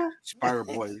 let's go.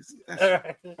 Spider-Boy. That's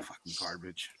fucking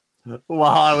garbage.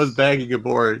 While I was bagging and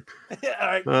boring.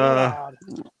 All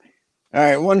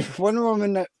right, Wonder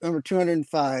Woman number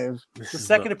 205. The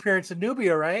second appearance of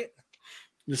Nubia, right?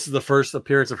 This is the first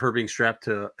appearance of her being strapped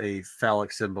to a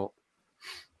phallic symbol.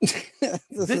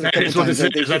 That's what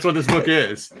this book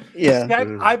is. Yeah.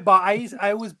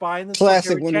 I was buying this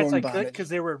classic every chance Wonder I could because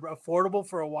they were affordable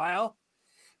for a while.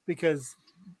 Because,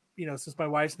 since my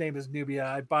wife's name is Nubia,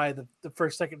 I buy the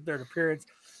first, second, third appearance.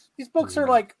 These books are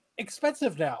like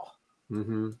expensive now.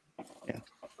 Mm-hmm. Yeah.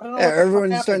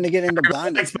 Everyone's starting to get into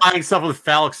bondage. It's buying stuff with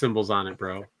phallic symbols on it,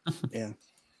 bro. Yeah.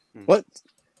 What?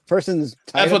 Person's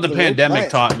that's what the pandemic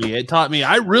taught me. It taught me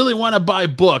I really want to buy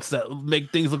books that make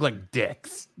things look like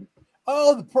dicks.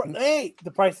 Oh,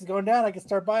 the price is going down. I can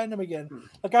start buying them again.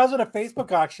 Like I was at a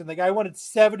Facebook auction. The guy wanted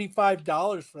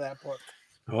 $75 for that book.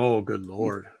 Oh, good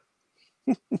lord!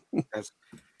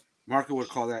 Marco would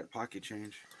call that pocket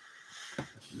change.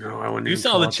 No, I wouldn't. You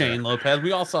saw the chain, Lopez.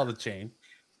 We all saw the chain.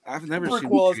 I've never seen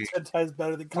Wall is 10 times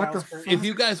better than Kyle's. If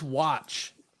you guys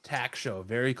watch Tack Show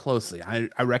very closely, I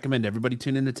recommend everybody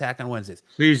tune into Tack on Wednesdays.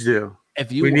 Please do.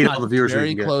 If you watch all the viewers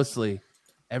very closely,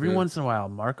 every once in a while,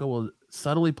 Marco will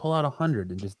subtly pull out 100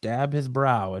 and just dab his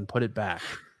brow and put it back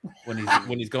when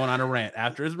he's going on a rant.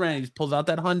 After his rant, he just pulls out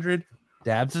that 100,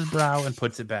 dabs his brow, and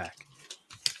puts it back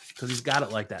because he's got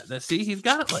it like that. See, he's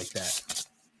got it like that. That's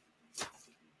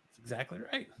exactly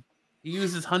right. He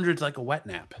uses hundreds like a wet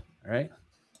nap. All right.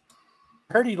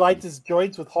 I heard he lights his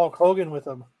joints with Hulk Hogan with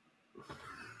him.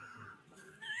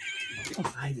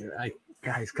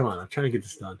 Guys, come on! I'm trying to get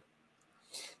this done.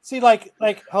 See, like,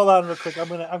 hold on, real quick. I'm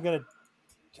gonna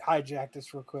hijack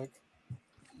this real quick.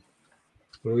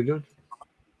 What are we doing?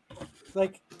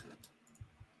 Like,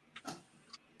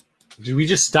 did we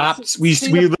just stop? We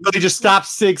literally just stopped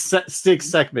six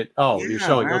segment. Oh, you're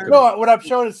showing. Okay. No, what I'm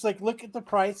showing is like, look at the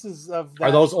prices of. That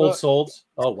are those old solds?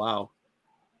 Oh wow.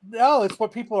 No, it's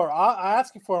what people are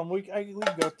asking for them. We can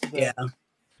go to the. Yeah.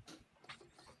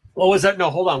 What was that? No,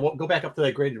 hold on. Go back up to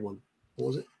that graded one. What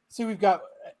was it? See, we've got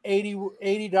 $80,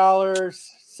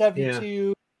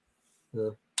 $72. Yeah.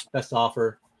 Best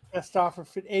offer. Best offer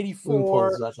for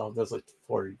 $84. That's like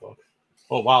 $40.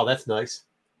 Oh, wow, that's nice.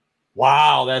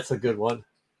 Wow, that's a good one.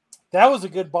 That was a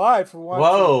good buy for one.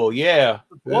 Whoa, yeah.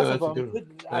 Both Yeah, of them. good,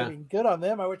 Good, I mean, good on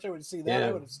them. I wish I would see that. Yeah.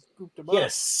 I would have scooped them Yeah, up.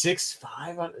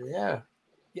 6.5. Yeah.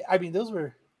 Yeah, I mean, those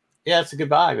were. Yeah, it's a good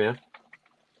buy, man.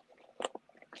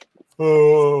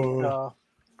 Oh.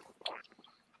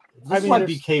 This is why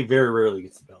BK very rarely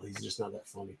gets the belt. He's just not that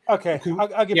funny. Okay,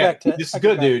 I'll get back to it. This is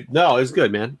good, dude. No, it's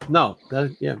good, man. No,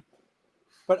 yeah.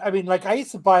 But I mean, like, I used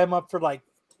to buy them up for like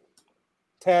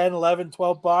 10, 11,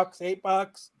 12 bucks,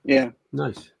 $8. Yeah.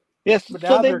 Nice. Yes. But So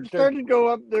now they've started to go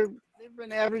up. They've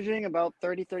been averaging about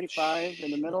 30, 35 in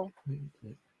the middle.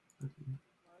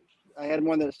 I had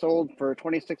one that sold for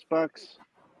 $26.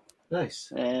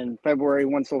 Nice. And February,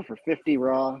 one sold for 50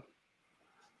 raw.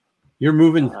 You're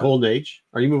moving Golden Age.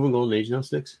 Are you moving Golden Age now,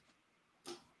 Sticks?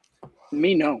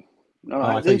 Me, no. No,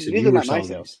 I thought these are not my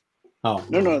sales. Oh.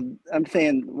 No. I'm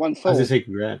saying one sold. I was going to say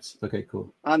congrats. Okay,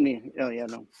 cool. On me. Oh, yeah,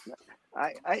 no.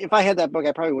 If I had that book,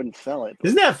 I probably wouldn't sell it.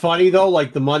 Isn't that funny, though?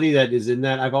 Like, the money that is in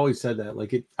that, I've always said that.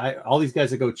 Like, all these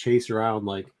guys that go chase around,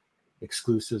 like,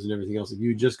 exclusives and everything else, if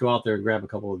you just go out there and grab a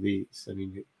couple of these, I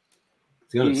mean,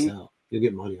 it's going to sell. You'll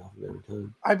get money off of it every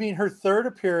time. I mean, her third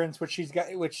appearance, which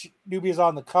Nubia's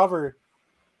on the cover.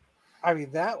 I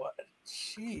mean, that was,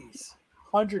 jeez,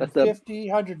 150,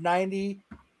 190.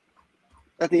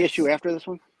 That's the issue after this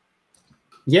one?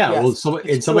 Yeah, yes. Well,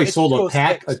 somebody sold a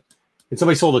pack. And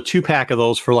somebody sold a 2-pack of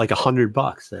those for like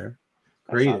 $100 there.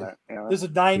 Great. Yeah, there's a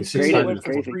 9 that went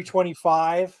for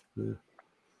 $325.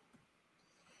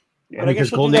 Yeah,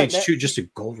 because Golden Age 2 just a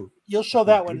gold. You'll show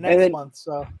that one next month.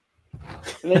 So,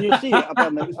 and then you see up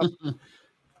on that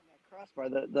crossbar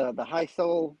the high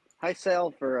sale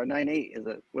for a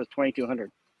 9.8 was $2,200.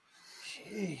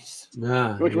 Jeez.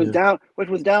 Which was down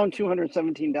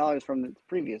 $217 from the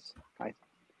previous high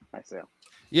sale.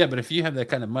 Yeah, but if you have that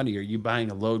kind of money, are you buying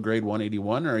a low grade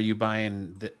 181 or are you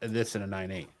buying this in a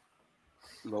 9.8?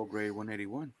 Low grade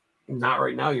 181. Not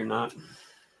right now. You're not.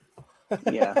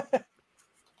 Yeah.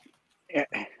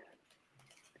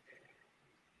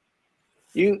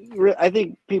 I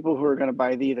think people who are going to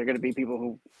buy these are going to be people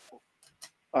who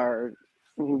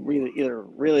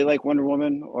really like Wonder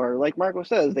Woman, or like Marco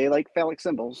says, they like phallic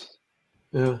symbols.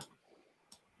 Yeah.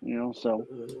 So.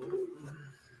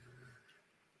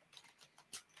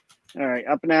 All right,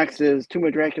 up next is Tomb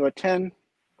of Dracula 10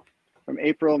 from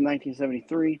April of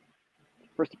 1973.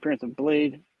 First appearance of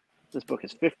Blade. This book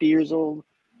is 50 years old.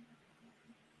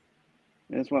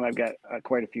 And this one I've got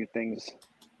quite a few things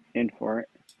in for it.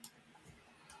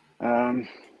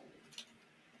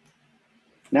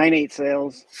 9.8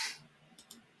 sales.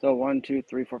 So 1, 2,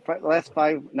 3, 4, 5. The last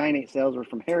 5 9.8 sales were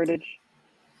from Heritage.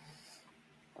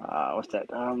 What's that?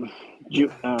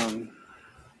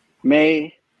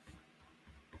 May.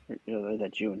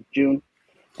 That June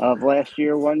of last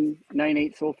year,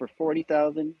 198 sold for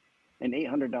 $40,800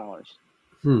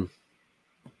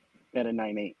 at a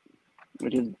 9.8,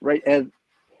 which is right as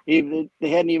even they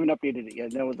hadn't even updated it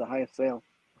yet. That was the highest sale.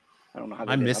 I don't know how.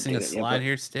 I'm missing a slide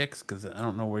here, Sticks, because I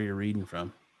don't know where you're reading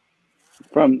from.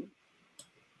 From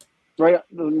the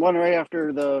one right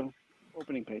after the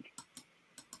opening page.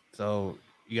 So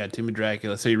you got Tomb of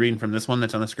Dracula. So you're reading from this one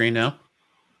that's on the screen now.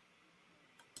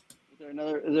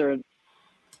 Is there a...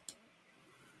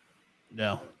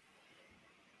 No.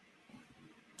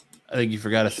 I think you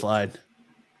forgot a slide.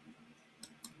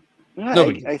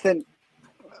 I said...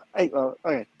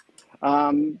 okay.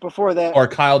 Before that... Or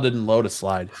Kyle didn't load a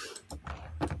slide.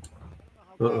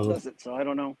 Does it, so I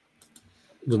don't know.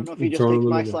 I don't know if he just takes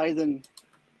my slides and...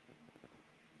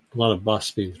 A lot of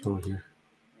bus being thrown here.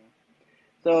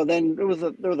 So then there was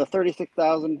a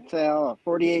 $36,000 sale, a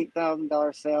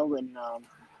 $48,000 sale in...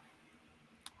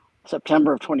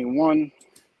 September of 21,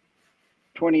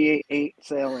 28.8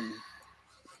 sale in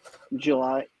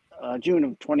June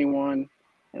of 21,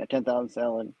 and a 10,000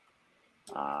 sale in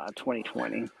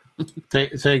 2020.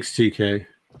 Thanks, TK.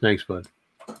 Thanks, bud.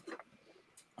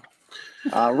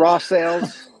 Raw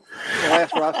sales. The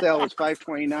last raw sale was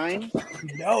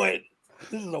 $529. You know it.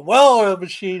 This is a well-oiled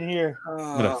machine here.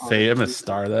 I'm gonna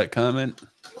star that comment.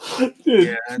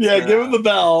 Dude, give him the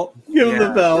bell. Give him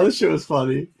the bell. This shit was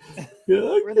funny.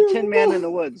 We're the Tin Man in the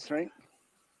Woods, right?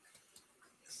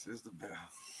 This is the bell.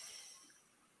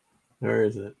 Where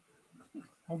is it?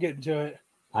 I'm getting to it.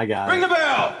 I got Ring it. the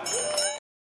bell!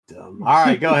 Dumb. All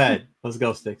right, go ahead. Let's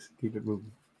go, Sticks. Keep it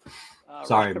moving.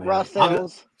 Sorry, man. Raw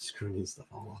sales. Screwing this stuff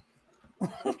all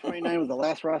up. 29 was the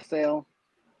last raw sale.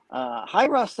 High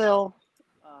raw sale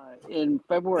in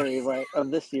February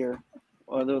of this year.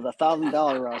 Or there was a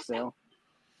 $1,000 raw sale.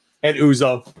 And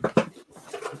Uzo.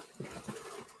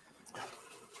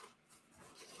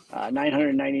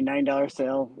 $999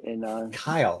 sale in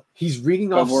Kyle, he's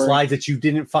reading off slides that you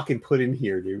didn't fucking put in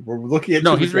here, dude. We're looking at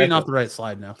he's reading off the right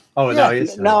slide now. Oh, yeah, now he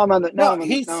is. Now I'm on the.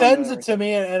 He sends it to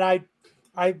me, and I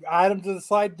add him to the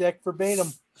slide deck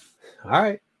verbatim. All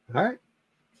right.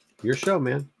 Your show,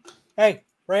 man. Hey,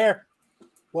 right here.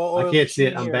 Well, I can't see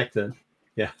it. I'm back to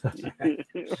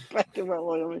back to my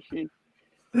oil machine.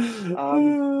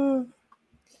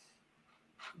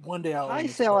 One day I'll high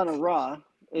sale on a Raw.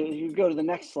 If you go to the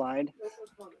next slide, there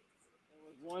was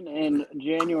one in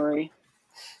January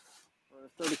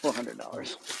for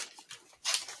 $3,400,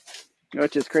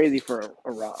 which is crazy for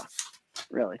a Raw,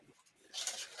 really.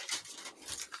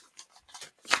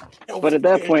 But at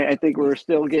that point, I think we were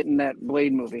still getting that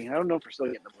Blade movie. I don't know if we're still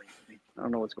getting the Blade movie. I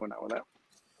don't know what's going on with that.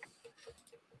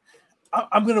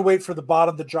 I'm going to wait for the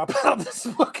bottom to drop out of this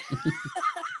book.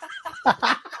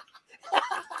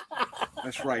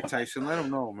 That's right, Tyson. Let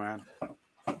him know, man.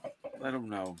 Let him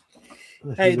know.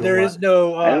 Hey, there is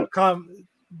no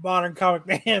modern comic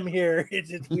mayhem here.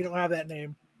 We don't have that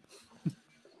name.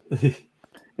 We're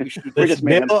just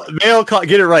mail call.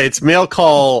 Get it right. It's mail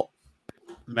call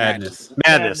Madness.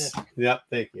 Yep.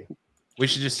 Thank you. We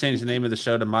should just change the name of the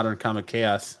show to Modern Comic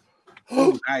Chaos.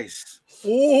 Oh, nice.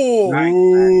 Oh,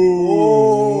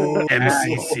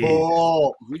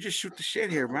 MCC. We just shoot the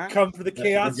shit here, man. Come for the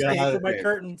chaos, stay for my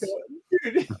curtains.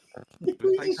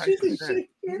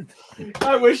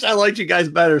 I wish I liked you guys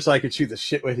better so I could shoot the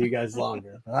shit with you guys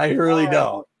longer. I really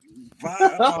don't.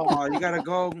 Oh, you gotta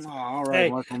go. Oh, all right, hey,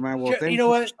 Michael, man. Well, thank you know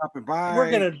what? For stopping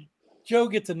by. Joe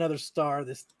gets another star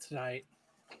tonight.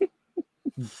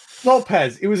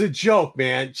 Lopez, it was a joke,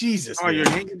 man. Jesus. Oh,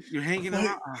 man. You're hanging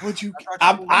out. What'd you?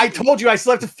 I told you I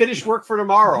still have to finish work for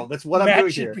tomorrow. That's what I'm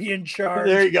doing here. Matt should be in charge.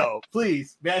 There you go.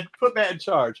 Please, man, put Matt in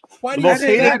charge. Why do you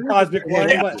say that, Cosmic One?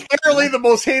 Apparently, the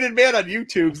most hated man on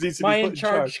YouTube needs to my be put in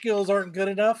charge skills aren't good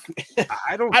enough.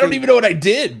 I don't even know what I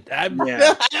did. I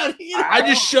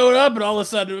just showed up, and all of a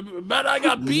sudden, man, I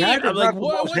got beat. I'm like,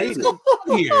 what is going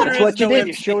on here? That's what you did.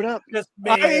 You showed up.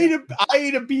 I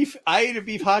ate a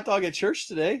beef hot dog at church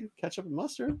today. Ketchup and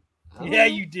mustard. Yeah,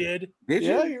 you did. Did you?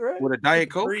 Yeah, you're right. With a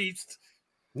Diet Coke? Priest.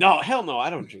 No, hell no. I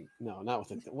don't drink. No, not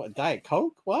with what Diet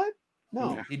Coke? What?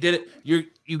 No. He did it.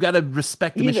 You got to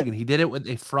respect the Michigan. He did it with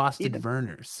a frosted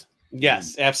Verner's.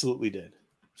 Yes, absolutely did.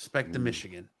 Respect the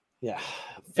Michigan. Yeah.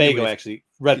 Fago actually.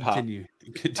 Red continue.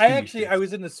 I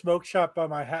was in the smoke shop by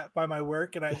my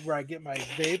work, and where I get my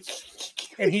vapes,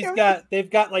 and they've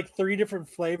got like 3 different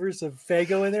flavors of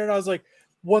Fago in there, and I was like,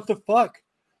 what the fuck?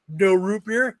 No root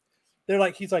beer?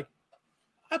 He's like,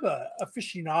 I'm a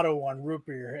aficionado on root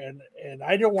beer, and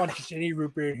I don't want just any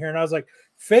root beer in here. And I was like,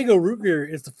 Fago root beer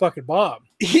is the fucking bomb.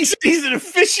 He's an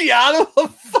aficionado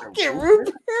of fucking root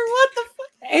beer. What the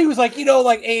fuck? He was like,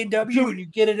 like A&W, when you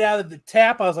get it out of the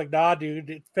tap. I was like, nah,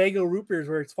 dude, Fago root beer is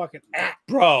where it's fucking at.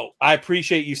 Bro, I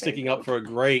appreciate you sticking up for a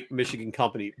great Michigan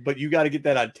company, but you got to get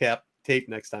that on tape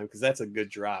next time, because that's a good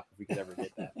drop if we could ever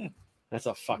get that. That's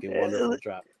a fucking wonderful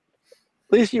drop.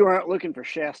 At least you aren't looking for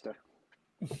Shasta.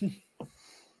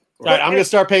 Right, I'm gonna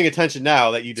start paying attention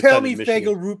now that you tell me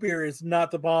Michigan. Fago root beer is not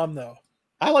the bomb, though.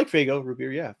 I like Fago root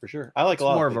beer, yeah, for sure. I like a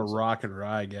lot. More of a rock and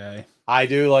rye guy. I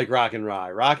do like rock and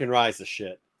rye. Rock and rye is the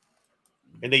shit.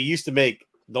 And they used to make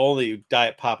the only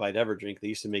diet pop I'd ever drink. They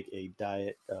used to make a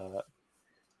diet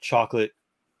chocolate.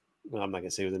 Well, I'm not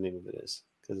gonna say what the name of it is,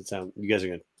 because you guys are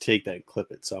gonna take that and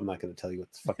clip it. So I'm not gonna tell you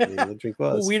what the fuck the name of the drink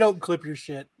was. Well, we don't clip your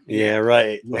shit. Yeah,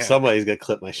 right. Well, somebody's gonna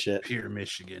clip my shit. Pure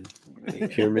Michigan.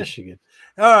 Pure Michigan.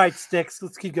 All right, Sticks.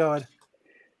 Let's keep going.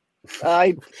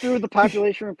 I threw the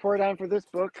population report on for this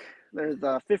book. There's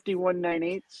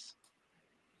 51.98,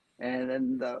 and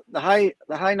then the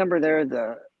high number there,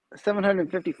 the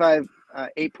 755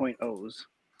 8.0s.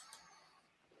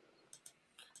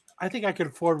 I think I could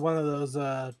afford one of those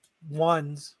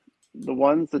ones. The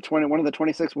ones, one of the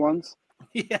 26 ones.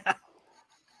 Yeah.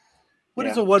 What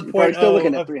does a 1.0 still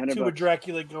looking at of $300 to a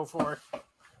Dracula go for?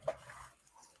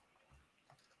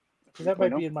 That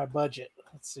might be in my budget.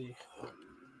 Let's see.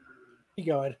 Keep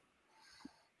going.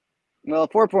 Well,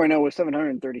 4.0 was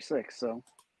 736. So.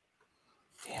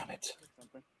 Damn it.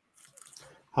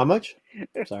 How much?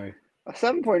 Sorry. A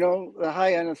 7.0. The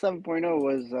high end of 7.0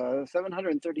 was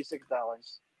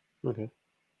 $736. Okay.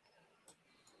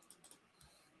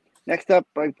 Next up,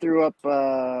 I threw up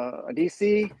a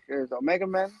DC. There's Omega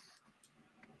Men.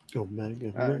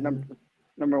 Omega.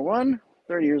 Number 1,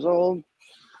 30 years old.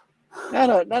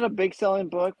 Not a big selling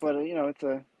book, but it's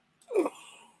a.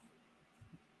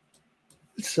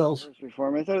 It sells.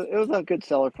 Reform. It was a good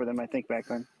seller for them, I think, back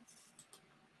then.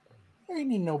 I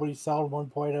need nobody selling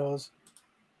 1.0s.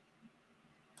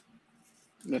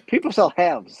 People sell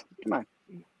halves. Come on.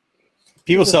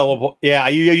 People sell. Yeah,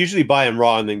 you usually buy them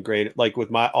raw and then grade. Like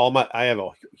with I have a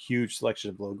huge selection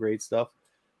of low grade stuff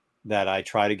that I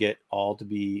try to get all to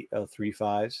be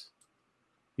 3.5s.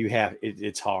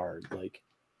 It's hard. Like,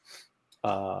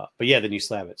 but yeah, then you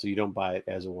slab it. So you don't buy it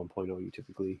as a 1.0. You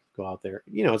typically go out there.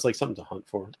 It's like something to hunt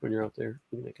for when you're out there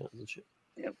doing that kind of shit.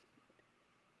 Yep.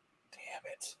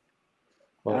 Damn it.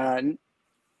 Well,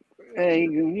 hey,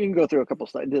 you can go through a couple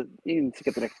slides. You can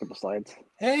skip the next couple slides.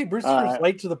 Hey, Bruce's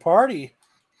late to the party.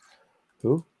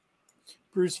 Who?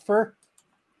 Brucifer.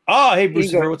 Oh, hey,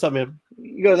 Brucifer. What's up, man?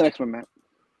 You go to the next one, Matt.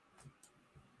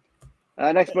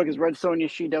 Next book is Red Sonja,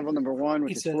 She-Devil #1,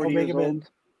 which is 40 years old.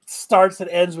 Starts and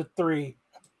ends with 3.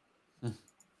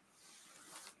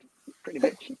 Pretty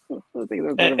much.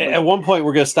 At one point,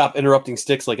 we're going to stop interrupting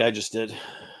Sticks like I just did.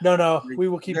 No. We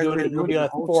will keep doing it. It'll be a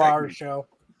 4-hour show.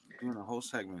 Doing a whole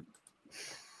segment.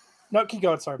 No, keep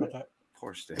going. Sorry about that.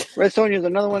 Poor Sticks. Red Sonja is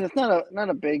another one. It's not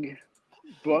a big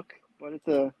book, but it's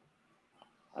a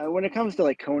when it comes to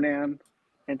like Conan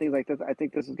and things like this, I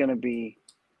think this is going to be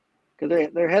because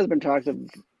there has been talks of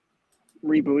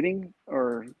rebooting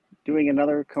or doing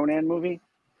another Conan movie,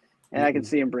 and I can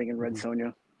see him bringing Red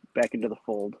Sonja back into the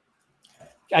fold.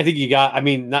 I think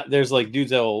there's like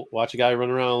dudes that will watch a guy run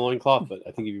around in a loincloth, but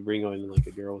I think if you bring in like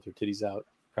a girl with her titties out,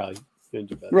 probably going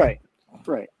to do better.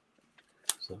 Right.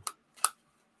 So.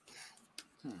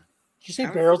 Did you say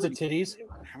barrels and titties?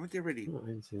 Haven't they already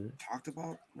talked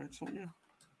about Red Sonja?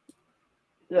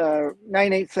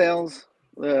 98 sales.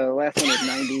 The last one was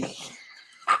 90.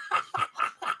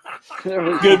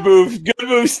 Good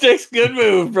move, Sticks. Good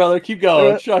move, brother. Keep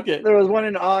going. Chuck it. There was one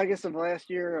in August of last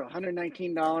year,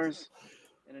 $119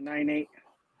 and a 9.8.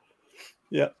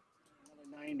 Yep.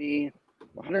 90,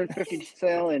 150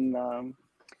 sale in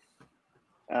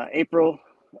April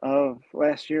of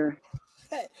last year.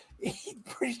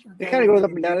 It kind of goes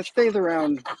up and down. It stays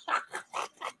around,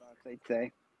 I'd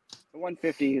say. The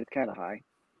 150 is kind of high,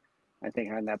 I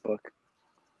think, on that book.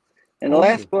 And the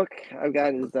last book I've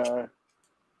got is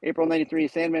April 93,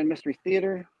 Sandman Mystery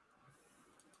Theater.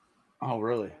 Oh,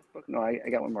 really? No, I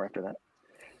got one more after that.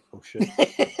 Oh, shit.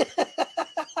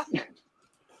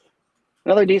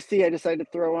 Another DC I decided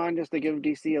to throw on just to give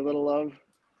DC a little love.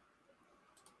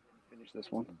 Finish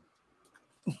this one.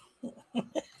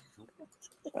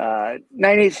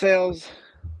 98 sales.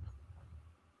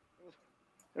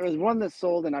 There was one that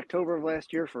sold in October of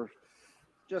last year for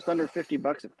just under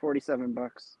 $50 at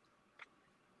 $47.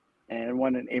 And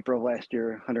one in April of last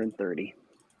year, $130.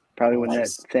 Probably when that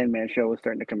Sandman show was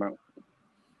starting to come out.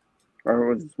 Or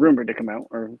was rumored to come out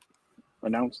or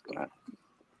announced.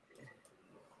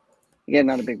 Again,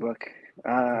 not a big book.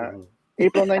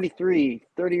 April 93,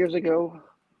 30 years ago.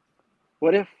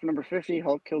 What if, number 50,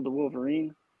 Hulk killed the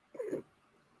Wolverine?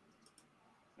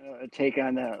 A take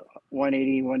on the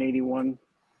 180, 181.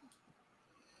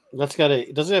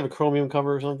 Does it have a chromium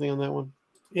cover or something on that one?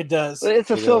 It does.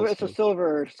 It's a silver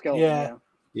skeleton.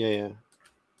 Yeah.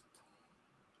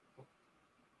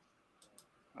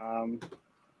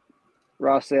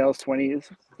 Raw sales 20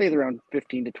 stays around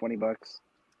 $15 to $20.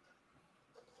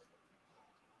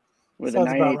 With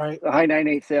a high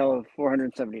 98 sale of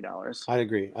 $470. I'd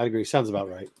agree. Sounds about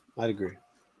right. I'd agree.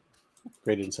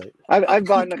 Great insight. I've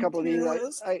bought a couple of these.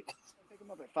 I pick them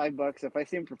up at $5. If I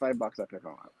see them for $5, I pick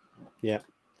them up. Yeah,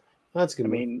 that's good. I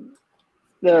mean,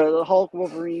 the Hulk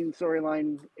Wolverine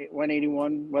storyline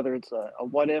 181, whether it's a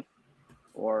what if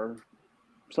or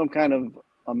some kind of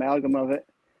amalgam of it,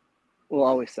 will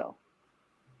always sell.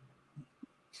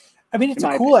 I mean, it's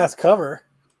a cool ass cover.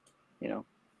 You know,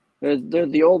 there's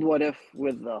the old what if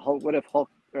with the Hulk. What if Hulk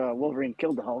Wolverine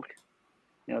killed the Hulk?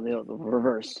 You know, the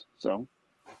reverse. So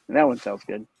and that one sells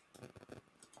good.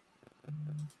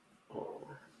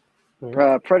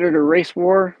 Predator Race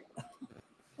War.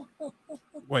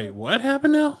 Wait, what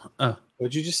happened now?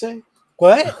 What'd you just say?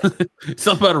 What?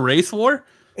 Something about a race war?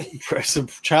 Some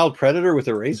child predator with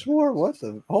a race war? What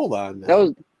the? Hold on.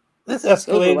 Now. This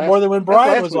escalated more than when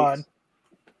Brian was on.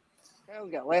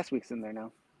 Kyle's got last week's in there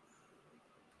now.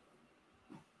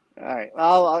 All right.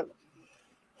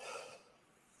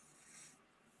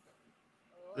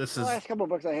 The last couple of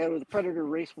books I had was Predator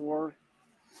Race War.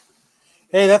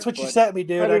 Hey, that's what you sent me,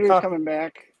 dude. Predator's coming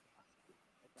back.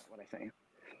 That's not what I say.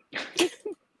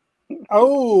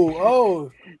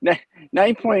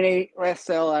 9.8 last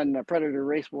sale on Predator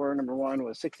Race War #1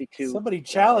 was $62. Somebody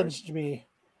challenged me.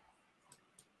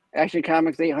 Action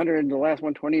Comics 800, the last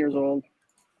one 20 years old.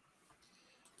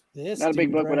 Not a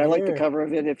big book, but I like the cover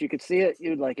of it. If you could see it,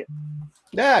 you'd like it.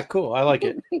 Yeah, cool. I like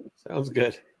it. Sounds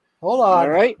good. Hold on. All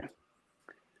right.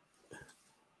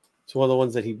 It's one of the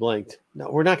ones that he blanked. No,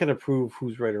 we're not going to prove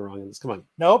who's right or wrong in this. Come on.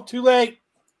 Nope, too late.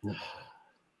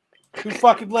 Too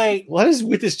fucking late. What is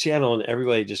with this channel and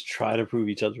everybody just try to prove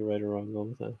each other right or wrong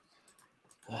all the time?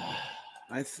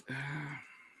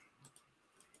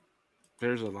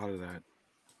 There's a lot of that.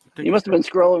 You must have been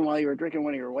scrolling while you were drinking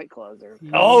one of your White Claws there.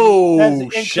 Oh,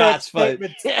 shots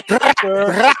fired.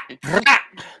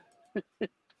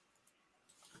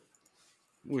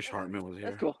 Wish Hartman was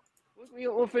here. That's cool.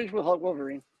 We'll finish with Hulk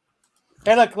Wolverine.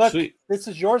 Hey, look. Sweet. This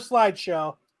is your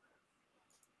slideshow.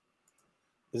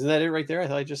 Isn't that it right there? I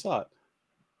thought I just saw it.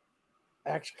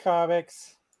 Action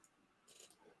Comics.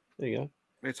 There you go.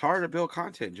 It's hard to build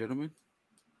content, gentlemen.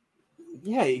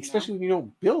 Yeah, especially when you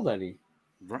don't build any.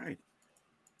 Right.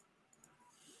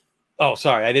 Oh,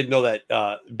 sorry. I didn't know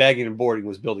that bagging and boarding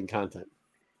was building content.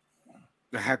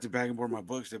 I had to bag and board my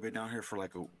books. They've been down here for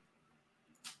like a...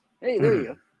 Hey, there you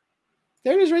go.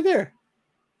 There it is right there.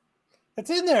 It's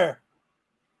in there.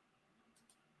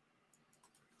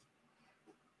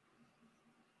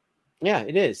 Yeah,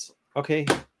 it is. Okay.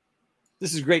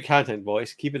 This is great content,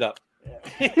 boys. Keep it up.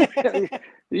 It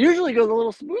usually goes a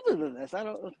little smoother than this. I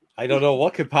don't know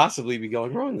what could possibly be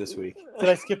going wrong this week. Did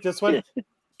I skip this one?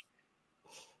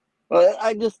 Well,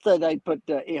 I just said I'd put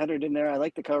 800 in there. I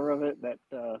like the cover of it. That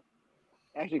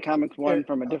Action Comics one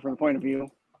from a different point of view.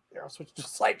 Here, I'll switch to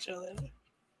slideshow then.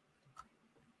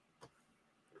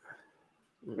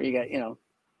 Where you got, I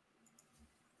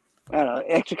don't know.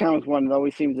 Action Comics one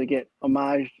always seems to get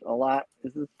homaged a lot.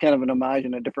 This is kind of an homage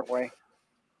in a different way.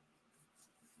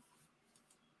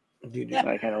 Dude,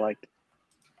 I kind of liked.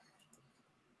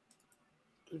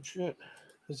 Good shit.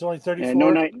 There's only 34. And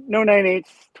no 9.8s,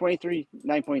 23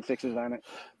 9.6s on it.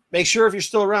 Make sure if you're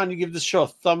still around, you give this show a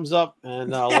thumbs up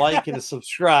and a like and a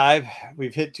subscribe.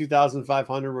 We've hit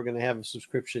 2,500. We're going to have a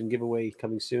subscription giveaway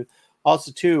coming soon.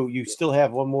 Also, too, you still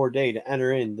have one more day to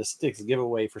enter in the Sticks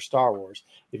giveaway for Star Wars.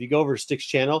 If you go over to Sticks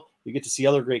channel, you get to see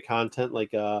other great content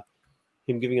like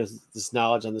him giving us this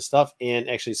knowledge on this stuff and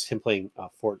actually him playing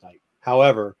Fortnite.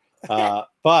 However,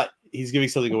 but he's giving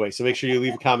something away. So make sure you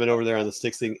leave a comment over there on the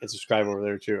Sticks thing and subscribe over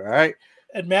there, too. All right?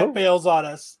 And Matt bails on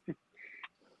us.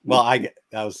 Well, I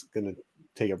was going to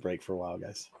take a break for a while,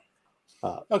 guys.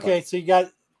 Okay, so you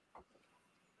got...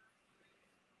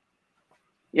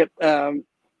 Yep.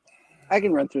 I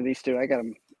can run through these two. I got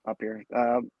them up here.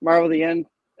 Marvel the End.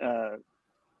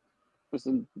 This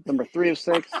is number 3 of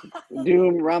 6.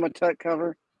 Doom Rama Tut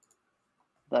cover.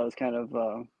 That was kind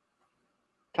of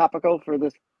topical for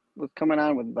this. What's coming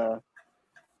on with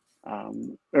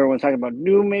everyone's talking about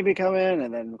Doom maybe coming,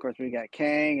 and then of course we got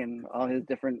Kang and all his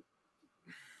different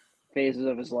phases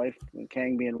of his life, and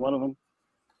Kang being one of them.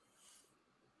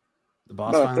 The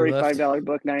boss about a $35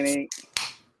 book, 9.8.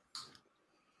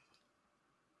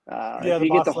 If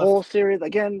you get the whole series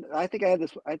again, I think I had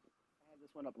this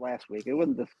one up last week. It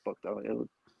wasn't this book though. It was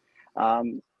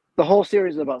the whole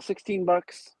series is about $16.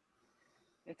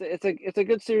 It's a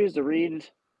good series to read as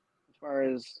far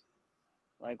as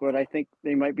like what I think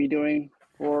they might be doing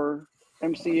for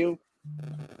MCU.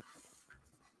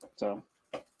 So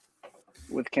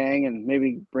with Kang and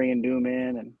maybe bringing Doom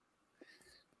in, and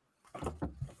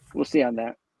we'll see on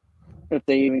that if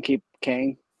they even keep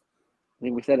Kang. I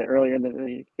think we said it earlier that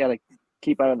you got to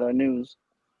keep out of the news.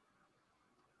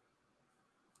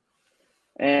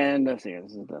 And let's see,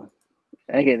 this is the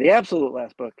absolute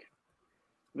last book,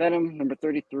 Venom number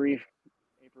 33,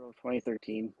 April of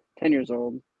 2013, 10 years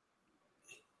old.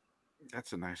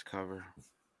 That's a nice cover.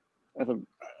 That's a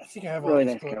I think I have really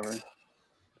nice cover. It's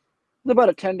about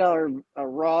a $10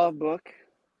 raw book,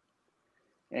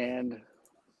 and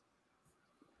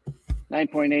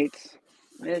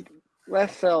 9.8.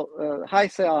 Last sale, high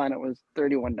sale on it was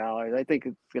 $31. I think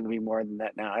it's going to be more than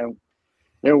that now.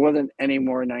 There wasn't any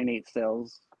more 9.8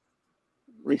 sales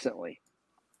recently,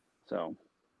 so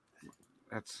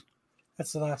that's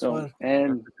the last one.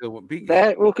 And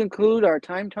that will conclude our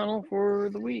time tunnel for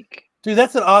the week. Dude,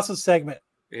 that's an awesome segment.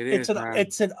 It's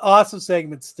an awesome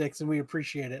segment, Sticks, and we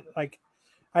appreciate it. Like,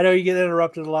 I know you get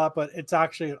interrupted a lot, but it's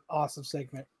actually an awesome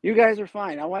segment. You guys are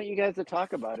fine. I want you guys to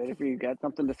talk about it. If you got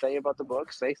something to say about the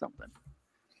book, say something.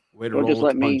 Way to roll just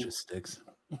let me Sticks.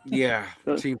 Yeah,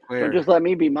 team player. Don't just let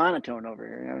me be monotone over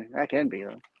here. I mean, I can be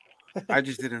though. I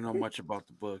just didn't know much about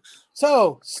the books.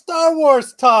 So, Star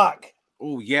Wars talk.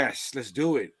 Oh yes, let's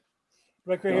do it.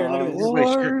 Right here. Look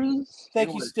at this.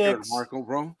 Thank you, Sticks. Marco,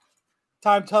 bro.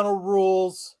 Time tunnel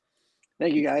rules.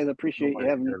 Thank you, guys. I appreciate you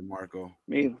having Marco.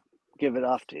 Me give it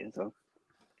off to you. So,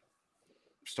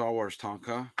 Star Wars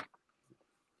Tonka.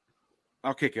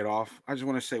 I'll kick it off. I just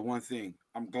want to say one thing.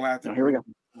 I'm glad that here we go.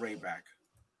 Ray back.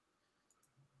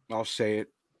 I'll say it.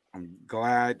 I'm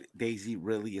glad Daisy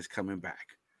really is coming back.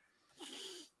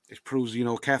 It proves,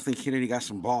 Kathleen Kennedy got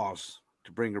some balls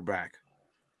to bring her back.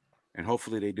 and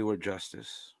hopefully they do her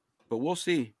justice. But we'll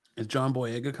see. Is John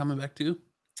Boyega coming back too?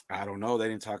 I don't know. They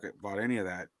didn't talk about any of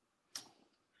that.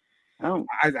 Oh,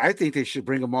 I think they should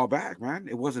bring them all back, man.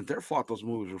 It wasn't their fault. Those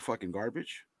movies were fucking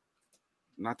garbage.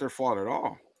 Not their fault at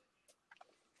all.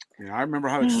 You know, I remember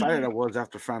how excited I was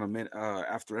after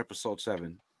after episode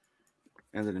 7,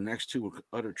 and then the next 2 were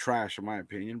utter trash, in my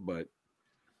opinion. But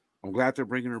I'm glad they're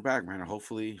bringing her back, man.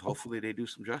 Hopefully they do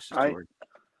some justice to her.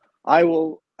 I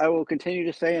will continue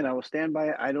to say, and I will stand by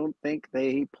it. I don't think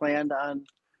they planned on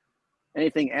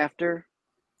anything after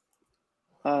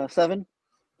 7.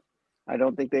 I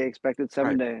don't think they expected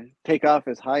 7 to take off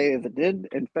as high as it did,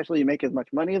 and especially make as much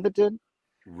money as it did.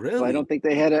 Really? So I don't think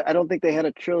they had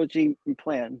a trilogy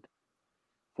planned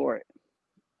for it.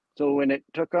 So when it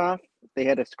took off, they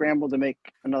had to scramble to make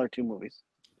another 2 movies.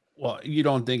 Well, you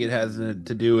don't think it has to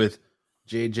do with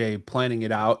JJ planning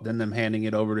it out, then them handing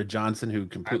it over to Johnson, who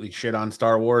completely shit on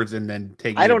Star Wars, and then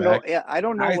taking it back? I don't know. Yeah, I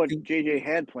don't know what JJ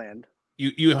had planned.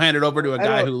 You hand it over to a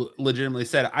guy who legitimately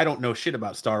said, "I don't know shit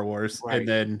about Star Wars," and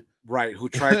then who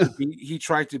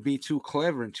tried to be too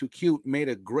clever and too cute, made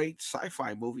a great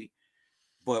sci-fi movie,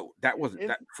 but that wasn't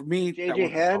that for me. JJ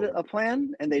had a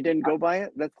plan and they didn't go by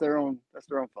it. That's their own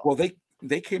fault. Well,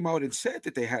 they came out and said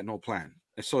that they had no plan.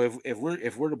 And so if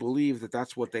we're to believe that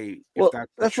that's what they,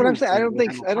 that's what I'm saying. I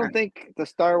don't think the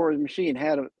Star Wars machine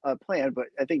had a plan, but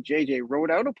I think JJ wrote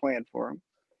out a plan for him,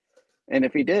 and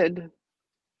if he did,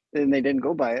 then they didn't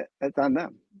go by it. That's on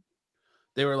them.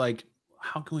 They were like,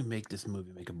 how can we make this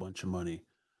movie make a bunch of money?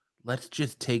 Let's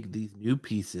just take these new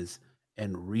pieces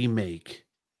and remake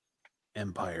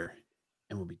Empire,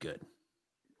 and we'll be good.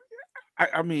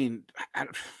 I mean, I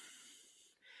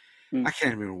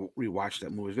can't even rewatch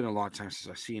that movie. It's been a long time since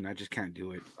I've seen it. I just can't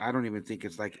do it. I don't even think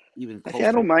it's like even close.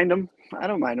 I don't mind them.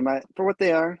 For what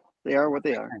they are. They are what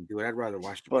they are. I can't do it. I'd rather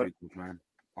watch the prequels, man,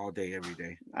 all day, every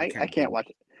day. I can't watch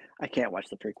it. I can't watch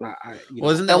the prequel.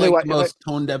 Isn't that like the most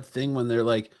tone-deaf thing when they're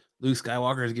like, Luke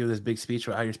Skywalker is giving this big speech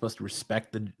about how you're supposed to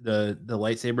respect the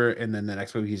lightsaber, and then the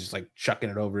next movie he's just like chucking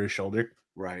it over his shoulder,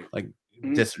 right? Like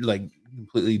just like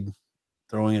completely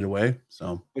throwing it away.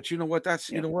 So, but you know what?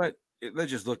 You know what?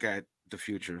 Let's just look at the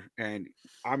future, and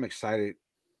I'm excited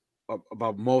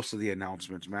about most of the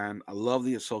announcements, man. I love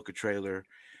the Ahsoka trailer.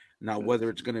 Now, whether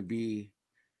it's going to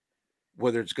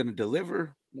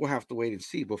deliver, we'll have to wait and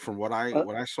see. But from what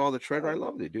I saw the trailer, I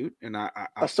loved it, dude. And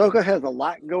Ahsoka has a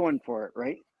lot going for it,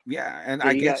 right? Yeah, and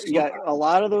I guess you got a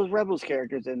lot of those Rebels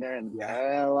characters in there, and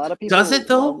a lot of people. Does it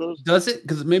though? Does it?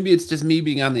 Because maybe it's just me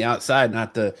being on the outside,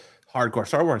 not the hardcore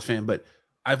Star Wars fan. But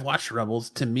I've watched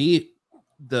Rebels. To me,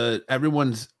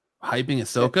 everyone's hyping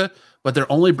Ahsoka, but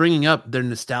they're only bringing up their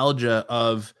nostalgia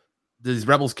of these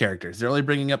Rebels characters. They're only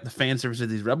bringing up the fan service of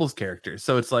these Rebels characters.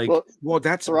 So it's like, well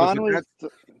that's Filoni.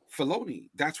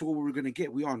 That's what we were gonna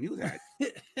get. We all knew that,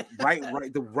 right?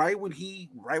 Right when he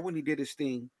did his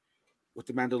thing with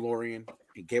the Mandalorian,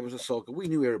 he gave us Ahsoka. We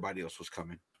knew everybody else was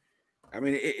coming. I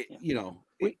mean,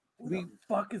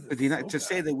 fuck is to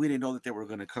say that we didn't know that they were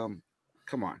gonna come.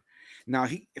 Come on, now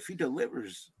if he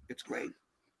delivers, it's great,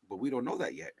 but we don't know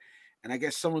that yet. And I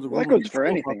guess some of the that goes for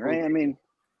anything, right? I mean,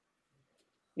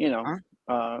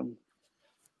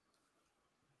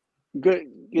 good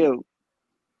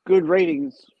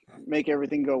ratings make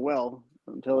everything go well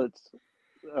until it's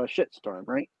a shitstorm,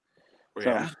 right?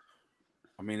 Yeah. So,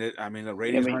 I mean, the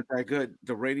ratings aren't that good.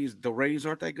 The ratings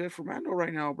aren't that good for Mando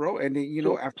right now, bro. And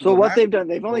after what they've done,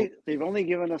 they've only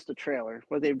given us the trailer.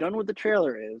 What they've done with the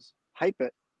trailer is hype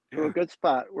it to a good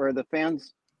spot where the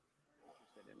fans,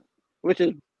 which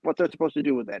is what they're supposed to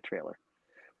do with that trailer.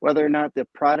 Whether or not the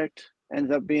product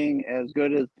ends up being as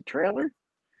good as the trailer,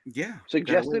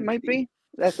 suggests it might be.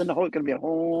 That's going to be a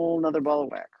whole nother ball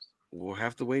of wax. We'll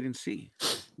have to wait and see.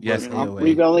 Yes,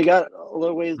 we've only got a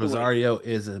little ways. Rosario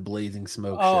is a blazing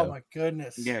smoke show. Oh my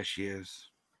goodness! Yeah, she is.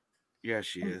 Yeah,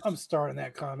 she is. I'm starting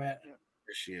that comment. There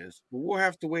she is. But we'll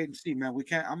have to wait and see, man. We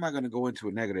can't. I'm not going to go into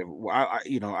a negative.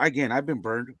 Again, I've been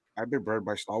burned. I've been burned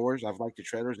by Star Wars. I've liked the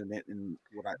trailers and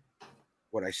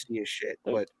what I see is shit.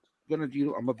 But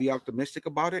I'm gonna be optimistic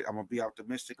about it. I'm gonna be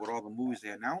optimistic with all the movies they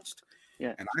announced.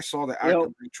 Yeah. And I saw the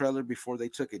Aquaman trailer before they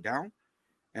took it down,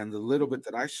 and the little bit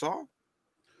that I saw.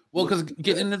 Well, because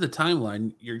getting into the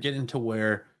timeline, you're getting to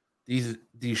where these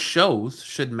shows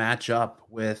should match up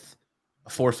with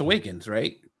Force Awakens,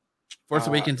 right? Force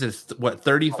Awakens is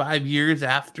 35 years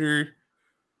after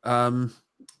A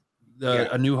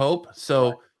New Hope.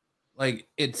 So like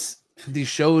these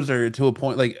shows are to a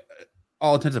point, like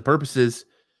all intents and purposes,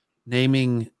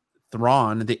 naming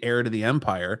Thrawn the heir to the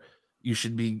Empire. You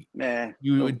should be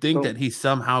you would think that he's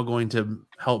somehow going to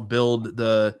help build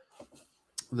the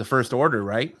First Order,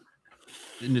 right?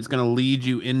 and it's going to lead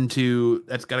you into.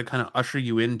 That's got to kind of usher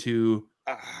you into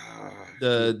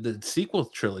the sequel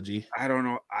trilogy. I don't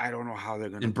know how they're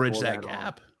going to bridge that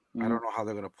gap. I don't know how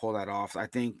they're going to pull that off. I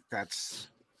think that's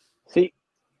going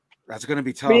to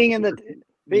be tough. Being in the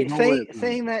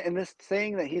saying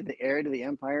that he's the heir to the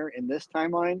Empire in this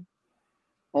timeline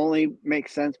only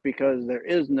makes sense because there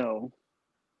is no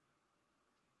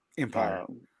Empire.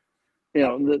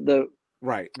 The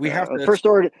right. We have to first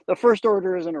order. The First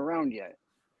Order isn't around yet.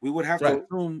 We would have to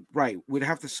assume. Right. We'd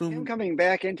have to assume him coming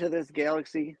back into this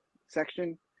galaxy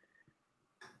section.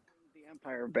 The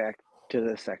Empire back to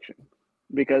this section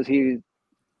because he's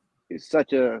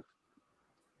such a.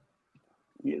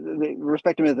 They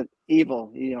respect him as an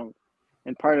evil,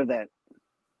 and part of that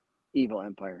evil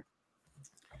empire.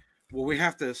 Well, we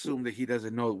have to assume that he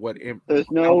doesn't know what. There's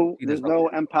no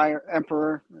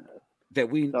emperor that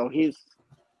we. So he's.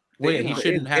 Well, he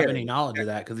shouldn't have any knowledge of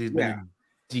that because he's been in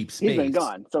deep space. He's been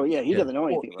gone, so he doesn't know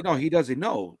anything. Well, he doesn't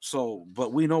know. So,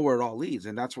 but we know where it all leads,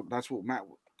 and that's what Matt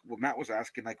was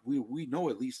asking. Like we know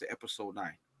at least the episode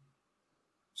 9.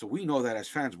 So we know that as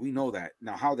fans, we know that.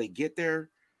 Now, how they get there,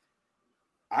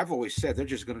 I've always said they're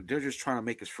just trying to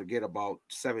make us forget about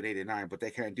 7, 8, and 9, but they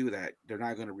can't do that. They're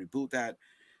not going to reboot that.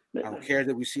 I don't care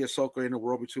that we see Ahsoka in the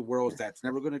World Between Worlds. That's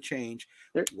never going to change.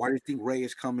 Why do you think Rey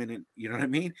is coming in? You know what I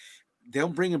mean? They'll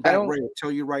bring him back. Rey. I'll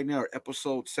tell you right now,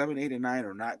 episode 7, 8, and 9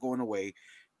 are not going away.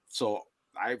 So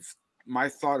my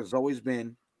thought has always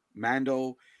been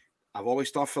Mando. I've always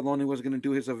thought Filoni was going to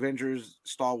do his Avengers,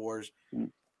 Star Wars,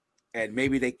 and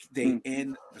maybe they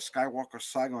end the Skywalker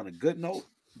saga on a good note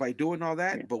by doing all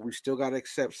that. But we still got to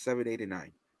accept 7, 8, and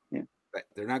 9. Yeah,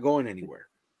 they're not going anywhere.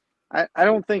 I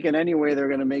don't think in any way they're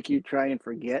going to make you try and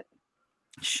forget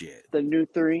the new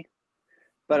 3,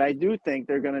 but I do think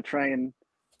they're going to try and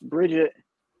bridge it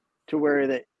to where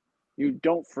that you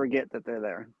don't forget that they're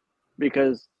there,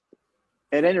 because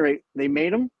at any rate they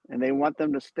made them and they want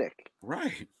them to stick.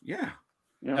 Right? Yeah.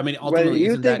 I mean, whether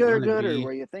you think they're good or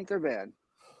where you think they're bad.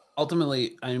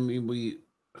 Ultimately, I mean,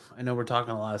 I know we're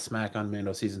talking a lot of smack on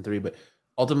Mando season 3, but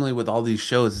ultimately with all these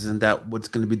shows, isn't that what's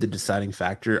going to be the deciding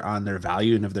factor on their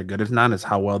value and if they're good, if not, is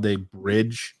how well they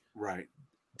bridge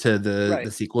to the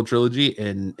sequel trilogy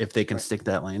and if they can stick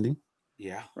that landing.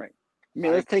 Yeah. Right. I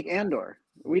mean, let's take Andor.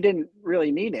 We didn't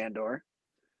really need Andor,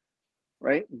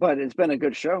 right? But it's been a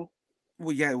good show.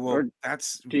 Well, yeah. Well,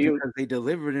 that's because they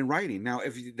delivered in writing. Now,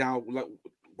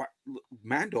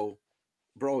 Mando,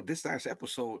 bro, this last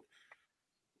episode,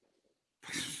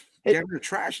 damn near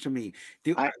trash to me.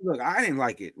 Dude, look, I didn't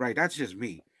like it. Right, that's just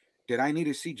me. Did I need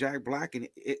to see Jack Black and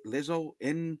Lizzo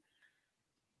in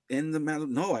the Mando?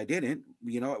 No, I didn't.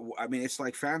 I mean, it's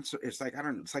like fans. It's like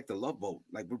it's like the Love Boat.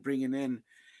 Like we're bringing in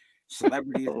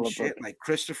celebrities and shit, like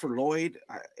Christopher Lloyd.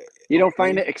 You don't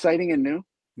find it exciting and new?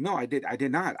 No, I did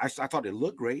not. I thought it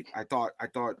looked great. I thought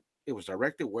it was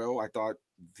directed well. I thought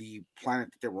the planet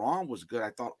that they were on was good.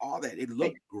 I thought all that. It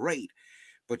looked great.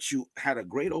 But you had a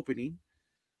great opening,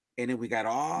 and then we got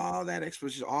all that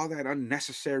exposition, all that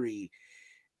unnecessary.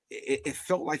 It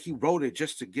felt like he wrote it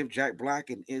just to give Jack Black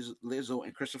and Lizzo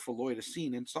and Christopher Lloyd a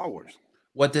scene in Star Wars.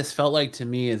 What this felt like to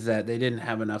me is that they didn't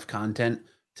have enough content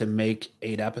to make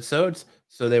 8 episodes,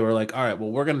 so they were like, all right,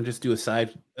 well, we're going to just do a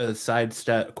side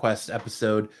quest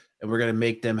episode, and we're going to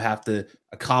make them have to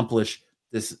accomplish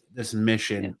this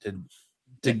mission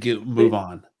to move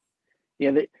on.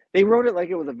 Yeah, they wrote it like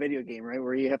it was a video game, right?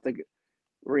 Where you have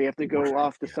to go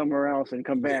off to somewhere else and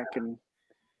come back and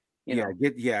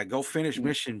go finish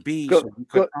mission B so you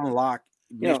could unlock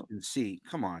mission C.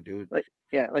 Come on, dude.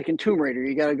 Like in Tomb Raider,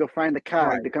 you got to go find the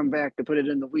cog to come back to put it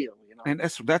in the wheel. And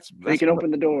that's you can open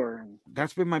the door.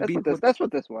 That's been my beef. That's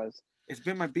what this was. It's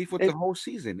been my beef with the whole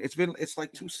season. It's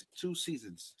like two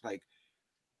seasons. Like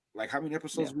how many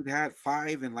episodes we've had?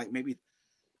 5, and like maybe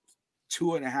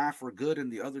 2.5 were good,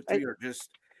 and the other 3 are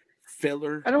just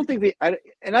filler. I don't think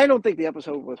the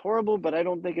episode was horrible, but I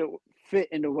don't think it fit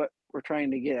into what we're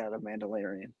trying to get out of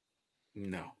Mandalorian.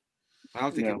 No, I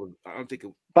don't think it was. I don't think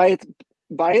it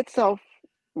by itself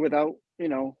without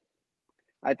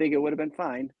I think it would have been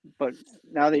fine, but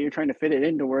now that you're trying to fit it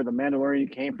into where the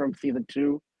Mandalorian came from season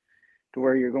 2 to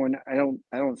where you're going, I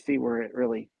don't see where it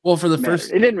really. Well, for the mattered.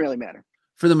 It didn't really matter.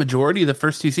 For the majority of the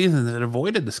first 2 seasons, it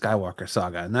avoided the Skywalker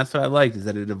saga, and that's what I liked, is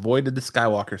that it avoided the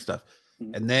Skywalker stuff.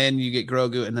 Mm-hmm. And then you get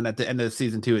Grogu, and then at the end of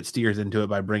season 2, it steers into it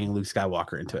by bringing Luke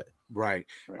Skywalker into it. Right.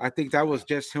 I think that was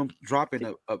just him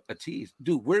dropping a tease.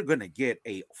 Dude, we're gonna get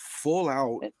a full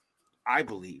out, I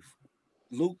believe,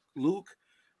 Luke,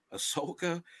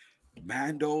 Ahsoka,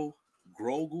 Mando,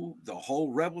 Grogu, the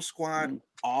whole Rebel squad,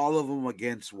 all of them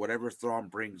against whatever Thrawn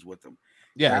brings with them.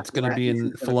 Yeah, it's going to be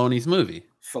in Filoni's movie.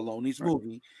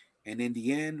 Movie, and in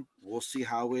the end, we'll see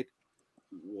how it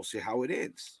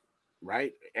ends,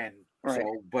 right? And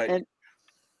so, but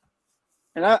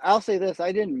and I'll say this: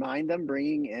 I didn't mind them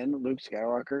bringing in Luke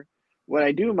Skywalker. What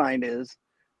I do mind is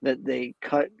that they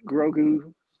cut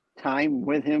Grogu's time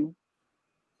with him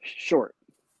short,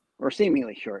 or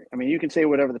seemingly short. I mean, you can say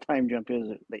whatever the time jump is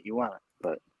that you want,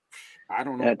 but I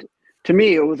don't know. To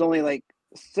me, it was only like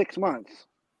 6 months,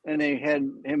 and they had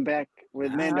him back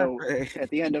with Mando at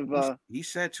the end of. He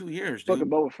said 2 years, Book of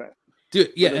Boba Fett.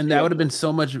 Dude, yeah, and that would have been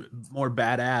so much more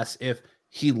badass if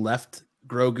he let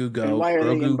Grogu go. And why are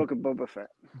they in Book of Boba Fett?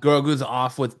 Grogu's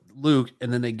off with Luke,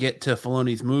 and then they get to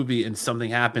Filoni's movie, and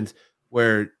something happens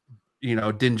where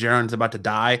Din Djarin's about to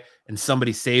die, and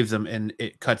somebody saves him, and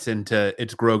it cuts into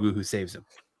it's Grogu who saves him.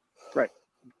 Right.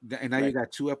 And now you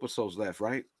got 2 episodes left,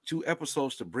 right? 2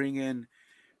 episodes to bring in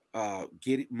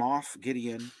Moff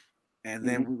Gideon, and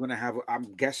then we're gonna have.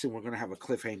 I'm guessing we're gonna have a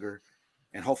cliffhanger,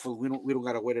 and hopefully we don't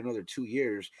gotta wait another 2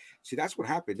 years. See, that's what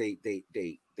happened. They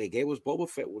gave us Boba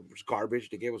Fett, which was garbage.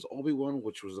 They gave us Obi-Wan,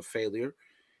 which was a failure,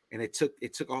 and it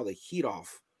took all the heat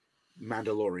off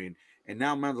Mandalorian, and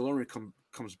now Mandalorian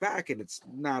comes back, and it's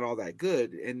not all that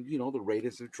good, and the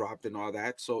ratings have dropped and all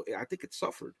that. So I think it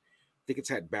suffered. I think it's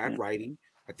had bad writing.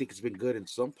 I think it's been good in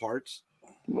some parts.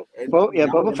 Well, yeah,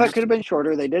 Boba Fett could have been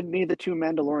shorter. They didn't need the 2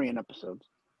 Mandalorian episodes.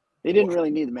 They didn't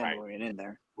really need the Mandalorian in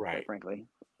there, right? Frankly,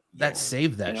 that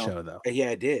saved that show, though.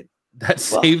 Yeah, it did. That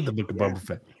saved the Book of Boba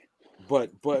Fett.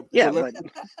 But look, hey,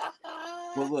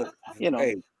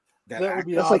 that would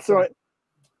be that's awesome. like throw it.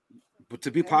 But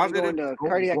to be positive, going to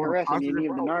cardiac arrest, and you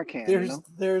need the Narcan.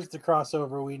 There's the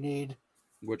crossover we need.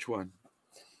 Which one?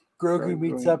 Grogu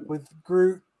meets up with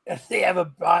Groot, and they have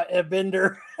a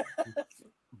bender.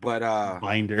 But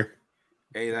binder.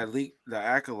 Hey, the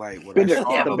Acolyte.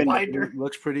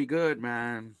 Looks pretty good,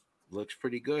 man. Looks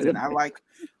pretty good. And I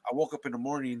woke up in the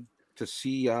morning to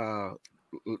see Leslie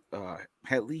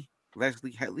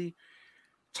Hetley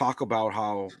talk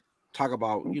about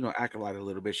Acolyte a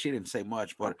little bit. She didn't say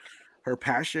much, but her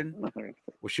passion,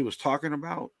 what she was talking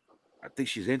about, I think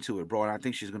she's into it, bro. And I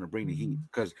think she's gonna bring the heat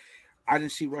because I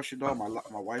didn't see Russian Doll.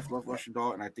 My wife loved Russian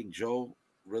Doll, and I think Joe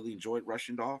really enjoyed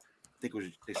Russian Doll. I think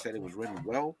they said it was written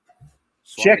well.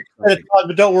 So check it,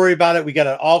 but don't worry about it. We got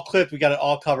it all clipped. We got it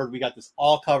all covered. We got this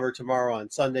all covered tomorrow on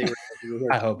Sunday.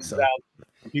 I hope so.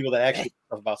 People that actually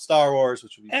talk about Star Wars,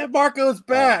 which would be and Marco's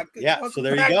back. Yeah, so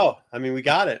there you go. I mean, we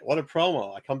got it. What a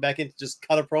promo! I come back in to just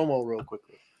cut a promo real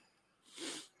quickly.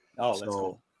 Oh, that's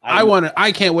cool.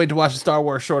 I can't wait to watch the Star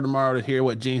Wars show tomorrow to hear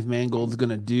what James Mangold's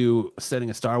gonna do,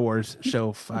 setting a Star Wars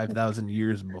show 5,000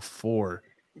 years before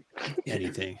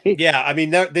anything. Yeah, I mean,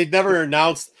 they never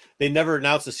announced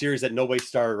a series that nobody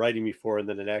started writing before, and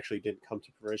then it actually didn't come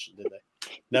to fruition, did they?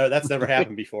 No, that's never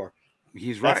happened before.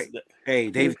 He's right. Hey,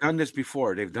 they've done this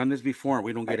before. And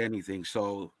we don't get anything.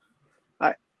 So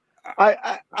I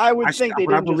would think they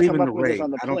didn't just come up with this on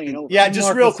the plane. Yeah,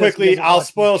 just real quickly, I'll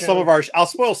spoil some of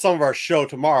our show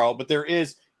tomorrow, but there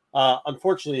is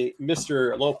unfortunately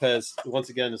Mr. Lopez once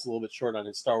again is a little bit short on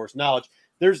his Star Wars knowledge.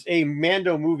 There's a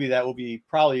Mando movie that will be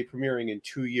probably premiering in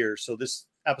 2 years. So this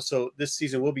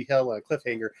season will be held on a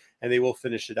cliffhanger, and they will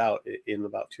finish it out in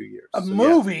about 2 years.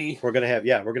 Movie?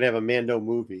 Yeah, we're gonna have a Mando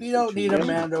movie. We don't need a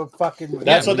Mando fucking movie.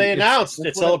 That's what they announced.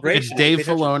 It's Celebration. It's Dave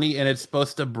Filoni, and it's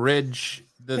supposed to bridge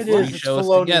the 3 shows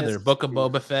together. Book of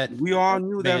Boba Fett. We all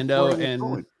knew that Mando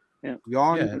and we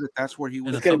all knew that's where he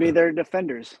was. It's going to be their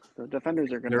defenders. The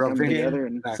defenders are going to come together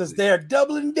and says they are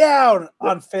doubling down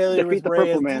on failure defeat with the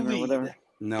Purple Man or whatever.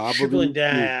 No, I tripling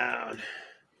down.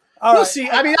 All we'll right. see.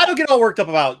 I mean, I don't get all worked up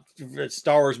about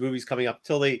Star Wars movies coming up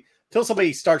till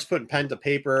somebody starts putting pen to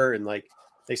paper and like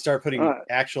they start putting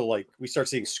we start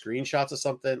seeing screenshots of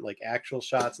something like actual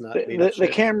shots, not the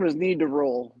cameras need to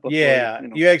roll. Before,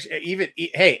 you actually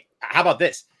hey, how about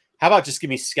this? How about just give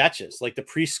me sketches like the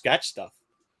pre-sketch stuff?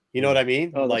 You know what I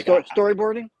mean? Oh, like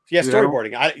storyboarding. Yeah,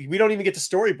 storyboarding. We don't even get to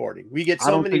storyboarding. We get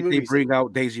so many movies. They bring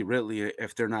out Daisy Ridley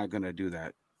if they're not going to do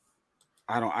that.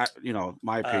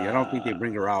 My opinion. I don't think they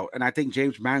bring her out, and I think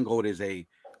James Mangold is a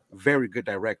very good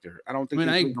director. I don't think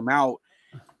they bring him out,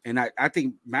 and I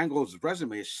think Mangold's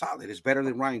resume is solid. It's better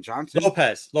than Rian Johnson.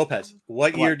 Lopez.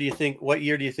 What year do you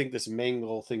think this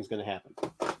Mangold thing's going to happen?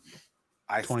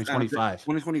 2025.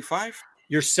 2025.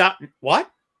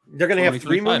 What? They're going to have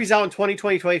 3 movies out in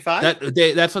 2025.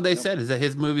 That's what they said. Is that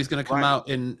his movie's going to come out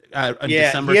in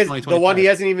December 2025? The one he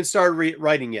hasn't even started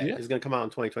writing yet is going to come out in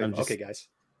 2025.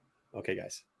 Okay,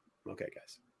 guys.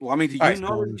 Well, I mean, did you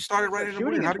know when he started writing the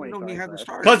movie? How do you know he hasn't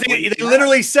started? Because they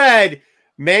literally said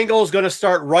Mango's going to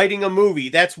start writing a movie.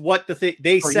 That's what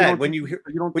they said when you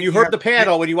heard the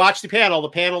panel. When you watched the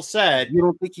panel said, you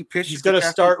don't think he pitched? He's going to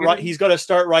start. He's going to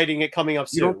start writing it coming up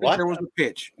soon. You don't think there was a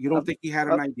pitch? You don't think he had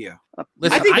an idea?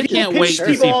 Listen, I can't wait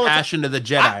to see Passion of the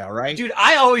Jedi. All right, dude.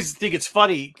 I always think it's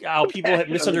funny how people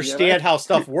misunderstand how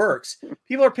stuff works.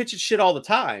 People are pitching shit all the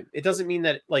time. It doesn't mean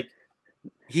that like.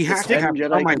 He has to have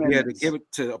some idea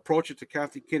to approach it to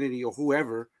Kathy Kennedy or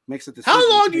whoever makes a decision. How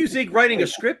long do you think writing a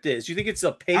script is? Do you think it's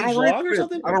a page long or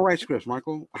something? I don't write scripts,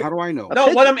 Michael. How do I know? No,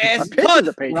 what I'm asking is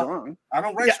a page long. I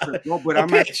don't write scripts, no, but a I'm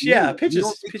pitch. Yeah,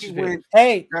 pitches.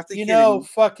 Hey, you know,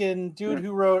 fucking dude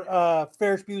who wrote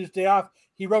Ferris Bueller's Day Off.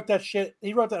 He wrote that shit.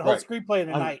 He wrote that whole screenplay in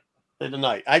a night. In a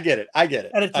night. I get it.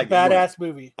 And it's a badass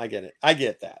movie. I get it. I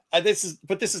get that. This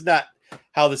is not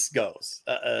how this goes.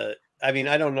 I mean,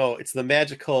 I don't know. It's the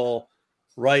magical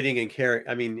writing and character.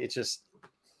 I mean, it's just,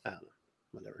 I don't know.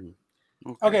 Whatever.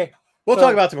 Okay. We'll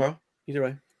talk about it tomorrow. Either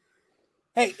way.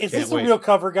 Hey, is this a real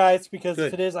cover, guys? Because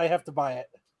if it is, I have to buy it.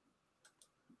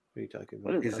 What are you talking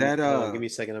about? Is that give me a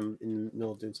second. I'm in the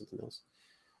middle of doing something else.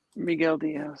 Miguel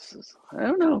Diaz. I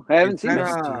don't know. I haven't seen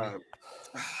it.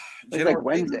 It's like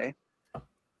Wednesday.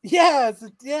 Yeah,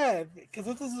 because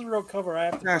if this is a real cover, I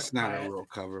have to. That's not a real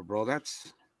cover, bro.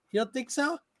 That's. You don't think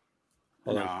so?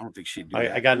 No, I don't think she'd do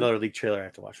that. I got another leak trailer I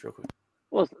have to watch real quick.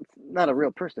 Well, it's not a real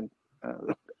person. I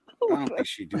don't think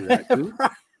she'd do that, dude.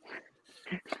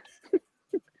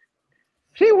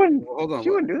 She wouldn't. Well, hold on.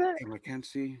 She wouldn't do that. I can't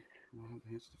see.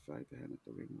 It's the fact that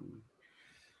the ring.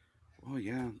 Oh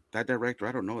yeah, that director.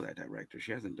 I don't know that director.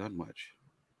 She hasn't done much.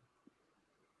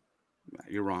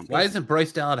 You're wrong. Why isn't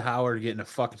Bryce Dallas Howard getting a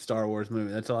fucking Star Wars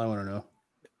movie? That's all I want to know.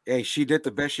 Hey, she did the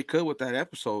best she could with that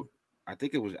episode. I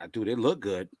think it was. Dude, it looked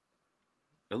good.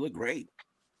 It looked great.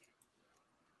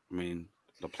 I mean,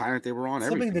 the planet they were on.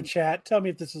 Somebody in the chat, tell me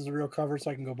if this is a real cover so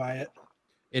I can go buy it.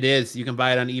 It is. You can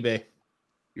buy it on eBay.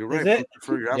 You're right. Is it?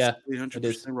 You're absolutely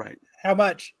 100% right. How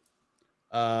much?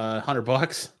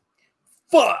 $100.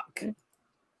 Fuck.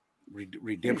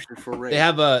 Redemption for Ray. They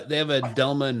have a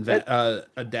Delma and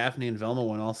a Daphne and Velma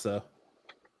one also.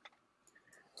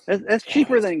 That's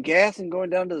cheaper than gas and going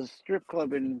down to the strip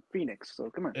club in Phoenix. So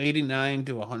come on. $89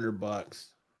 to $100.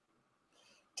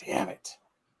 Damn it.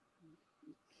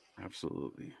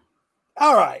 Absolutely.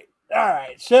 All right.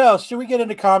 So, should we get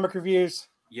into comic reviews?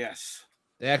 Yes.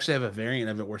 They actually have a variant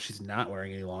of it where she's not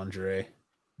wearing any lingerie.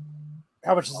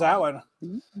 How much is that one?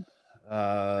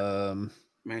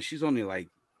 Man, she's only like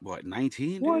what,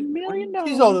 19? $1 million.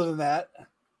 She's older than that.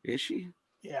 Is she?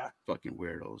 Yeah. Fucking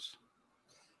weirdos.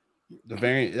 The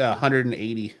variant,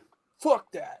 180.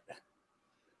 Fuck that.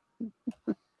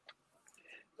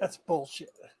 That's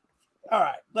bullshit. All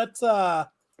right, let's.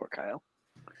 Poor Kyle.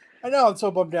 I know, I'm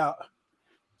so bummed out.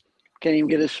 Can't even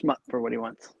get his schmuck for what he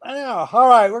wants. I know. All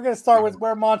right, we're gonna start with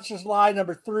Where Monsters Lie,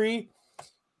 number 3.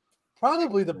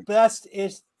 Probably the best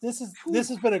is. This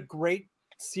has been a great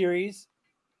series,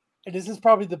 and this is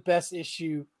probably the best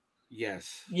issue.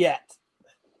 Yes. Yet.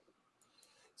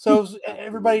 So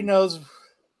everybody knows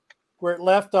where it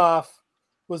left off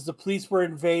was the police were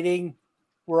invading,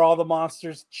 where all the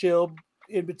monsters chilled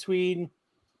in between.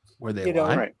 Where they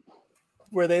lie? Right.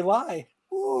 Where they lie.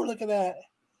 Ooh, look at that.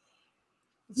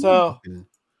 So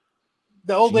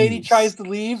the old lady tries to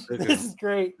leave. This is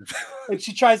great. And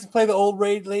she tries to play the old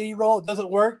lady role. It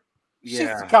doesn't work. Yeah.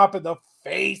 Shoots the cop in the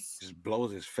face. Just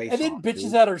blows his face and then off, bitches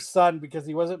dude. at her son because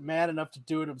he wasn't man enough to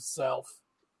do it himself.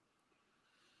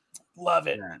 Love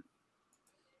it. Yeah.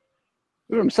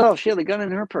 Do it himself. She had a gun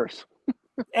in her purse.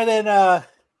 And then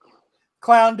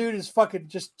Clown Dude is fucking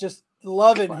just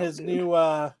loving his new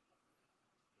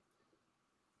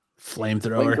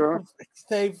flamethrower.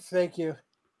 Thank you.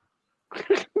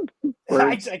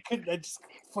 I just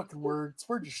fucking words.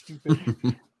 Words are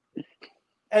stupid.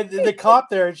 And the cop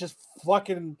there is just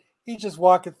fucking. He's just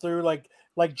walking through like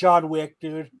John Wick,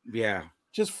 dude. Yeah.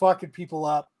 Just fucking people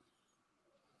up.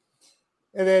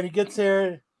 And then he gets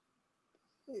there.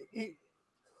 He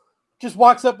just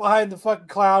walks up behind the fucking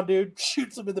clown dude,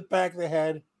 shoots him in the back of the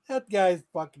head. That guy's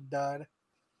fucking done.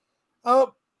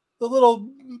 Oh, the little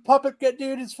puppet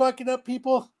dude is fucking up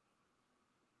people.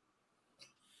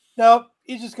 Nope,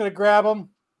 he's just gonna grab him,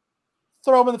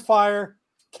 throw him in the fire,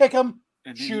 kick him,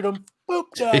 shoot him.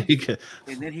 Boop, done.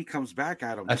 And then he comes back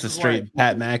at him. That's a straight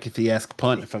Pat McAfee-esque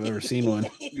punt if I've ever seen one.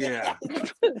 Yeah.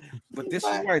 But this is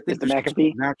why I think the there's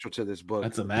McAfee. natural to this book.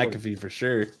 That's a McAfee for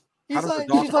sure. She's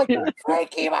like,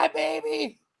 Frankie, my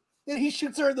baby. And he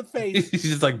shoots her in the face. He's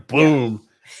just like, boom.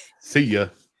 See ya.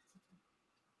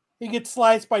 He gets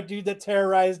sliced by dude that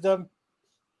terrorized him.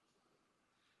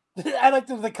 I like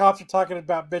that the cops are talking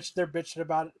about they're bitching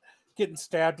about it, getting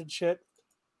stabbed and shit.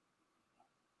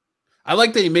 I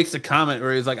like that he makes a comment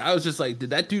where he's like, I was just like,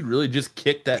 did that dude really just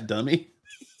kick that dummy?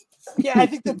 Yeah, I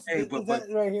think that's Hey, is that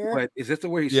right here. But is this the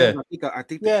way he Yeah. said? I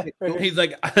think Yeah, the right here. He's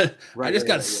like, I just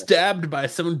got stabbed by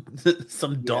some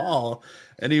doll,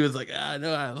 and he was like,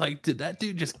 no, I like, did that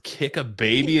dude just kick a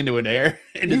baby into an air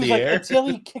into the air? Until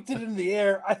he kicked it in the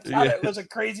air, I thought it was a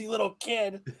crazy little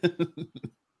kid.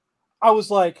 I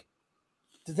was like,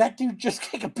 did that dude just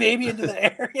kick a baby into the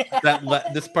air? Yeah.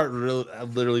 This part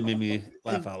literally made me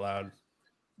laugh out loud.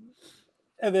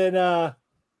 And then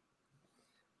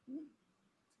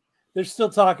they're still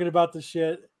talking about the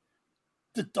shit.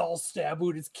 The doll stab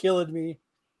wound is killing me.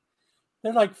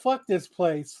 They're like, fuck this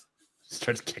place.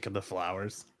 Starts kicking the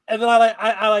flowers. And then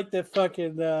I like the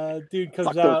fucking dude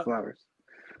comes out. Flowers.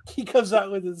 He comes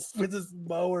out with his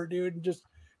mower, dude, and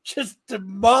just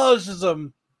demolishes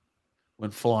them.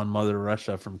 Went full on Mother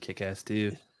Russia from Kick-Ass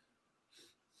 2.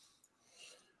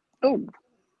 Oh.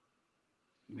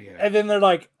 Yeah. And then they're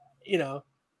like, they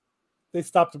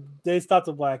stopped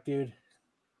the black dude.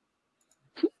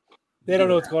 They don't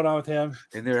know what's going on with him.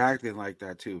 And they're acting like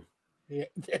that too. Yeah,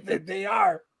 they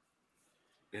are.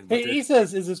 And He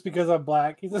says, is this because I'm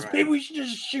black? He says, Right. maybe we should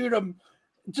just shoot him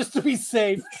just to be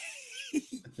safe.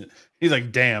 He's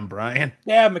like, damn, Brian.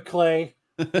 Damn, McClay.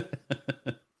 And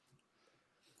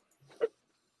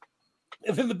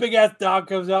then the big ass dog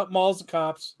comes out, mauls the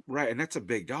cops. Right, and that's a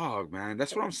big dog, man.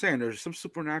 That's what I'm saying. There's some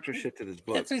supernatural shit to this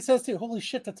book. That's what he says too. Holy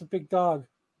shit, that's a big dog.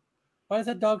 Why is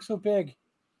that dog so big?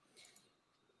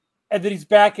 And then he's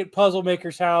back at Puzzle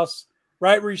Maker's house,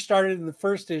 right where he started in the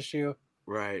first issue.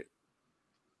 Right.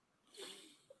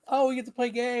 Oh, we get to play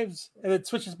games. And it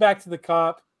switches back to the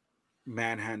cop.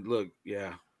 Manhunt, look,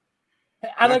 yeah.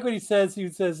 I like what he says. He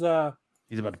says,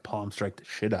 he's about to palm strike the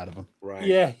shit out of him. Right.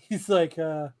 Yeah, he's like,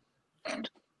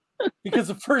 because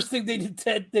the first thing they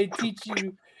teach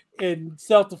you in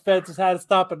self-defense is how to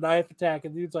stop a knife attack.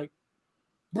 And the dude's like,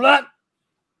 blah.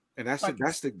 And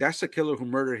that's the killer who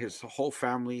murdered his whole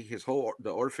family,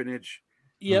 the orphanage.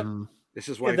 Yep. Mm-hmm. This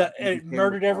is why it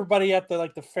murdered everybody at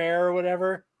the fair or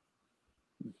whatever.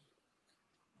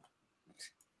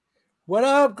 What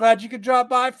up? Glad you could drop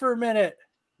by for a minute.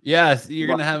 Yes, you're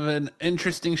gonna have an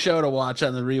interesting show to watch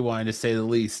on the Rewind, to say the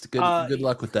least. Good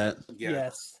luck with that. Yeah.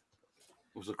 Yes.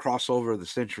 It was a crossover of the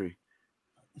century.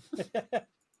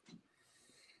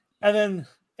 And then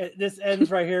this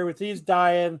ends right here with he's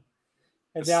dying,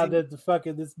 and now that the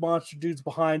fucking this monster dude's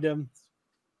behind him.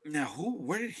 Now,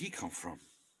 where did he come from?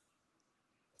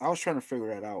 I was trying to figure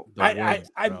that out.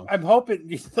 I'm hoping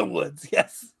the woods.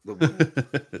 Yes. The woods.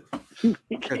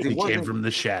 He came from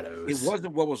the shadows. It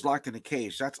wasn't what was locked in the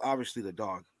cage. That's obviously the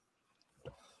dog,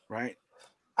 right?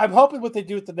 I'm hoping what they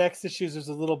do with the next issues is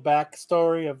a little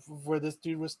backstory of where this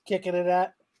dude was kicking it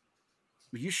at.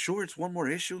 Are you sure it's one more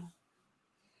issue?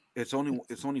 It's only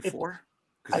 4.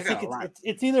 I think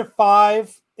it's either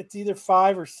 5. It's either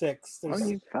 5 or 6.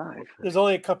 Only 5. There's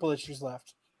only a couple issues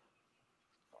left.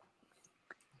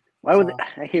 Why would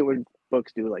I hate when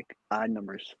books do like odd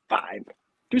numbers? 5.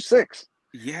 Do 6.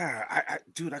 Yeah, I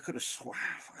could have sworn.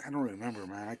 I don't remember,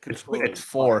 man. I could have sworn It's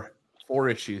 4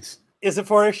 issues. Is it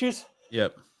 4 issues?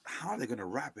 Yep. How are they going to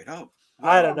wrap it up?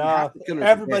 I don't know.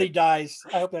 Everybody dies.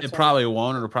 I hope that's it probably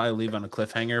won't. It'll probably leave on a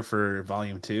cliffhanger for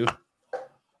volume 2.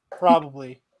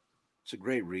 Probably. It's a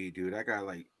great read, dude. I got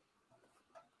I'm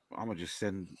gonna just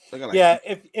send.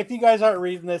 If you guys aren't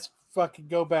reading this, fucking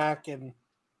go back and.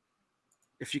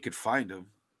 If you could find them,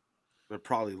 they're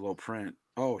probably low print.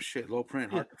 Oh shit, low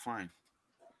print, hard to find.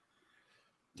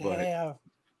 Damn.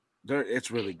 But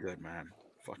it's really good, man.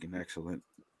 Fucking excellent.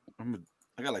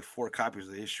 I got like 4 copies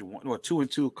of the issue 1. Well, 2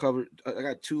 and 2 cover. I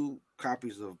got 2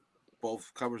 copies of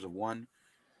both covers of 1.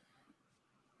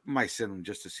 Might send them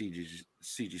just to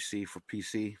CGC for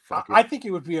PC. I think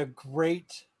it would be a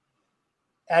great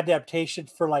adaptation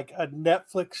for like a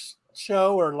Netflix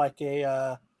show or like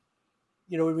a,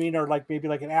 you know what I mean, or like maybe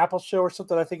like an Apple show or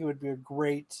something. I think it would be a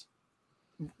great.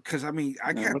 Because I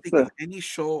can't think of any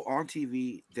show on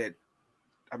TV that.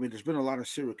 I mean, there's been a lot of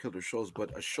serial killer shows,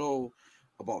 but a show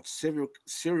about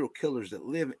serial killers that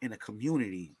live in a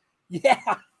community. Yeah.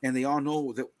 And they all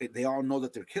know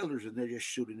that they're killers, and they're just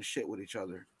shooting the shit with each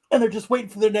other. And they're just waiting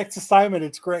for their next assignment.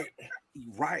 It's great.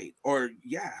 Right. Or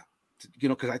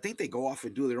because I think they go off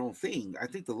and do their own thing. I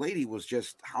think the lady was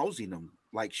just housing them.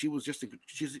 Like she's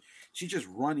just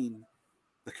running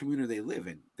the community they live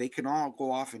in. They can all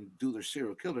go off and do their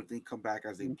serial killer thing, come back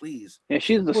as they please. Yeah,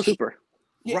 she's the super.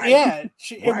 Right. Yeah.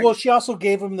 She also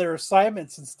gave them their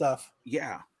assignments and stuff.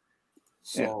 Yeah.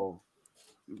 So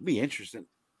it'd be interesting.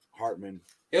 Hartman.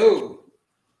 Yo,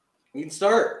 we can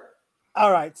start.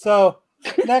 All right. So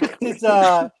next is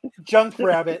Junk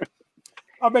Rabbit.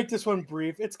 I'll make this one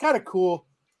brief. It's kind of cool.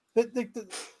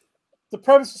 The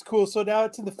premise is cool. So now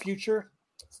it's in the future.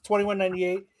 It's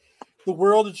 2198. The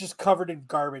world is just covered in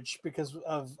garbage because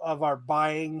of our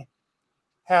buying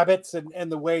habits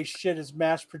and the way shit is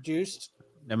mass produced.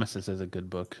 Nemesis is a good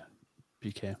book,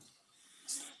 PK.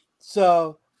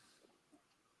 So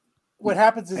what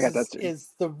happens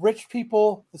is the rich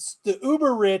people, the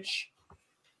uber rich,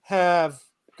 have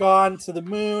gone to the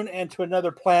moon and to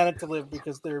another planet to live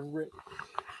because they're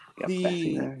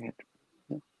the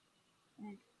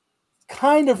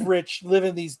kind of rich live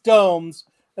in these domes,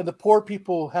 and the poor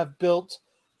people have built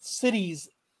cities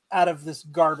out of this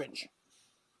garbage.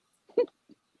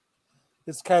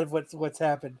 It's kind of what's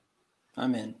happened.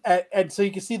 I'm in. And so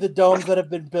you can see the domes that have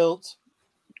been built.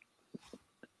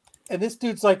 And this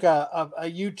dude's like a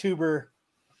YouTuber,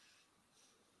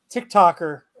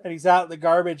 TikToker, and he's out in the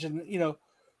garbage and,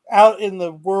 out in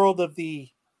the world of the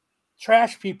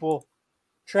trash people.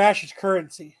 Trash is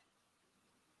currency.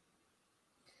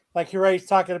 Like he's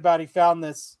talking about, he found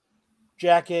this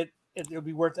jacket, it'll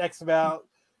be worth X amount,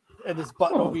 and this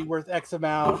button will be worth X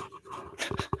amount.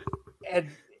 And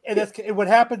what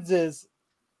happens is,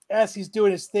 as he's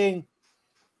doing his thing,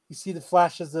 you see the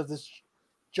flashes of this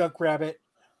junk rabbit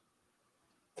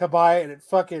come by, and it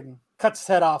fucking cuts his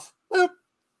head off. Boop,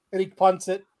 and he punts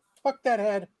it. Fuck that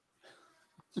head.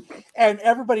 And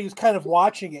everybody was kind of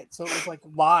watching it, so it was like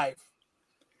live.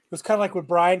 It was kind of like when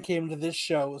Brian came to this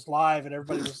show, it was live, and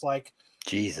everybody was like,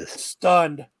 Jesus,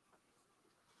 stunned.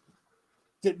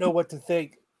 Didn't know what to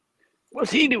think.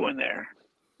 What's he doing there?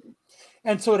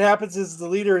 And so what happens is the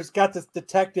leader has got this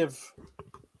detective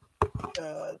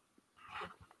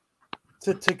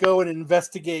to go and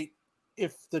investigate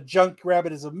if the junk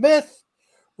rabbit is a myth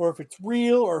or if it's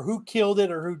real or who killed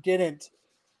it or who didn't.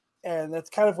 And that's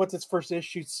kind of what this first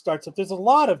issue starts up. There's a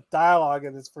lot of dialogue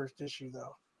in this first issue,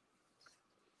 though.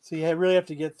 So you really have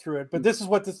to get through it. But this is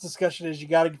what this discussion is. You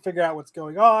got to figure out what's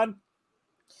going on.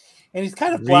 And he's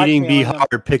kind of reading be him.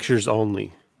 hard, pictures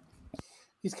only.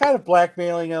 He's kind of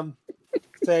blackmailing him,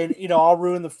 saying, I'll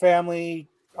ruin the family.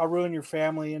 I'll ruin your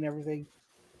family and everything.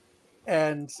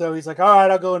 And so he's like, all right,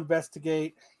 I'll go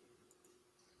investigate.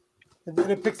 And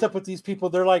then it picks up with these people.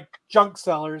 They're like junk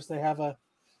sellers. They have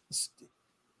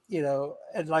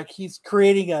and like he's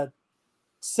creating a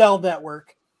cell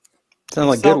network. Sounds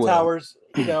like cell Goodwill. Towers,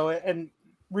 and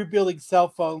rebuilding cell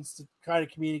phones to try to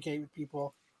communicate with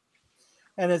people.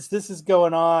 And as this is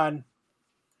going on,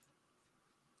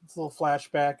 it's a little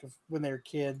flashback of when they were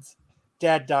kids.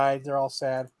 Dad died. They're all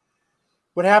sad.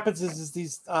 What happens is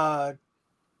these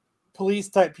police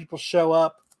type people show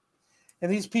up,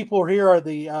 and these people here are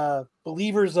the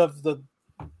believers of the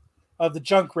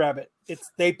junk rabbit.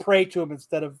 They pray to him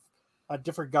instead of a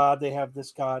different god. They have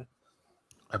this god.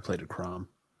 I played a Crom.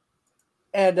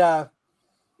 And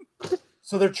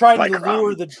so they're trying to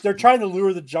lure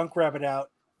the junk rabbit out,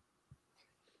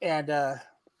 and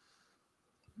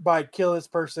by kill this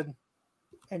person,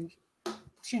 and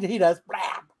he does,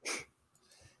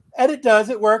 and it does.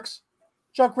 It works.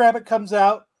 Junk rabbit comes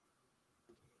out.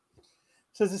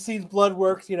 Says it sees blood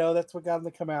works. That's what got him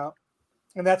to come out,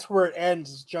 and that's where it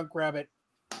ends. Junk rabbit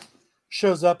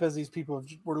shows up as these people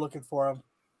were looking for him.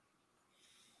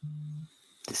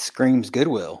 This screams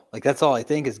Goodwill. Like that's all I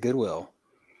think is Goodwill.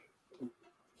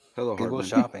 Hello, Goodwill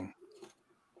Hartman. shopping.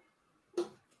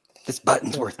 This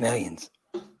button's worth millions.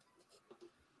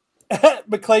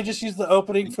 McClay just used the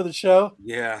opening for the show.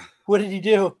 Yeah. What did he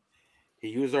do? He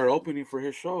used our opening for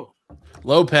his show.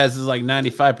 Lopez is like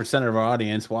 95% of our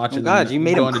audience watching. Oh God, you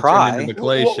made him cry.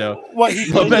 McClay's show.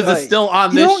 He Lopez is still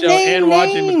on this show and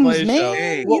watching McClay's show.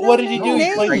 Hey, what did he do?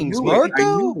 He played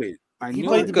He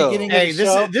played the beginning of the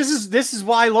show. This is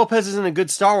why Lopez isn't a good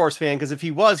Star Wars fan, because if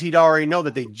he was, he'd already know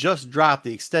that they just dropped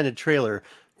the extended trailer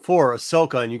for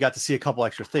Ahsoka, and you got to see a couple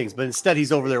extra things. But instead,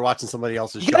 he's over there watching somebody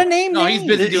else's show. No, he's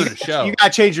busy doing a show. You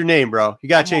gotta change your name, bro. You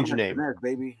gotta change your name,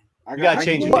 baby. You gotta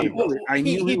change your name.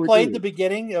 He played the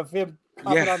beginning of him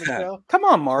coming on the show. Come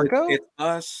on, Marco. It's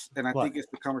us, and I think it's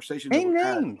the conversation. Name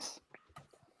names.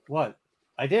 What?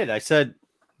 I did. I said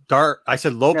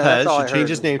Lopez should change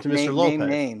his name to Mr. Lopez. Name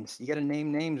names. You got to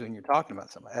name names when you're talking about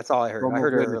somebody. That's all I heard. I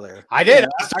heard it earlier. I did. I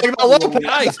was talking about Lopez.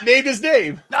 Nice. I named his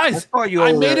name. Nice.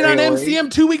 I made it on MCM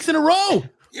 2 weeks in a row.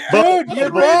 Dude,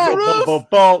 you're back.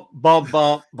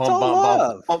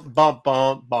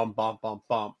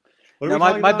 Now,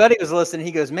 my buddy was listening.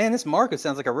 He goes, "Man, this Marco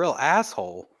sounds like a real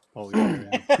asshole." Oh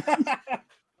yeah.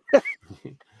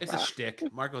 It's a shtick.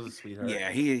 Marco's a sweetheart.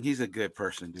 Yeah, he's a good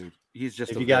person, dude. He's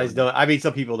just. If you guys don't, I mean,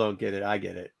 some people don't get it. I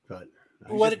get it, but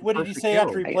what did you say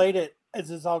after he played it? Is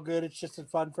this all good? It's just a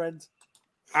fun, friends.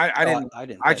 I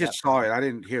didn't. I just saw it. I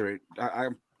didn't hear it.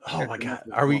 Oh my god!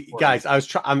 Are we guys?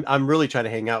 I'm really trying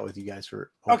to hang out with you guys for.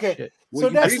 Okay, shit. so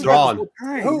next is drawn.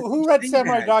 Who read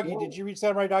Samurai Doggy? Did you read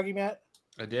Samurai Doggy, Matt?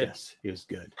 I did. Yes, he was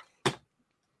good.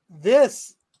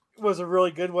 This was a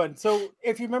really good one. So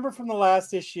if you remember from the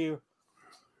last issue,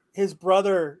 his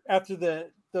brother, after the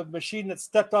machine that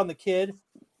stepped on the kid,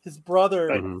 his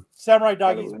brother, Samurai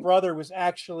Doggy's brother, was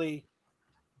actually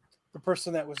the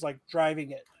person that was like driving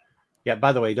it. Yeah.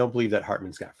 By the way, don't believe that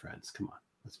Hartman's got friends. Come on,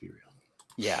 let's be real.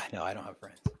 Yeah, no, I don't have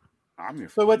friends. I'm your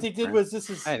So what they did was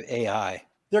I have AI.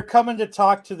 They're coming to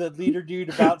talk to the leader dude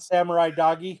about Samurai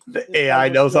Doggy. The AI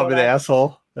knows I'm an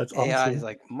asshole. That's awesome. AI is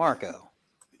like, Marco.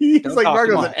 He's like,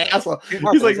 Marco's an asshole.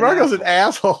 He's like, Marco's an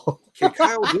asshole. Can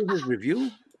Kyle do his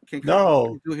review?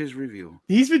 No. Do his review.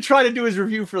 He's been trying to do his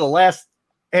review for the last.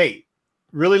 Hey,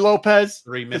 really, Lopez?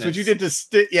 3 minutes. That's what you did to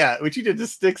stick. Yeah, what you did to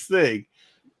Sticks thing.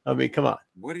 I mean, come on.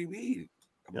 What do you mean?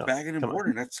 No, Bagging and come on.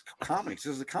 boarding. That's comics.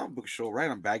 This is a comic book show,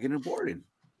 right? I'm bagging and boarding.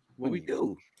 What we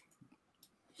do?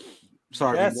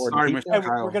 Sorry, Yes, sorry, Mr. and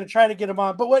Kyle. we're going to try to get him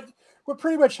on. But what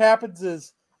pretty much happens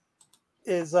is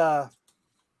there's a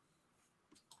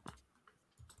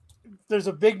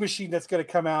big machine that's going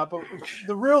to come out. But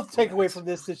the real takeaway from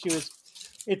this issue is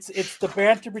it's the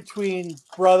banter between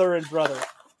brother and brother.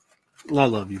 I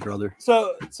love you, brother.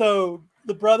 So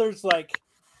the brother's like,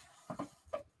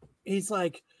 he's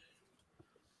like,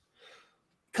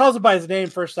 calls him by his name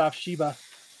first off, Shiba,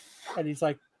 and he's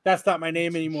like, "That's not my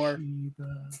name anymore.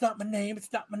 Shiba. It's not my name.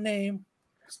 It's not my name."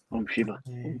 Shiba.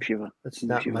 Shiba. That's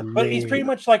not my name. But he's pretty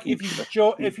much like, if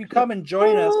you come and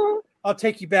join us, I'll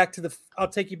take you back to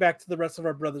the rest of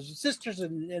our brothers and sisters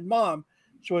and mom.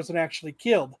 She wasn't actually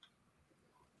killed.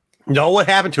 No, what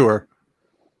happened to her?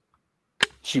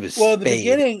 She was. Well, in the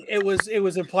beginning, it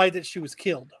was implied that she was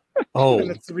killed. Oh, and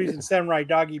that's the reason Samurai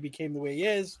Doggy became the way he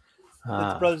is. With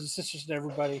the brothers and sisters and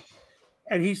everybody.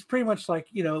 And he's pretty much like,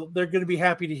 they're going to be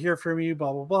happy to hear from you,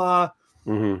 blah, blah, blah.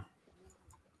 Mm-hmm.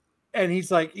 And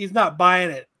he's like, he's not buying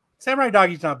it. Samurai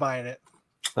Doggy's not buying it.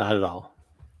 Not at all.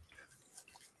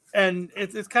 And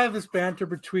it's kind of this banter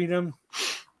between them.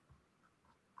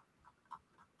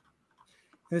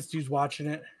 And this dude's watching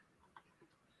it.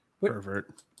 Pervert.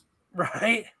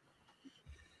 Right?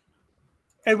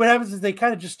 And what happens is they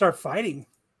kind of just start fighting.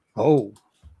 Oh.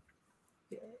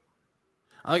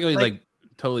 I like how he like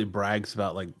totally brags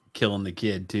about like killing the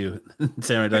kid too.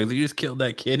 Samurai Dog's like, "You just killed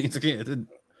that kid." He's like,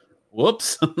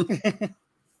 "Whoops."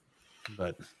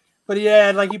 but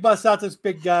yeah, like he busts out this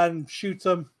big gun, shoots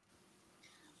him.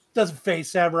 Doesn't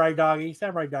face Samurai Doggy.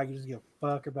 Samurai Doggy doesn't give a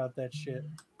fuck about that shit.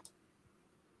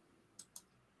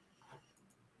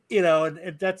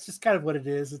 And that's just kind of what it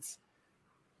is.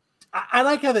 I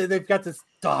like how they've got this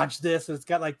dodge this, and it's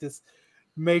got like this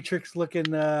Matrix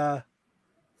looking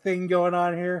thing going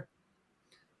on here.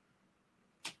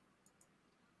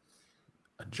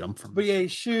 A jump from. But yeah, he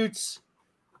shoots.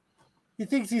 He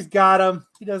thinks he's got him.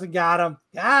 He doesn't got him.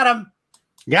 Got him.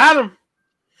 Got him.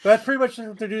 But that's pretty much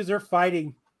what they do is they're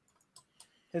fighting.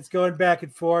 It's going back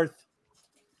and forth.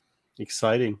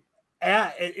 Exciting.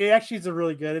 Yeah, it actually is a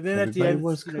really good. And then at the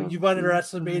end, you've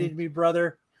underestimated me,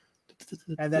 brother.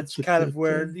 And that's kind of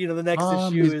where the next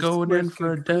issue is going in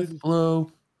for a death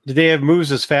blow. Did they have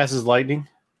moves as fast as lightning?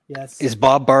 Yes. Is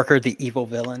Bob Barker the evil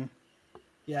villain?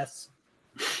 Yes.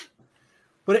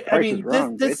 But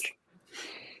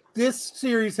this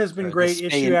series has been great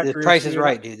issue after The Price is issue.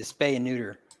 Right, dude. The spay and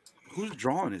neuter. Who's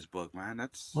drawing his book, man?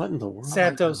 That's what in the world.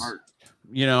 Santos.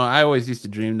 I always used to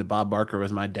dream that Bob Barker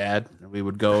was my dad, and we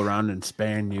would go around and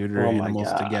spay and neuter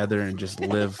animals together and just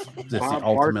live the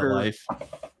ultimate life.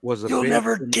 You'll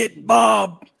never get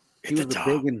Bob. He was a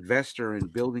big investor in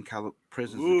building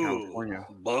prisons in California.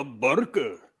 Bob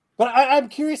Barker. But I'm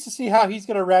curious to see how he's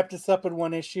going to wrap this up in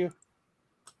one issue.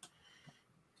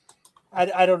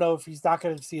 I don't know if he's not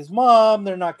going to see his mom.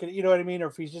 They're not going to, you know what I mean? Or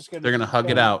if he's just going to. They're going to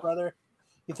hug it out. Brother.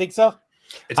 You think so?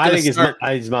 I think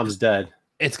his mom's dead.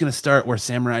 It's going to start where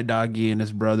Samurai Doggy and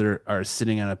his brother are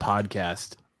sitting on a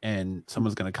podcast, and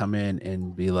someone's going to come in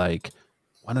and be like,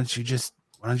 why don't you just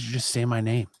say my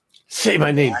name? Say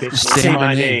my name, bitch. Say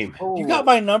my name. You got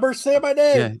my number? Say my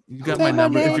name. Yeah, you got my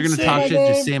number. If you're going to talk shit,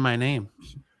 just say my name.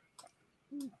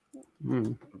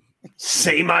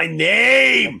 Say my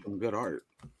name. Some good art.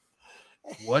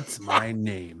 What's my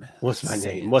name? What's my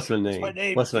name? What's my name?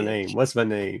 What's my name? What's my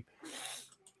name?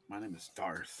 My name is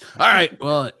Darth. All right.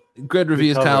 Well, Grid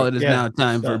Reviews, Kyle. It is now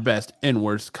time stuff. for best and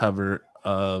worst cover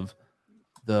of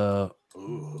the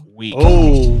week.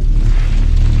 Oh.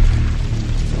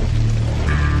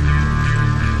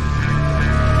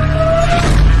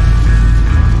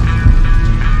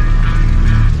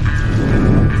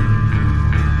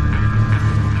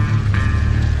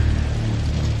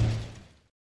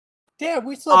 Yeah,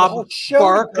 we saw the whole show.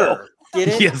 Barker. Get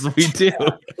it? Yes, we do.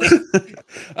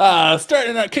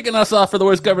 Kicking us off for the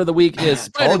worst cover of the week is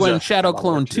Spider-Gwen Shadow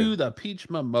Clone 2, the Peach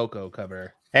Momoko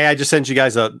cover. Hey, I just sent you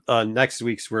guys a next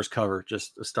week's worst cover,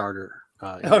 just a starter.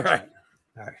 All right.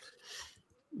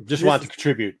 Just want to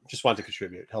contribute.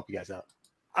 Help you guys out.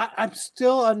 I'm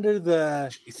still under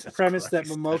the premise that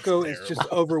Momoko is just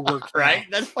overworked. Right?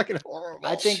 That's fucking horrible.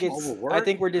 I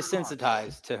think we're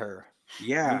desensitized to her.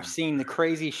 Yeah. We've seen the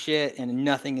crazy shit and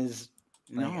nothing is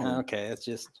okay, it's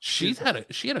just she had a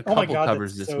couple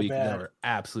covers this week that were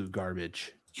absolute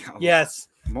garbage. Yes.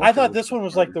 I thought this one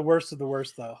was like the worst of the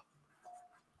worst though.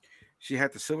 She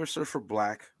had the Silver Surfer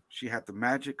Black. She had the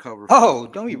Magic cover. Oh,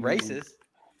 don't be racist.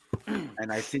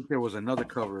 And I think there was another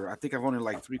cover. I think I've only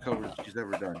like 3 covers she's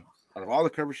ever done. Out of all the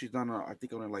covers she's done, I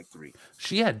think only like 3.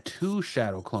 She had 2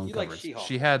 Shadow Clone You covers. like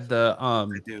She had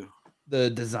the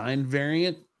design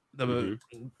variant, the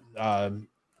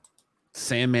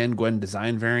Sandman Gwen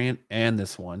design variant, and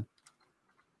this one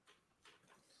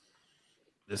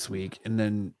this week. And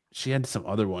then she had some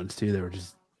other ones too. They were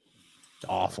just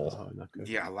awful. Not good.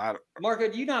 Yeah, a lot of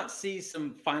Marco, do you not see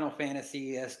some Final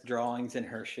Fantasy-esque drawings in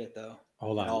her shit though?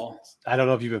 Hold on. I don't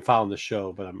know if you've been following the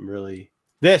show, but I'm really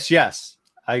yes,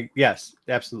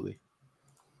 absolutely.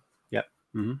 Yep.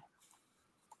 Mm-hmm.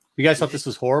 You guys thought this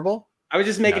was horrible? I was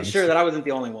just making sure that I wasn't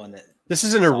the only one that. This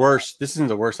isn't her worst. This isn't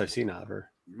the worst I've seen out of her.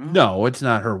 No, it's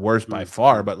not her worst by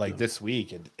far, but like this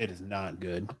week, it is not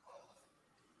good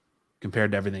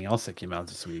compared to everything else that came out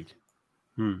this week.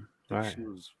 All right. She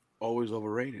was always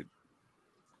overrated.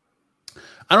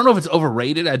 I don't know if it's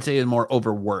overrated. I'd say it's more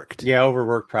overworked. Yeah,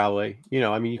 overworked probably.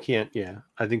 I mean, you can't. Yeah,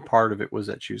 I think part of it was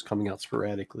that she was coming out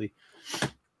sporadically.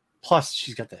 Plus,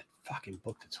 she's got that fucking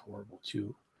book that's horrible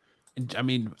too. I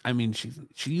mean,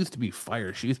 she used to be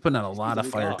fire. She was putting out a lot of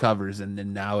fire covers, and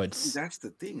then now it's. That's the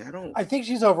thing. I think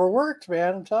she's overworked,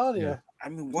 man. I'm telling you. I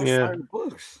mean, what fire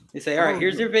books? They say, all right,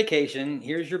 here's your vacation,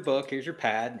 here's your book, here's your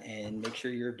pad, and make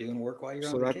sure you're doing work while you're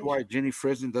on vacation. So that's why Jenny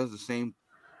Frison does the same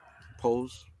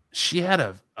pose. She had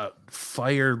a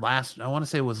fire I want to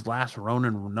say it was Last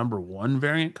Ronin #1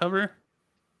 variant cover.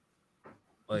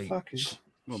 Like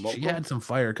she had some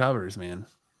fire covers, man.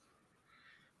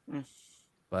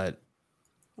 But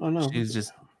she's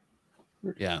just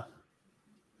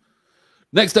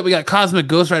Next up, we got Cosmic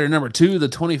Ghost Rider #2, the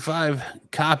 25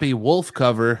 copy Wolf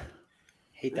cover.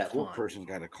 Hate that one. Person's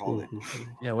got to call it.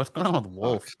 Yeah, what's going on with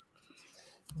Wolf?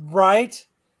 Right?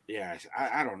 Yeah,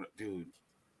 I don't know, dude.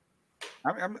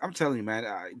 I'm telling you, man.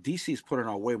 DC's putting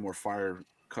out way more fire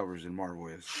covers than Marvel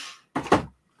is.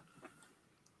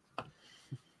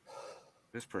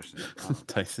 This person,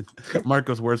 Tyson.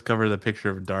 Marco's worst cover the picture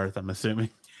of Darth. I'm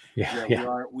assuming. Yeah.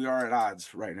 We are at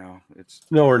odds right now.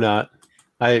 No, we're not.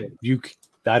 I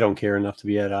don't care enough to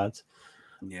be at odds.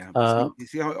 Yeah. You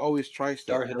see how he always tries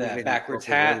to Darth with that backwards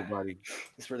hat.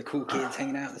 This is where the cool kids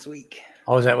hanging out this week.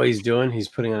 Oh, is that what he's doing? He's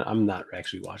putting on. I'm not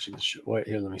actually watching the show. Wait,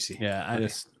 here, let me see. Yeah,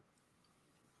 this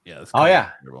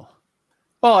terrible.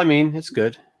 Well, I mean, it's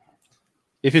good.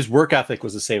 If his work ethic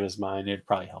was the same as mine, it'd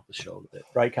probably help the show a bit,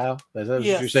 right, Kyle? Is that what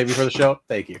you're saying before the show?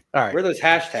 Thank you. All right. Where are those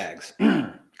hashtags?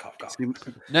 Cough, cough.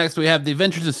 Next, we have The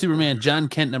Adventures of Superman John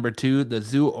Kent #2, the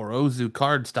Zu Orozu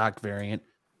cardstock variant.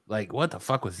 Like, what the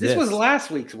fuck was this? This was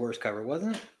last week's worst cover,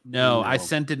 wasn't it? No, I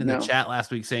sent it in the chat last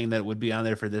week saying that it would be on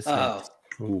there for this.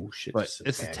 Oh shit! But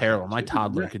this is terrible. My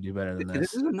toddler could do better than this.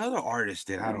 This is another artist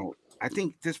that I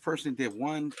think this person did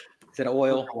one. Is it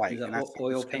oil? White, is that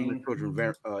oil painting?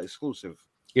 Exclusive.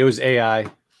 It was AI.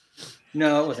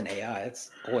 No, it wasn't AI.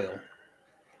 It's oil.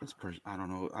 This person, I don't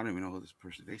know. I don't even know who this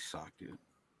person. They suck, dude.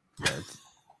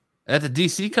 That's a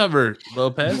DC cover,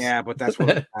 Lopez. Yeah, but that's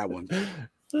what that one.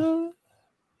 I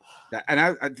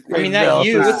mean that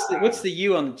U. What's the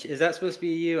U on? Is that supposed to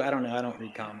be a U? I don't know. I don't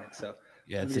read comics, so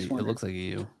yeah, it looks like a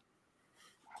U.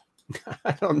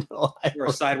 I don't know. Or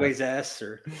a sideways S,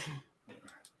 or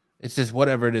it's just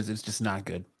whatever it is. It's just not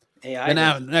good. AI.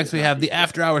 And next we have the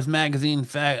After Hours magazine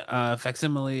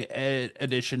facsimile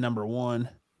edition #1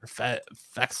 or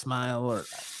facsmile or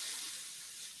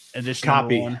edition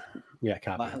copy. #1. Yeah,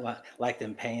 copy. Like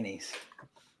them panties.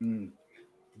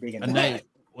 Big a night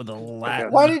with a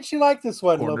Latin. Why did you like this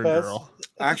one, Lopez? Girl.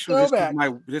 Actually,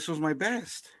 this was my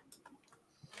best.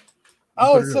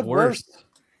 Oh, it's the worst.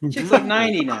 She's like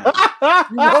 90 now.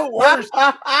 No worse.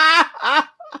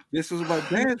 This was my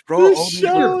best, bro. This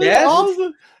show is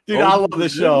awesome. Dude, I love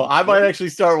this show. I might actually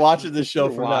start watching this show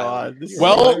from now on.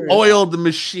 Well-oiled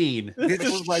machine. This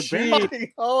was my best.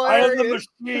 I am the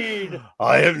machine.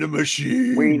 I am the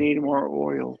machine. We need more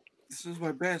oil. This is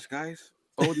my best, guys.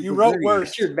 You wrote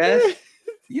worse. Your best?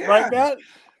 Yeah. Right, Matt?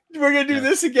 We're going to do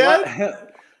this again?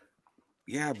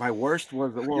 Yeah, my worst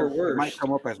was Your it might worst.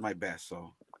 come up as my best. So,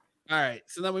 all right.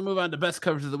 So then we move on to best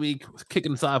covers of the week.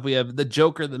 Kicking us off, we have The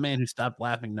Joker, The Man Who Stopped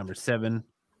Laughing, number 7.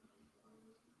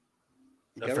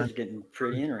 The cover's getting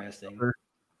pretty interesting.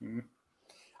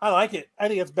 I like it. I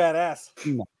think it's badass.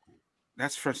 No.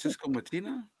 That's Francisco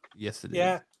Martina? Yes, it is.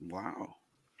 Yeah. Wow.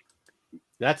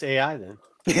 That's AI then.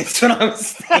 That's what I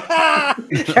was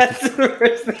thinking. That's the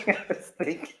first thing I was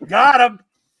thinking. Got him.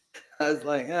 I was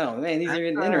like, oh man, these are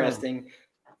getting interesting.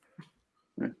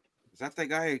 Is that the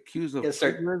guy accused of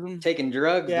plagiarism? Taking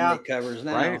drugs to make covers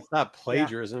now. Right? It's not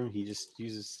plagiarism. He just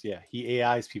uses, he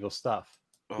AIs people's stuff.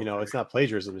 You know, it's not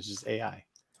plagiarism. It's just AI.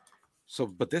 So,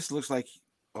 but this looks like,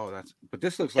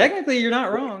 this looks Technically, you're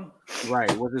not wrong.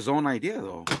 Right. With his own idea,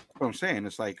 though. That's what I'm saying.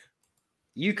 It's like,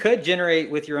 you could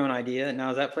generate with your own idea. Now,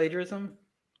 is that plagiarism?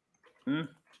 I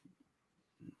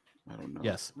don't know.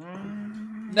 Yes.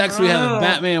 Next, we have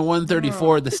Batman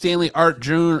 134, the Stanley Art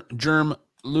Germ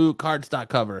Lou cardstock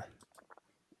cover.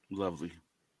 Lovely.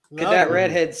 Could that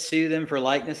redhead sue them for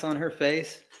likeness on her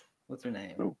face? What's her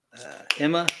name?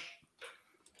 Emma.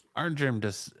 Art Germ's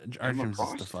just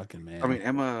the fucking man. I mean,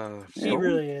 Emma. He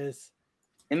really is.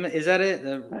 Emma, is that it?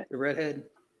 The redhead?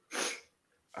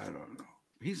 I don't know.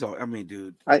 He's all. I mean,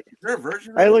 dude. I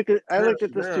looked at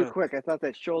this there- too quick. I thought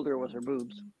that shoulder was her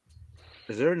boobs.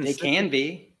 Is there They can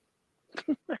be.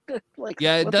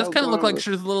 Yeah, it what does the kind of hell's look going like on?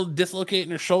 she's a little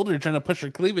dislocating her shoulder, trying to push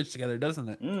her cleavage together, doesn't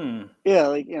it? Yeah,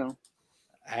 like, you know.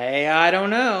 Hey, I don't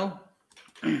know.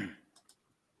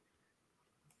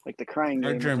 Like the crying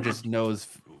Art game. Germ just knows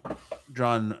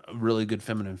drawing really good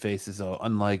feminine faces, though,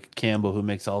 unlike Campbell, who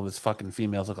makes all of his fucking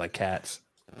females look like cats.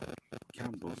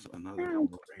 Campbell's another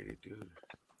overrated dude.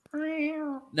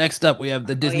 Next up, we have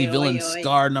the Disney villain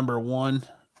Scar number 1.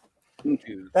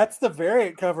 That's the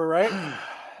variant cover, right?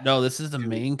 No, this is the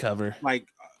main cover. Like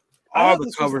I all thought the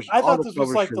this covers. was, I all thought the this was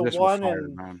covers like for the this were one fire,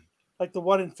 in man. like the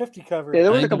 1 in 50 cover. Yeah,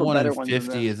 there I was a think the couple 1 better in ones than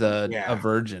 50 this. is a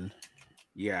virgin.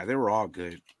 Yeah, they were all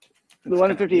good. The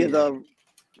 1 in 50 is a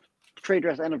trade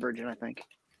dress and a virgin, I think.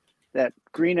 That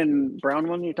green and brown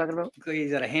one you're talking about? Looks like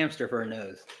he's got a hamster for a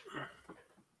nose.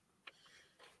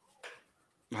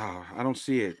 Oh, I don't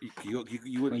see it. You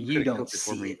wouldn't. You don't it for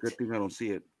see me. it. Good thing I don't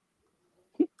see it.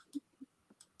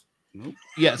 Nope.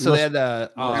 Yeah, so they had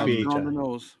on the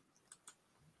nose.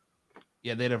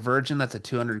 Yeah, they had a virgin that's a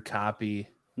 200 copy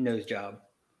nose job.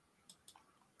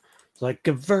 Like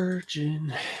a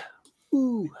virgin.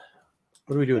 Ooh.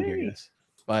 What are we doing here, guys?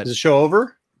 But is the show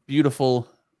over? Beautiful.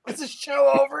 Is the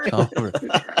show over?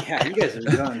 Yeah, you guys are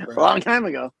done, bro. A long time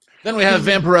ago. Then we have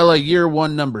Vampirella Year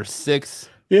 1 number 6.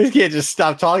 You can't just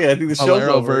stop talking. I think the show's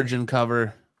Valero over. virgin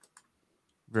cover.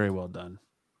 Very well done.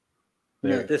 You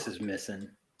know what this is missing?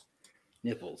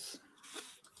 Nipples.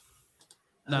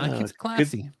 No, it's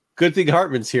classy. Good thing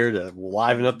Hartman's here to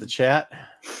liven up the chat.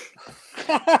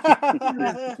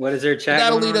 What is their chat?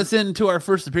 That'll going lead on? us into our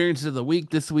first appearance of the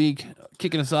week this week.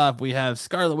 Kicking us off, we have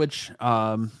Scarlet Witch.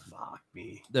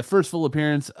 The first full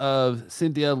appearance of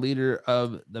Cynthia, leader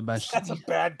of the Bashidi. That's a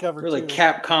bad cover. Really too.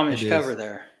 Capcom-ish It cover is.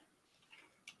 there.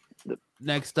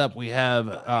 Next up, we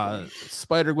have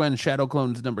Spider-Gwen Shadow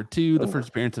Clones number 2, the first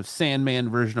appearance of Sandman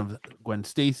version of Gwen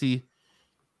Stacy.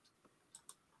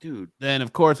 Dude. Then,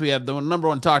 of course, we have the number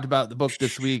 1 talked about the book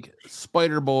this week,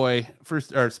 Spider-Boy,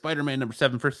 Spider-Man number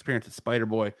 7, first appearance of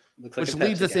Spider-Boy, Looks like which a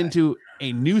leads Pepsi us guy. into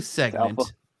a new segment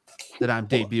that I'm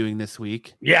debuting this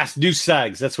week. Yes, new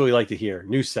segs. That's what we like to hear.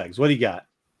 New segs. What do you got?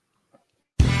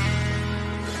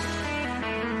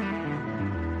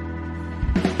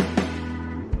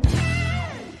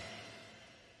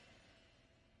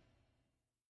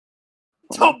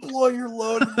 Don't blow your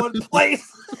load in one place.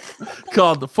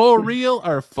 Called the For Real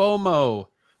or FOMO.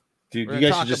 Dude, We're you gonna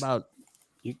guys talk should just about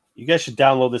you guys should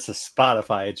download this as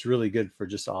Spotify. It's really good for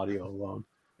just audio alone.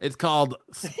 it's called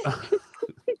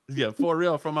yeah, For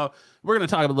Real FOMO. We're gonna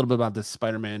talk a little bit about this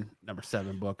Spider-Man number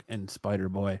 7 book and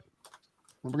Spider-Boy.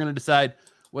 We're gonna decide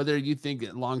whether you think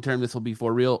long term this will be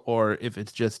for real or if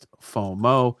it's just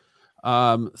FOMO.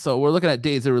 So we're looking at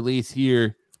days of release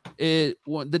here. The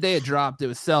day it dropped, it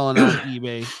was selling on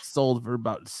eBay, sold for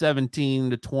about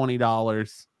 $17 to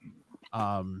 $20.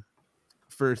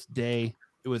 First day,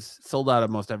 it was sold out of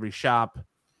most every shop.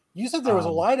 You said there was a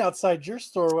line outside your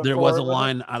store. There was a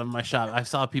line out of my shop. I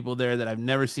saw people there that I've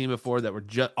never seen before that were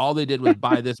just all they did was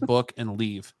buy this book and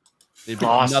leave. They did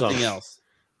Awesome. nothing else.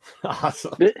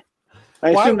 Awesome.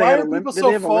 I Why assume they had are a limit. people Did so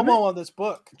they have a limit? FOMO on this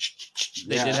book?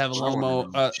 They did have a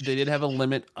limo. They did have a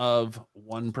limit of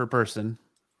 1 per person.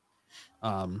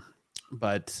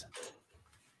 But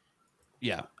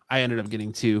yeah, I ended up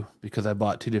getting 2 because I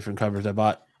bought 2 different covers.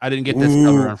 I didn't get this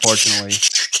cover, unfortunately.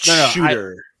 No,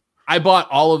 Shooter. I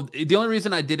bought all of the only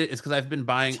reason I did it is because I've been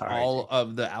buying all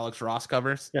of the Alex Ross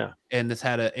covers. Yeah. And this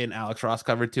had an Alex Ross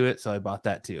cover to it, so I bought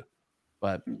that too.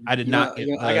 But I did not get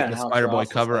the Spider-Boy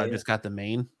cover. I just got the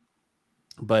main.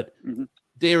 But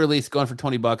day release going for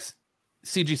 $20.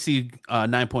 CGC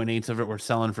 9.8s of it were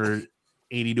selling for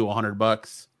 $80 to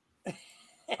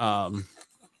 $100.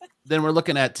 Then we're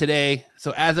looking at today.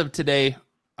 So as of today,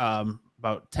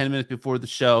 about 10 minutes before the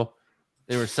show,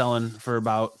 they were selling for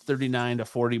about $39 to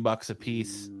 $40 a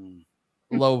piece.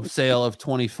 Low sale of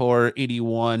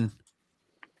 $24.81.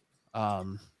 A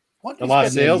lot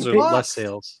of sales or less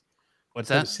sales? What's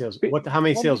that? Sales. How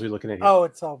many sales are we looking at here? Oh,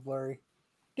 it's all blurry.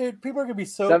 Dude, people are gonna be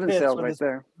so 7 pissed sales when right this,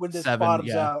 there. when this 7, bottoms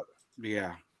yeah. out.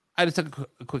 Yeah. I just took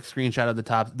a quick screenshot of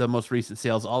the most recent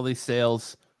sales. All these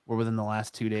sales were within the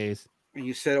last 2 days. And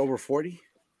you said over 40?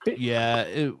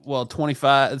 Yeah,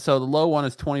 25. So the low one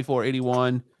is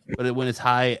 $24.81, but it went as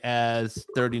high as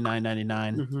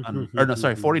 $39.99. Or no,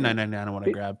 sorry, $49.99 on what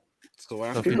I grabbed. So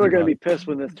people are going to be pissed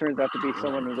when this turns out to be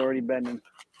someone who's already been in.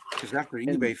 Because after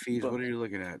eBay fees, what are you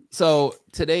looking at? So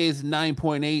today's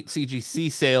 9.8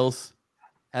 CGC sales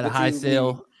had a high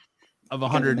sale of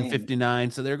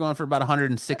 159. So they're going for about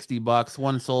 $160.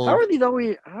 One sold. How are these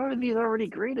already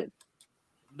graded?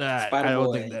 I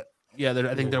don't think that. Yeah,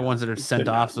 I think they're ones that are sent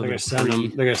off. So they're going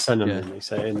to send them. They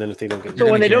say, and then if they don't get,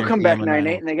 so when they don't come back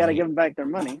 9.8 and they got to give them back their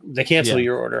money, they cancel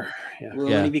your order. Yeah. Well,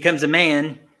 when he becomes a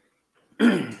man,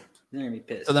 they're gonna be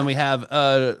pissed. So then we have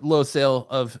a low sale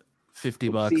of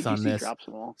 $50 on this.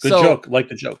 Good joke. Like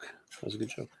the joke. That was a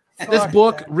good joke. This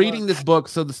book, reading this book.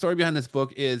 So the story behind this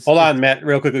book is. Hold on, Matt.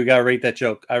 Real quickly, we gotta rate that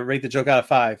joke. I rate the joke out of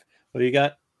 5. What do you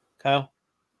got, Kyle?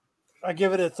 I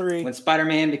give it a 3. When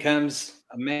Spider-Man becomes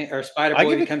a man, or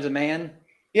Spider-Boy becomes a man.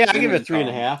 Yeah, I give it a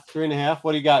 3.5. 3.5.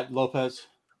 What do you got, Lopez?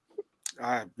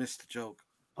 I missed the joke.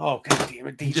 Oh, God damn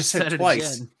it! He just said it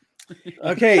twice. again.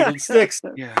 Okay, then sticks.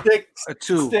 Yeah, sticks. A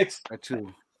 2. Sticks. A 2.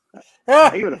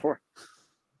 I give it a 4.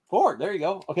 4. There you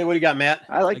go. Okay, what do you got, Matt?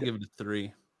 I give it a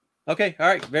 3. Okay, all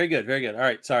right, very good, very good. All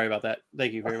right, sorry about that.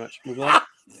 Thank you very much. Moving on.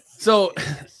 So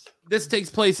this takes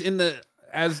place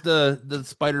as the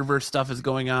Spider-Verse stuff is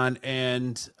going on,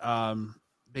 and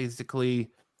basically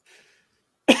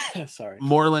sorry,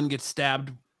 Moreland gets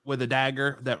stabbed with a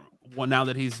dagger. Now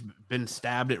that he's been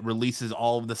stabbed, it releases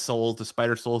all of the souls, the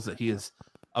spider souls that he has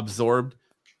absorbed.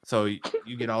 So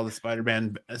you get all the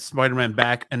Spider-Man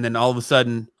back, and then all of a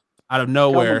sudden, out of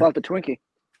nowhere, about the Twinkie,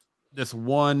 this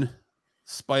one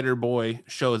Spider Boy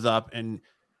shows up, and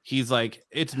he's like,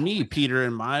 "It's me, Peter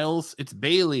and Miles. It's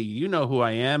Bailey. You know who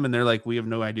I am." And they're like, "We have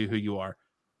no idea who you are."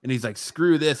 And he's like,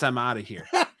 "Screw this, I'm out of here."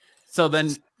 So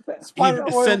then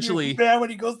Spider-Boy essentially bad when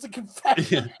he goes to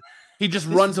confession. he just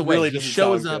runs away. Really He doesn't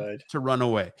shows sound up good. to run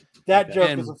away. That joke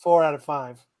And is a 4 out of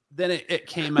 5. then it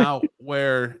came out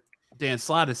where Dan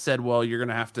Slott has said, "Well, you're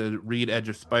gonna have to read Edge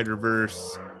of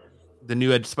Spider-Verse, the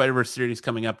new Edge of Spider-Verse series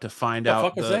coming up to find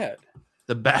out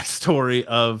the backstory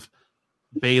of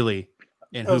Bailey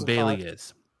and who Bailey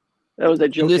is." That was that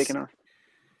joke taken off.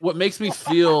 What makes me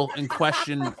feel and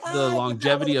question the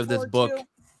longevity of this book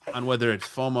on whether it's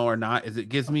FOMO or not is it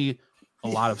gives me a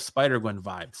lot of Spider-Gwen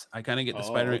vibes. I kind of get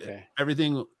the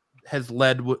everything has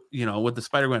led with the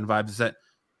Spider-Gwen vibes is that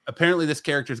apparently this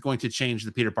character is going to change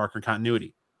the Peter Parker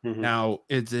continuity. Now,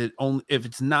 is it only if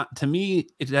it's not, to me,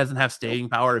 it doesn't have staying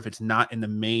power if it's not in the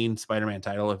main Spider-Man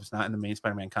title, if it's not in the main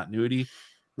Spider-Man continuity,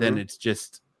 then it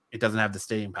doesn't have the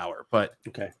staying power. But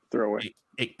throwaway.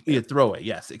 Throwaway,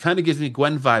 yes. It kind of gives me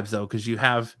Gwen vibes though, because you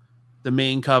have the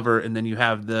main cover and then you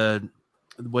have can't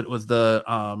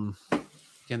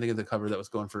think of the cover that was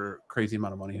going for a crazy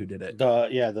amount of money. Who did it?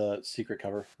 The secret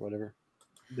cover, whatever.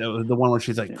 The one where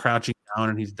she's like crouching down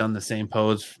and he's done the same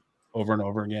pose over and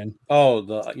over again. Oh,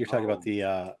 you're talking about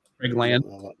the Greg Land.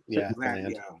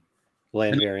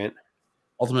 Land variant.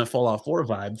 Ultimate Fallout 4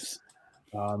 vibes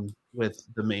with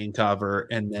the main cover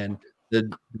and then the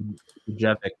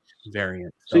Jevic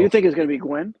variant. So you think it's going to be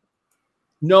Gwen?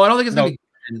 No, I don't think it's going to be Gwen.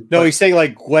 No, he's saying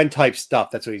like Gwen type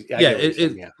stuff. That's what he's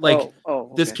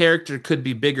this character could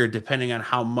be bigger depending on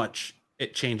how much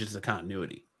it changes the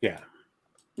continuity. Yeah.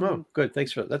 Oh, good.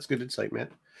 Thanks for that's good insight, man.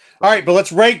 All right, but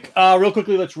let's rank real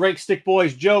quickly. Let's rank Stick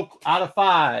Boy's joke out of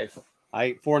 5.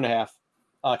 4.5.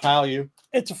 Kyle, you?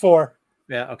 It's a 4.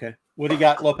 Yeah. Okay. What do you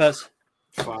got, Lopez?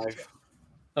 5.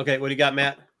 Okay. What do you got,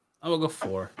 Matt? I will go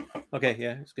 4. Okay.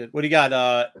 Yeah, it's good. What do you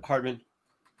got, Hartman?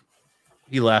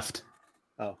 He left.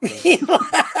 Oh.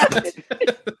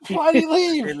 Why'd he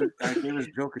leave? I gave his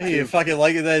joke a 2. Hey, you fucking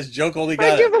like it that his joke only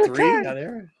got a 3 out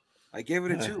there? I gave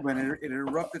it a 2, man. It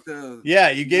interrupted the. Yeah,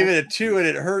 you gave it a 2 and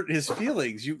it hurt his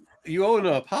feelings. You owe an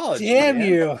apology. Damn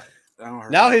you.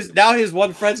 Now his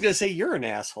one friend's gonna say you're an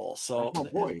asshole. So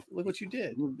boy, look what you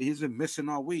did. He's been missing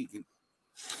all week.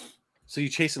 So you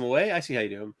chase him away? I see how you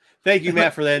do him. Thank you,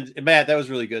 Matt, for that. Matt, that was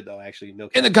really good, though. Actually, no.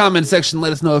 In the comment section,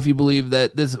 let us know if you believe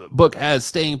that this book has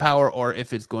staying power or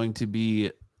if it's going to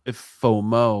be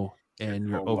FOMO and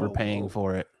you're overpaying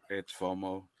for it. It's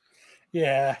FOMO.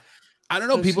 Yeah. I don't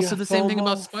know. People said the same thing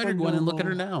about Spider-Gwen, and look at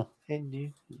her now.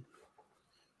 And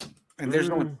there's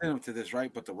no incentive to this,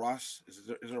 right? But the Ross is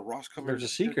there a Ross cover? There's a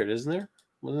secret, isn't there?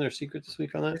 Wasn't there a secret this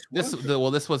week on that?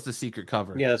 This was the secret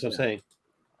cover. Yeah, that's what I'm saying.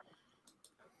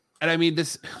 And I mean,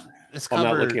 this cover. I'm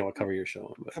not looking at what cover you're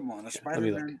showing. But come on, a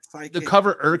Spider-Man. The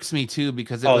cover irks me too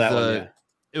because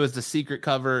it was the secret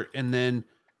cover, and then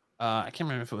I can't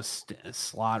remember if it was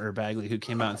Slott or Bagley who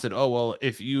came out and said, "Oh well,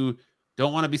 if you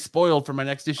don't want to be spoiled for my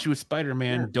next issue of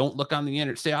Spider-Man, don't look on the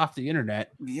internet, stay off the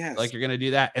internet." Yes, like you're gonna do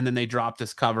that, and then they dropped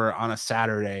this cover on a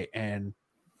Saturday, and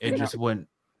it just went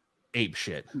ape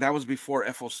shit. That was before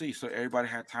FOC, so everybody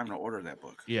had time to order that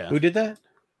book. Yeah, who did that?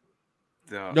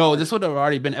 No, this would have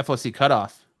already been FOC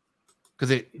cutoff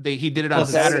because he did it on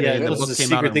Saturday. Yeah, and the this book is a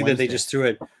came out secret thing Wednesday. that they just threw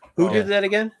in. Who did that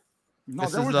again? No,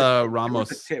 this is the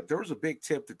Ramos. There was a big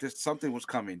tip that something was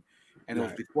coming, and it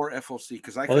was before FOC.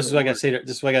 Because this is what I got to say.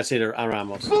 This is what I got to say to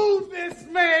Ramos. Move this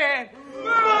man.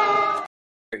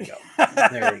 There you go.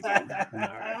 There you go. All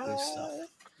right, good stuff.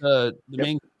 The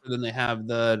main. Then they have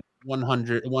the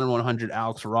 100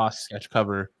 Alex Ross sketch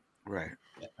cover, right?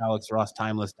 Alex Ross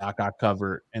Timeless Doc Ock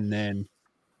cover, and then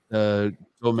the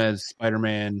Gomez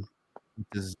Spider-Man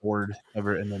this is board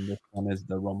cover, and then this one is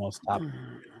the Ramos top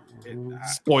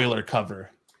spoiler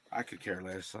cover. I could care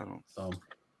less. I don't. So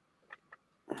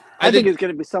I think it's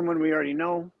going to be someone we already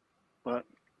know, but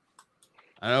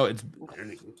I know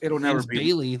it'll never be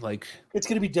Bailey. Like it's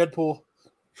going to be Deadpool.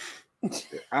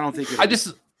 I don't think.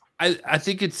 I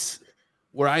think it's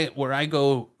where I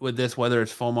go with this, whether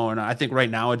it's FOMO or not. I think right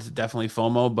now it's definitely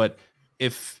FOMO, but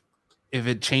if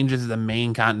it changes the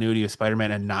main continuity of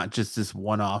Spider-Man and not just this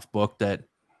one-off book that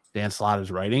Dan Slott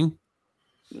is writing,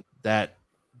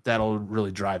 that'll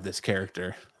really drive this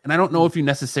character. And I don't know if you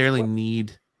necessarily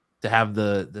need to have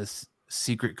this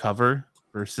secret cover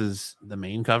versus the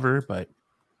main cover, but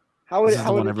how would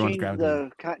it change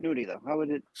the continuity though? How would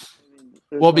it?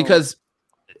 Because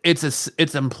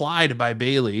it's implied by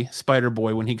Bailey,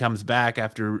 Spider-Boy, when he comes back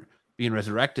after being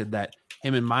resurrected, that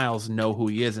him and Miles know who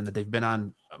he is and that they've been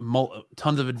on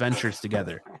tons of adventures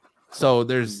together. So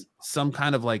there's some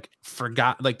kind of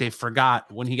they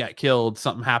forgot when he got killed,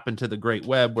 something happened to the Great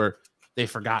Web where they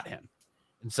forgot him.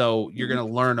 And so you're going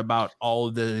to learn about all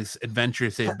of these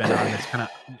adventures they've been on. It's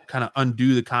kind of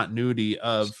undo the continuity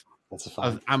of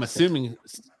I'm assuming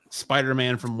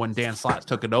Spider-Man from when Dan Slott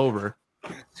took it over.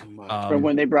 From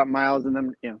when they brought Miles and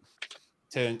them,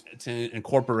 to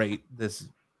incorporate this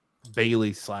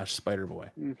Bailey / Spider-Boy.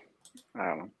 I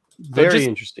don't know. Very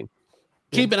interesting.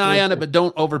 Keep an eye on it, but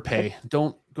don't overpay.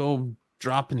 Don't go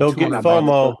dropping. Don't get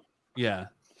FOMO. Yeah,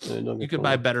 you could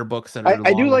buy better books.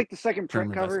 I do like the second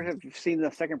print cover. Have you seen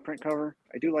the second print cover?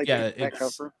 I do like that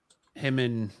cover. Him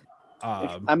and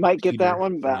I might get that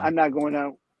one, but I'm not going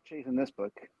out chasing this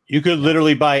book. You could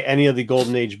literally buy any of the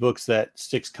Golden Age books that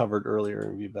Styx covered earlier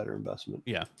and be a better investment.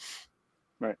 Yeah.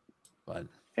 Right. But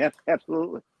yeah,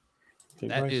 absolutely.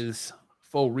 That is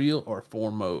faux real or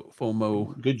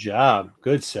FOMO. Good job.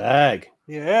 Good sag.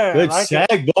 Yeah. Good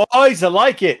sag, boys. I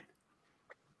like it.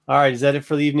 All right, is that it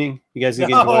for the evening? You guys can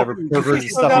get into whatever perverted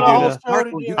stuff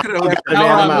you do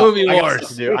now. Movie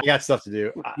Wars. I got stuff to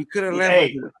do. You could have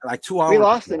left like 2 hours. We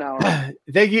lost an hour.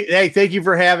 Thank you. Hey, thank you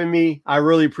for having me. I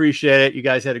really appreciate it. You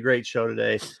guys had a great show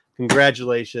today.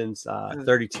 Congratulations.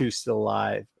 32 still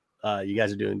alive. You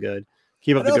guys are doing good.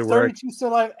 Keep up the good work. 32 still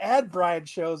alive. Add Brian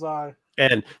shows on.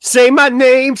 And say my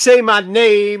name. Say my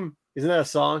name. Isn't that a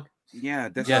song? Yeah.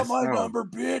 That's not my number,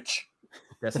 bitch.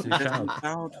 Destiny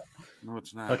Child. No,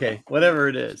 it's not. Okay, whatever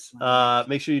it is.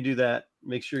 Make sure you do that.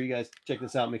 Make sure you guys check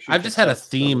this out. Make sure I've just had a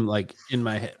theme in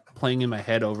my head, playing in my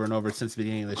head over and over since the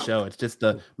beginning of the show. It's just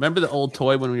remember the old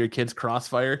toy when we were kids,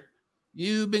 Crossfire?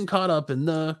 You've been caught up in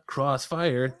the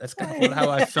crossfire. That's kind of how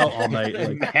I felt all night.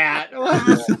 Matt.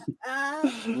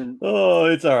 Oh,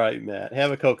 it's all right, Matt.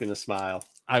 Have a Coke and a smile.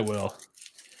 I will.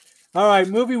 All right,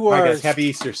 Movie Wars. All right, guys, happy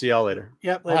Easter. See y'all later.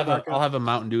 Yep. I'll have a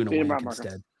Mountain Dew and a wink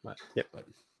instead. Yep.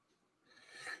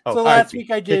 So last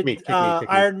week I did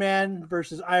Iron Man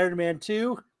versus Iron Man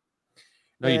 2.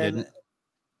 No, you didn't.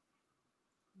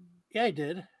 Yeah, I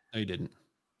did. No, you didn't.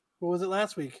 What was it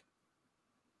last week?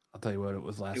 I'll tell you what it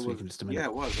was last week in just a minute. Yeah,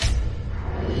 it was.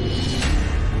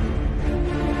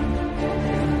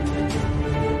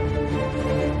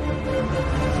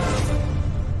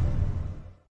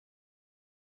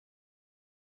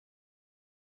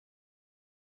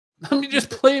 Let me just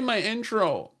play my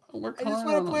intro. I just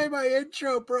want to play my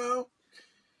intro, bro.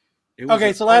 Was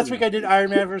okay, so last week I did Iron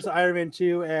Man versus Iron Man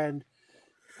 2, and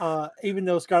even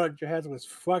though Scarlett Johansson was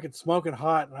fucking smoking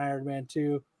hot in Iron Man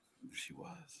 2. She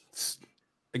was.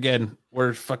 Again,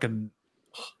 we're fucking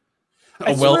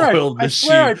a well-oiled machine.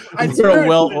 We're a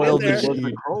well-oiled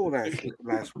machine.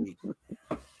 Last week.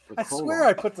 I swear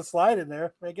I put the slide in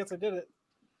there. I guess I did it.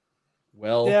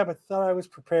 Well, damn, I thought I was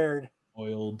prepared.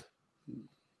 Oiled.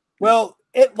 Well,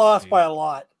 it lost by a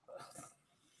lot.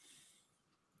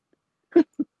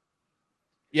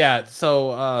 Yeah,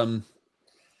 so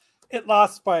it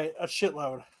lost by a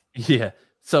shitload. Yeah.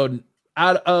 So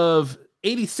out of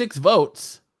 86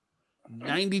 votes,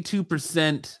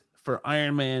 92% for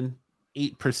Iron Man,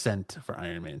 8% for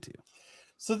Iron Man 2.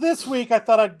 So this week I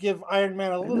thought I'd give Iron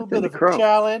Man a little bit of a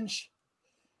challenge.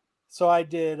 So I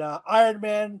did Iron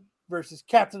Man versus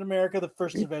Captain America, the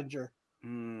First Avenger.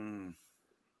 Damn,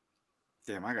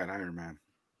 I got Iron Man.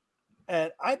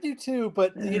 And I do too,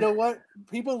 but you know what?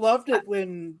 People loved it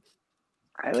when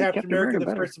Captain America,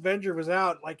 the First Avenger was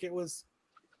out. Like it was.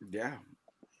 Yeah.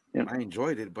 I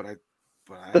enjoyed it, but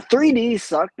the 3D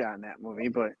sucked on that movie,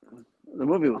 but the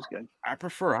movie was good. I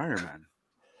prefer Iron Man.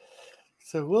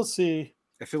 So we'll see.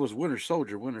 If it was Winter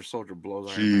Soldier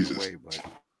blows Iron Man away, but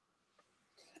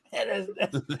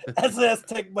SNS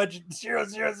tech budget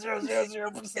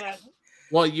 0.0000%.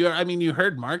 Well, you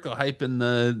heard Marco hyping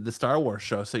the Star Wars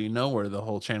show, so you know where the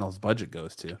whole channel's budget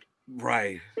goes to.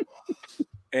 Right.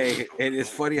 Hey, and it's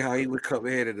funny how he would come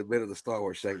in the middle of the Star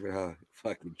Wars segment, huh?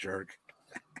 Fucking jerk.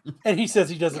 And he says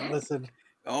he doesn't listen.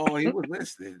 Oh, he was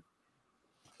listening.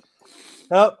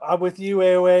 Oh, I'm with you,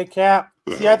 AOA Cap.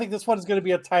 See, I think this one is going to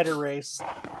be a tighter race.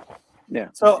 Yeah.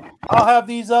 So I'll have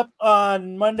these up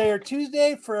on Monday or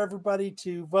Tuesday for everybody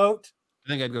to vote. I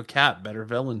think I'd go Cap, better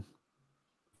villain.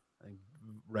 I think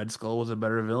Red Skull was a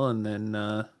better villain than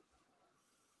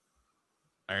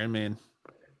Iron Man.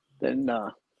 Then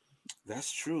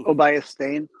that's true. Obadiah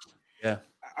Stane. Yeah.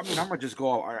 I mean, I'm gonna just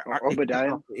go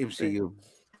Obadiah MCU.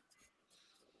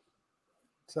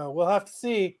 So we'll have to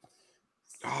see.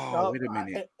 Oh, wait a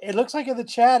minute. It looks like in the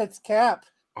chat it's Cap.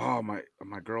 Oh, my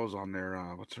girl's on there.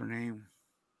 What's her name?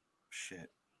 Shit.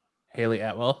 Haley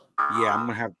Atwell. Yeah, I'm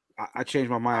gonna have. I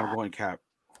changed my mind. I'm going Cap.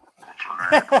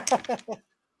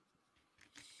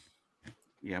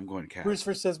 Yeah, I'm going Cap. Bruce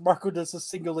says Marco does a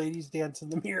single ladies dance in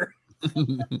the mirror.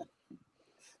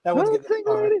 That one's getting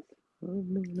single lady.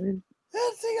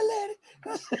 Single lady.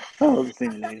 Oh,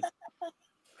 single lady.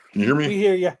 Can you hear me? We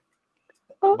hear you.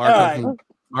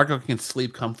 Marco can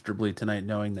sleep comfortably tonight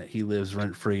knowing that he lives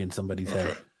rent-free in somebody's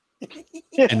head.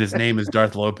 And his name is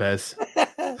Darth Lopez.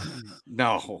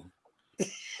 No.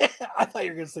 I thought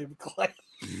you were going to say McClay.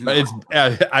 But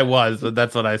I was, but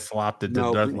that's what I swapped it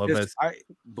to Darth Lopez.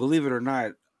 Believe it or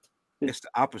not, it's the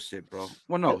opposite, bro.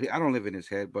 Well, no, I don't live in his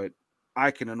head, but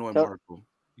I can annoy Marco.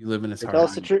 You live in his heart. Tell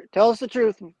us the truth. Tell us the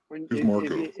truth. Who's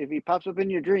If he pops up in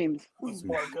your dreams, who's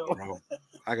Marco? Bro,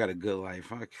 I got a good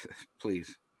life.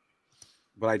 Please.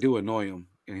 But I do annoy him,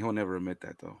 and he'll never admit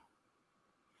that, though.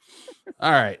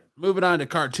 All right, moving on to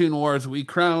Cartoon Wars. We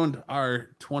crowned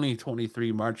our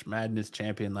 2023 March Madness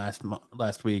champion last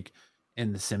week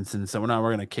in The Simpsons. So now we're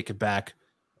going to kick it back,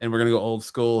 and we're going to go old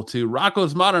school to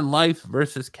Rocko's Modern Life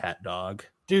versus Cat Dog.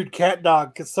 Dude, Cat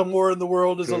Dog, because somewhere in the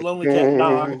world is a lonely cat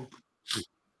dog.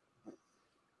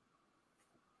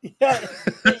 Yeah,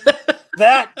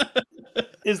 that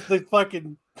is the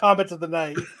fucking comment of the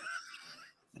night.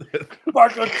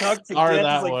 Marco Tucks and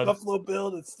dances like Buffalo Bill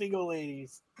and Stingo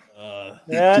Ladies.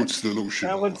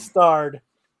 That one starred.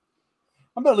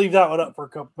 I'm gonna leave that one up for a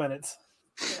couple minutes.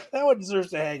 That one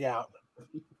deserves to hang out.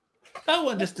 That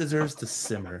one just deserves to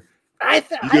simmer. You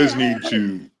guys need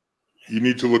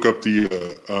to look up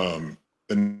the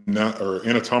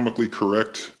anatomically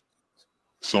correct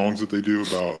songs that they do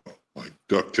about like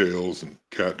DuckTales and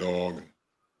Cat Dog.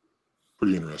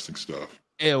 Pretty interesting stuff.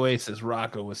 AOA says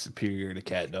Rocco was superior to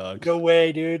Cat Dog. No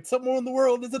way, dude. Somewhere in the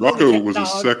world is Rocco was a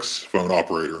sex phone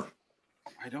operator.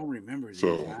 I don't remember.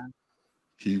 So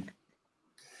he.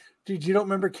 Dude, you don't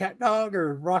remember Cat Dog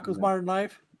or Rocco's Modern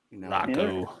Life? No.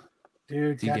 Rocco.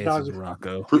 Dude, Cat Dog is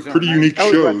Rocco. Pretty unique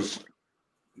shows.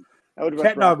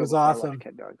 Cat Dog was awesome.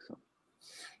 Cat Dog, so.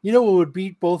 You know what would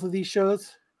beat both of these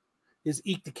shows? Is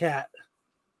Eat the Cat.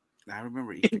 I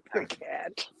remember Eat the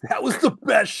Cat. That was the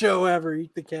best show ever.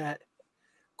 Eat the Cat.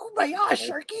 Kumbaya,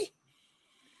 Sharky.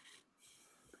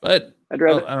 But I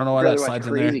don't know why that slides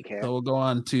in there. Cat. So we'll go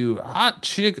on to Hot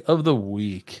Chick of the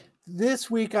Week.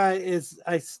 This week, Matt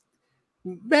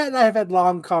and I have had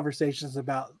long conversations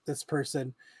about this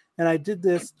person, and I did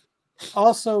this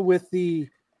also with the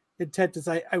intent is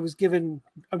I'm giving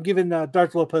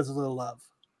Darth Lopez a little love.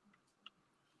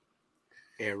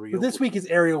 Ariel. But this week is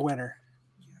Ariel Winter.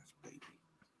 Yes, baby.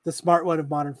 The smart one of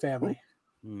Modern Family.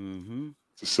 Mm-hmm.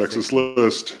 It's a sexist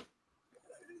list.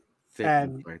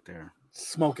 And right there.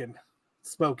 Smoking.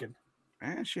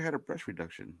 And she had a breast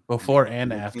reduction. Before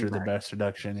and after the breast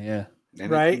reduction, yeah. And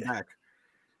right? It came back.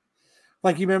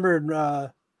 Like you remember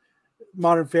in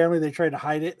Modern Family, they tried to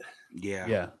hide it?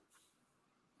 Yeah.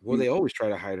 Well, they always try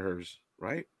to hide hers,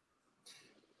 right?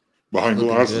 Behind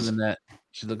glasses.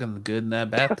 She's looking good in that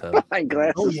bathtub. Behind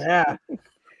glasses. Oh, yeah.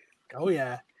 Oh,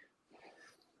 yeah.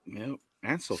 Yep.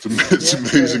 And so it's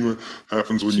amazing what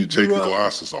happens when you take the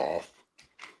glasses off.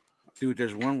 Dude,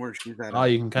 there's one where she's at. Oh,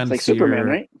 you can kind of see Superman,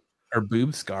 right? Her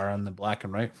boob scar on the black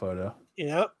and white photo.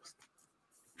 Yep.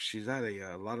 She's at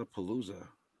a Lollapalooza.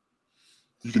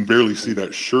 You can barely see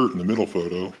that shirt in the middle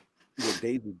photo. With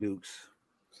Daisy Dukes.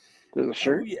 There's a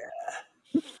shirt? Oh,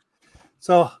 yeah.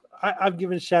 So I'm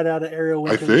giving a shout out to Ariel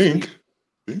Winter. I think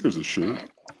there's a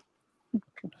shirt.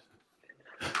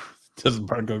 Does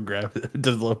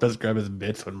Lopez grab his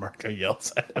bits when Marco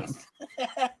yells at him?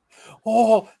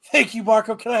 Oh, thank you,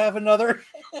 Marco. Can I have another?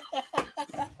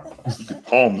 You can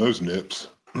palm those nips.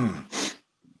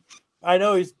 I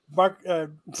know he's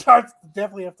starts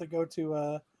definitely have to go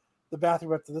to the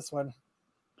bathroom after this one.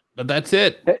 But that's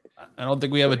it. I don't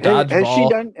think we have a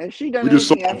dodgeball. Has she done? We just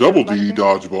saw double D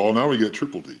dodgeball. Now we get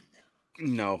triple D.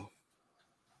 No.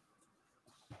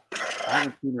 I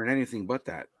haven't seen her in anything but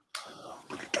that.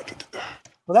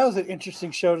 Well, that was an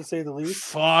interesting show to say the least.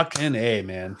 Fucking A,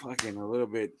 man. Fucking a little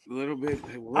bit.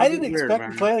 I didn't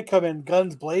expect the plan to come in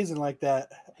guns blazing like that.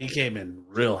 He came in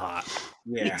real hot.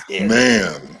 Yeah.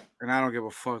 Man. And I don't give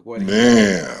a fuck what.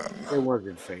 Man. It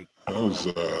wasn't fake. That was.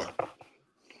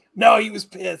 No, he was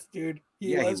pissed, dude.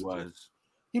 He was.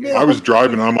 I was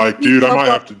driving. I'm like, dude, I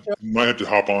might have to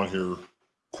hop on here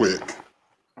quick.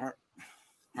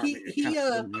 He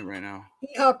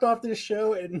hopped off this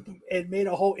show and made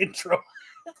a whole intro.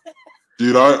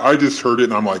 Dude, I just heard it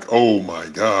and I'm like, oh my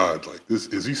god, like this,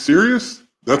 is he serious?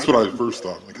 That's what I first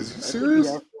thought. Like, is he serious?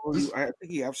 I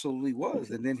think he absolutely was,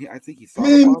 and then I think he thought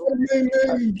about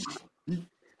it.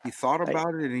 He thought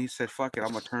about it and he said, "Fuck it, I'm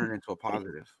gonna turn it into a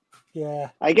positive." Yeah.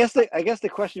 I guess the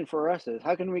question for us is,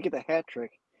 how can we get the hat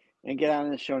trick and get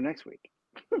on the show next week?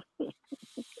 I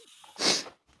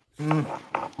don't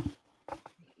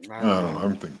know.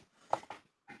 I'm thinking.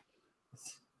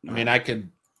 I mean, I don't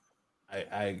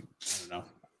know.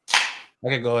 I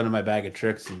could go into my bag of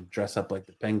tricks and dress up like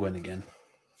the Penguin again.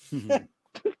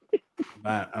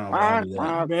 But I don't know how to do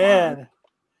that. Man,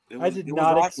 I did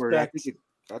not awkward. expect.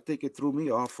 I think it threw me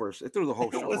off first. It threw the whole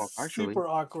show off. Actually, super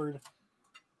awkward.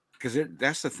 Because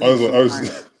that's the thing. That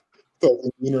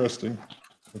was interesting.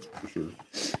 That's for sure.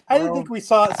 I didn't think we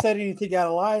said anything out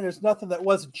of line. There's nothing that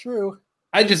wasn't true.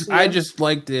 I just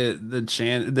like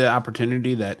the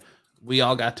opportunity that we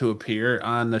all got to appear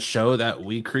on the show that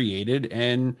we created,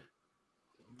 and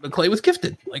McClay was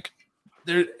gifted. Like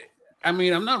I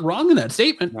mean, I'm not wrong in that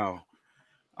statement. No,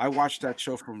 I watched that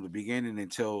show from the beginning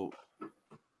until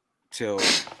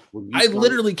I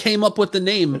literally came up with the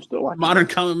name Modern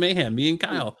Comic Mayhem. Me and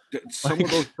Kyle. Some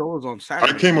of those shows on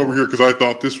Saturday. I came over here because I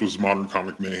thought this was Modern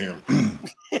Comic Mayhem.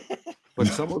 But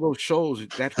some of those shows,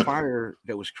 that fire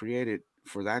that was created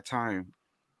for that time,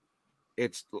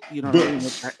 it's it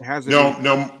has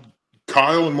now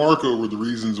Kyle and Marco were the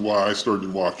reasons why I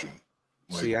started watching.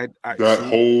 Like, see,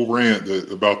 whole rant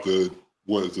about the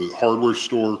hardware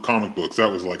store comic books. That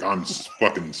was like, I'm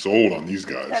fucking sold on these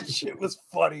guys. That shit was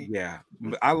funny. Yeah,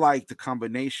 I like the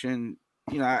combination.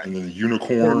 And then the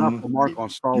unicorn, Mark on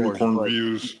Star Wars,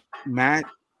 reviews. Matt,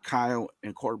 Kyle,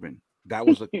 and Corbin. That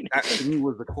was that to me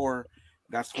was the core.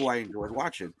 That's who I enjoyed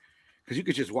watching, because you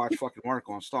could just watch fucking Mark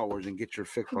on Star Wars and get your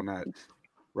fix on that,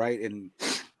 right?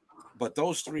 But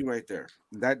those three right there,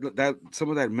 that some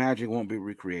of that magic won't be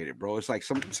recreated, bro. It's like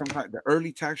sometimes the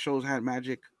early tech shows had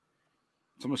magic.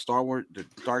 Some of Star Wars, the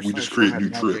Dark Side, we just create new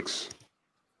tricks.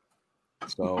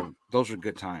 So those are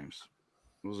good times.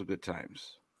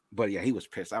 But yeah, he was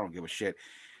pissed. I don't give a shit.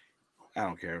 I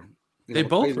don't care. They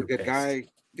both were a good pissed. guy.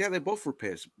 Yeah, they both were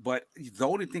pissed. But the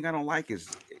only thing I don't like is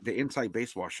the inside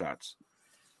baseball shots.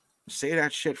 Say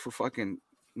that shit for fucking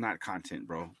not content,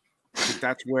 bro.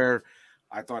 That's where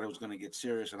I thought it was going to get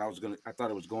serious, and I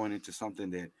thought it was going into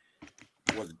something that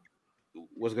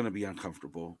was going to be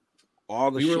uncomfortable.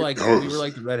 We were like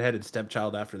the redheaded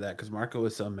stepchild after that, because Marco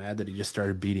was so mad that he just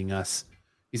started beating us.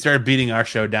 He started beating our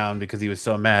show down because he was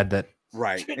so mad that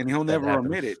right, and he'll never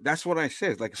admit it. That's what I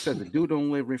said. Like I said, the dude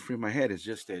don't live rent free in my head. It's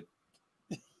just that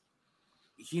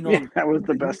that was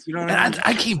the best. You know what I mean?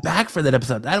 I came back for that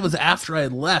episode. That was after I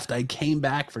left. I came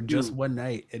back for just one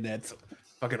night, and that's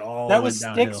fucking all. That was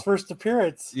Stick's first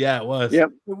appearance. Yeah, it was.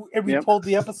 Yep. And we pulled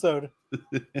the episode.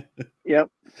 Yep.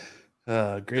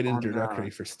 Great introductory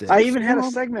for Stick. I even had a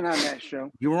segment on that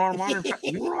show. You were on Modern.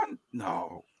 You were on.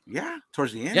 No. Yeah.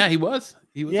 Towards the end. Yeah, he was.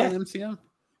 He was on MCM.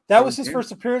 That was his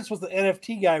first appearance. Was the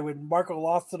NFT guy when Marco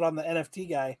lost it on the NFT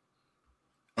guy.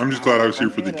 I'm just glad I was here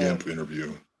for the GIMP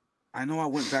interview. I know I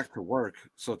went back to work,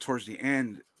 so towards the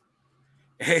end,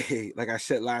 hey, like I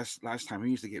said last time,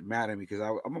 he used to get mad at me because I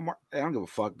don't give a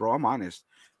fuck, bro. I'm honest.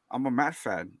 I'm a Matt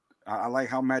fan. I like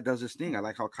how Matt does his thing. I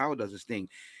like how Kyle does his thing.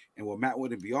 And when Matt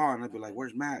wouldn't be on, I'd be like,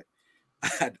 "Where's Matt?"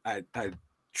 I'd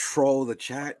troll the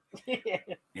chat,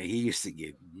 and he used to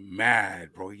get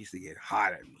mad, bro. He used to get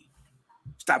hot at me.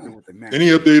 Stop it with the Matt. Any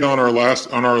update on our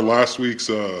last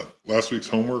week's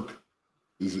homework?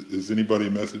 Is anybody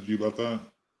messaged you about that?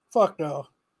 Fuck no.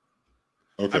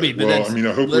 Okay.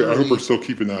 I hope we're still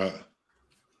keeping that.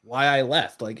 Why I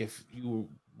left? Like, if you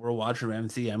were watching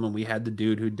MCM and we had the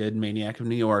dude who did Maniac of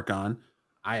New York on,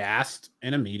 I asked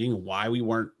in a meeting why we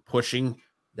weren't pushing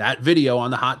that video on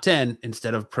the Hot 10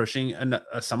 instead of pushing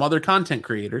some other content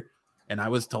creator, and I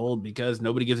was told because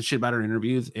nobody gives a shit about our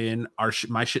interviews and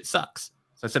my shit sucks.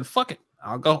 So I said, "Fuck it,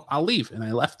 I'll leave," and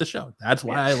I left the show. That's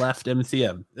why I left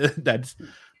MCM. That's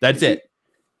it.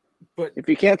 But if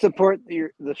you can't support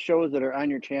the shows that are on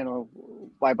your channel,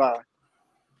 why bother?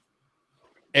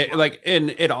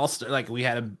 We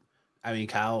had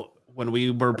Kyle, when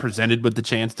we were presented with the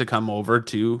chance to come over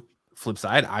to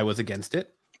Flipside, I was against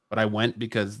it, but I went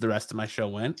because the rest of my show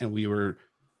went, and we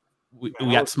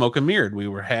got smoke and mirrored. We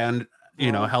were held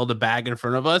a bag in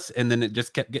front of us, and then it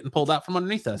just kept getting pulled out from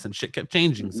underneath us, and shit kept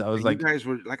changing. So I was like, you guys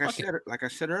were like I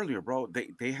said earlier, bro.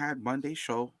 They had Monday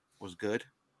show was good,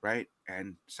 right,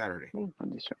 and Saturday.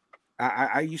 Monday show.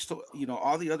 I used to,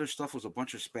 all the other stuff was a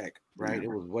bunch of spec, right? Yeah.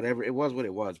 It was whatever, it was what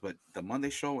it was, but the Monday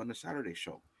show and the Saturday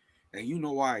show, and you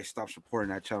know why I stopped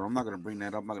supporting that channel. I'm not gonna bring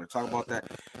that up. I'm not gonna talk about that,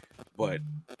 but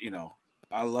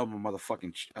I love my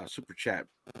motherfucking super chat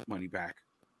money back.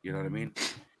 You know what I mean?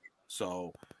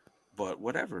 So. But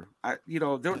whatever, there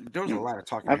was a lot of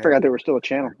talking. I forgot there was still a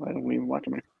channel. I don't even watch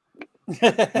them.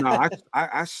 No,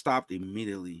 I stopped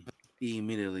immediately,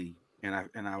 and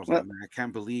I was like, man, I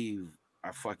can't believe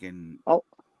I fucking. All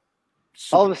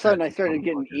of a sudden, I started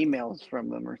getting emails from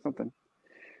them or something.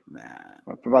 Nah,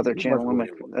 about their channel. I'm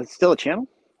like, that's still a channel.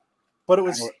 But it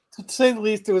was, to say the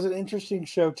least, it was an interesting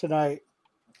show tonight.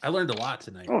 I learned a lot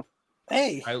tonight. Oh,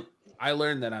 hey. I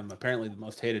learned that I'm apparently the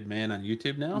most hated man on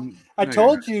YouTube now. I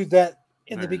told you that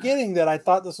in the beginning that I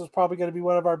thought this was probably going to be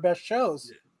one of our best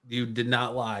shows. You did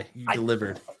not lie. You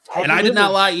delivered. And I did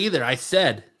not lie either. I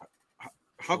said,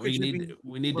 we need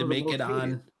to make it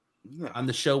on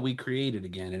the show we created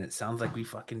again. And it sounds like we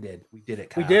fucking did. We did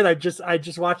it, Kyle. We did. I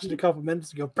just watched it a couple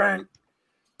minutes ago.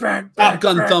 Gunn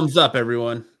thumbs up,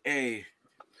 everyone. Hey.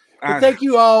 Well, thank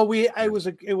you all. It was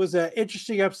an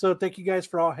interesting episode. Thank you guys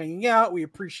for all hanging out. We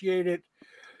appreciate it.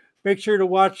 Make sure to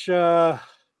watch the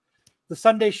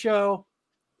Sunday show.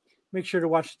 Make sure to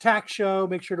watch the Tax show.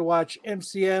 Make sure to watch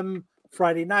MCM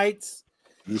Friday nights.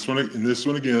 This one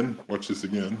again. Watch this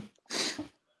again.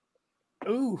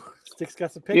 Ooh, Stick's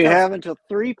got some pickups. You have until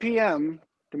 3 p.m.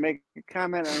 to make a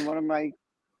comment on one of my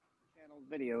channel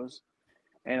videos,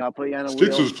 and I'll put you on a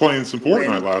Sticks wheel. was playing some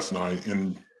Fortnite last night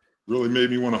and really made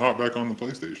me want to hop back on the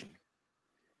PlayStation.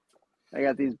 I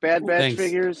got these Bad Batch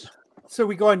figures. So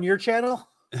we go on your channel?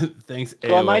 Thanks.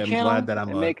 Go on my I'm channel glad that I'm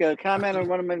and make a comment on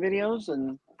one of my videos,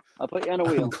 and I'll put you on a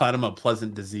wheel. I'm glad I'm a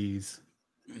pleasant disease.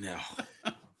 No.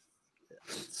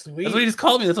 Sweet. That's what he just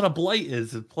called me. That's what a blight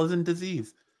is. A pleasant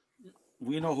disease.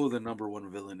 We know who the number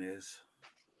one villain is.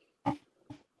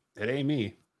 It ain't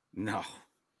me. No.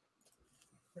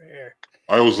 Rare.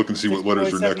 I always look and see what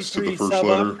letters are next to the first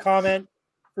letter. Comment,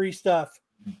 free stuff.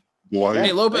 Blight.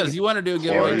 Hey, Lopez, you want to do a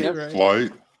giveaway too, right?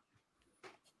 Flight.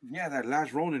 Yeah, that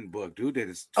last Ronin book, dude. That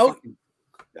is. Oh.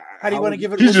 How do you want to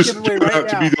give it? He's just giveaway turned right out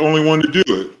to now. be the only one to do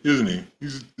it, isn't he?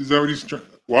 Is that what he's trying?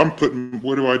 Well, I'm putting.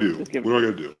 What do I do? What do I got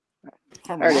to do?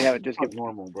 I already have it. Just give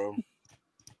normal, bro.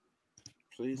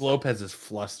 Please. Lopez is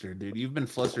flustered, dude. You've been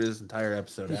flustered this entire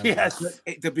episode. Yes.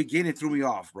 The beginning threw me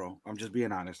off, bro. I'm just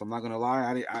being honest. I'm not gonna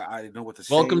lie. I didn't know what to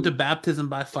say. Welcome to baptism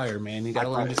by fire, man. You gotta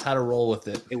learn just how to roll with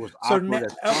it. It was So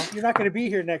awkward. you're not going to be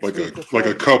here next Like week.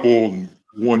 a couple, and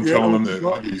one telling them that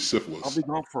might be syphilis. I'll be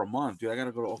gone for a month, dude. I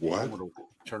gotta go to Oklahoma to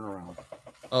turn around.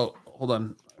 Oh, hold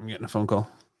on. I'm getting a phone call.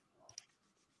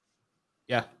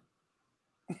 Yeah.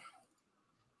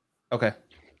 Okay.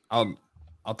 I'll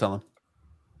tell him.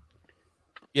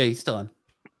 Yeah, he's still on.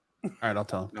 All right, I'll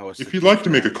tell him. No, it's If you'd like to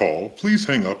make a call, please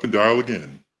hang up and dial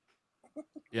again.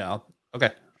 Yeah,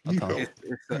 okay. I'll tell him.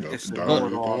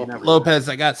 Lopez,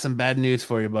 I got some bad news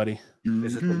for you, buddy.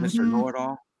 Is it the Mr.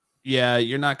 Know-It-All? Yeah,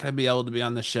 you're not going to be able to be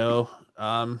on the show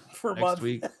for next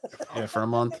week. Yeah, for a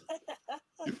month.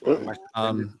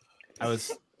 I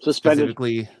was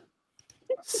specifically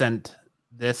sent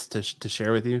this to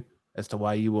share with you as to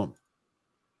why you won't.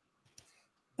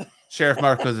 Sheriff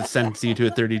Marcos has sentenced you to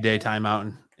a 30-day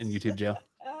timeout in YouTube jail.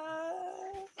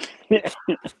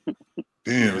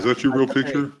 Damn, is that your real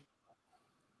picture?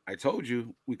 I told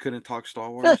you we couldn't talk Star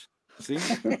Wars. See?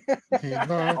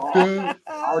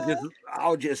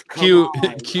 I'll just Q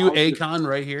Akon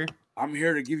right here. I'm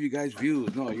here to give you guys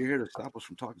views. No, you're here to stop us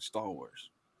from talking Star Wars.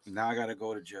 Now I gotta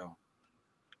go to jail.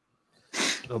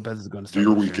 Lopez is going to start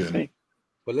your weekend.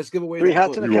 But let's give away 3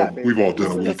 hats and a cat. We've all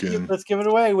done a weekend. Let's give it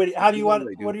away. How do you want?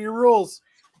 What are your rules?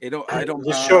 I don't.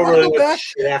 The show really went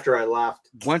shit after I left.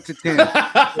 1 to 10.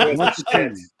 1 to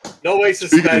 10. No way to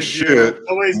Speaking of shit,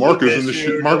 Marcus in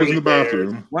the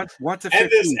bathroom. 1 to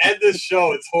 15. End this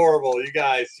show. It's horrible. You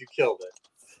guys, you killed it.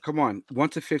 Come on, 1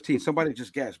 to 15. Somebody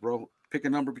just guess, bro. Pick a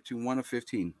number between 1 and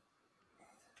 15.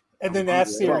 And then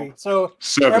ask Siri. So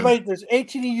 7. everybody, there's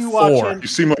 18 of you watching. You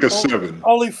seem like a 7.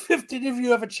 Only 15 of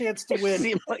you have a chance to win.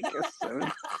 Seem like a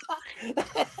 7.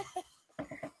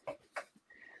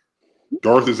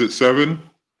 Darth is at 7.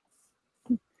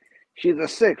 She's a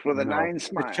 6 with a 9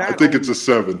 smile. I think it's a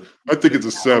 7. I think it's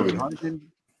a 7.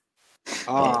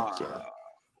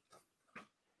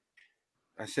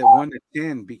 I said 1 to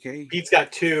 10, BK. Pete's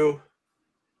got 2.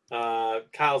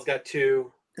 Kyle's got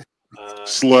 2.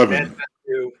 Slevin.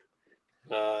 2.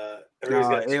 Everybody's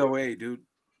got 2. AOA, dude.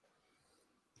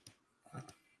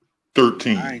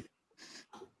 13. 9.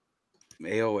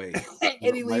 AOA.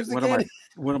 And he leaves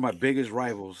one of my biggest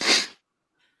rivals.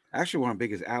 Actually, one of my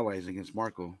biggest allies against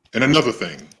Marco. And another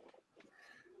thing.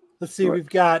 Let's see. We've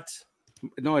got.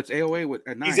 No, it's AOA with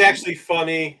a 9. He's actually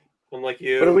funny, unlike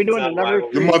you. But are we doing a number?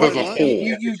 Your mother's a hole.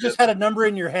 You just had a number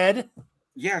in your head.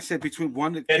 Yeah, I said between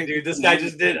 1 to 10. Yeah, dude, this guy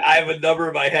just did. I have a number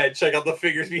in my head. Check out the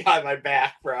figures behind my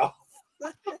back, bro.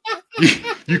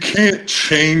 You can't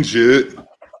change it.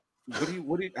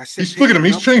 What do you, I said Look at him.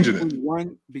 He's changing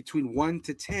it. Between 1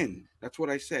 to 10. That's what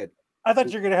I said. I thought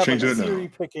you were going to have Change a it now. Siri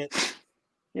pick it.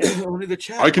 Yeah, only the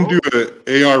chat. I can do an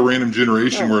AI random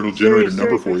generation where it'll generate a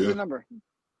number for you.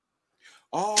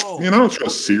 Oh, Man, I don't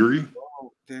trust Siri.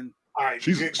 Then all right,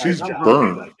 she's job.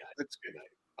 burned. That's good night.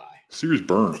 Bye. Siri's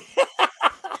burned.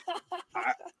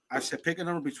 I said pick a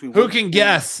number between. Who can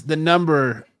guess the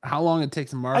number? How long it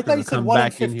takes Marco to come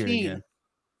back in here again?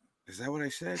 Is that what I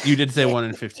said? You did say 1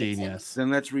 and 15, yes. Then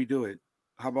let's redo it.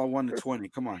 How about 1 to 20?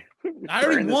 Come on. I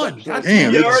already won.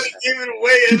 Damn, You already gave it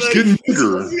away. Keeps getting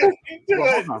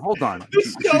bigger. Hold on.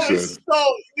 This show is so,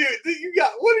 dude.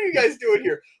 What are you guys doing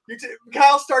here?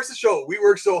 Kyle starts the show. We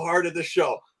work so hard at the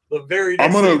show. The very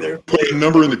next I'm gonna put a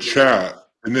number in the chat,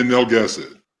 and then they'll guess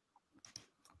it.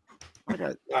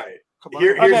 Okay. All right.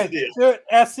 Here's the deal. Do it.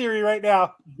 Ask Siri right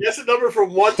now. Guess a number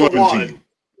from 1 to 1.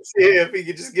 See if we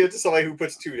can just give it to somebody who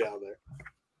puts 2 down there.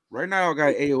 Right now, I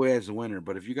got AOA as a winner,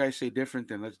 but if you guys say different,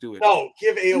 then let's do it. No,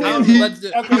 give AOA. How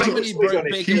many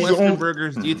bacon Western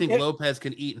burgers do you think Lopez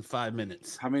can eat in 5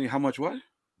 minutes? How much what?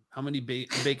 How many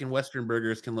bacon Western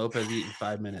burgers can Lopez eat in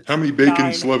 5 minutes? How many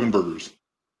bacon Slevin burgers?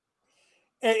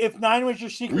 If 9 was your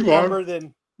secret number,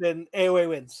 then AOA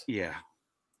wins. Yeah.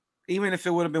 Even if it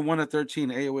would have been 1 to 13,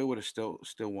 AOA would have still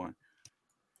won.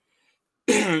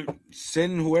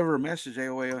 Send whoever a message,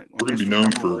 AOA. We're going to be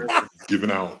known for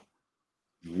giving out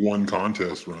 1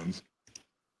 contest runs.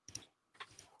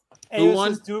 Who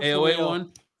won? AOA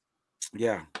won?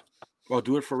 Yeah. Well,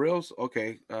 do it for reals?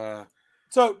 Okay.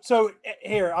 So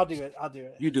here, I'll do it.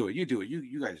 You do it.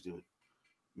 You guys do it.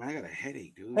 Man, I got a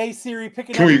headache, dude. Hey Siri, pick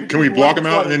it up. Can we block him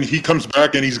out and then he comes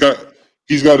back and he's got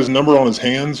his number on his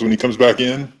hands when he comes back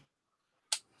in?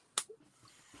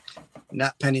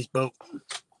 Not Penny's boat.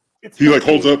 He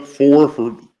holds up 4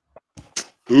 for.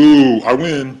 Ooh, I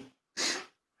win.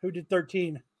 Who did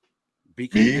 13?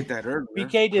 BK did that earlier.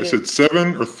 BK did I said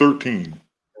 7 or 13.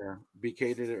 Yeah,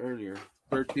 BK did it earlier.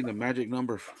 13, the magic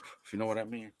number, if you know what I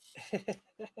mean.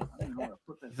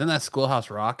 Isn't that Schoolhouse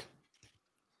Rock?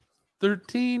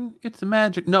 13, it's a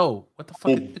magic. No, what the fuck?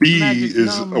 Well, B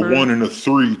is a 1 and a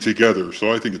 3 together,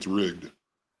 so I think it's rigged.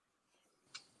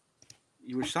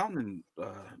 You were sounding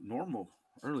normal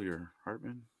earlier,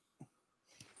 Hartman.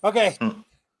 Okay. Huh.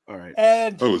 All right.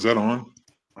 And is that on?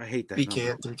 I hate that BK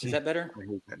number. at 13. Is that better? I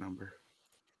hate that number.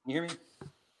 You hear me?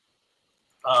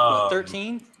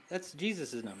 13? That's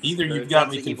Jesus' number. Either you've got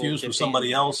me confused with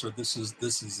somebody else, or this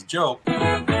is a joke.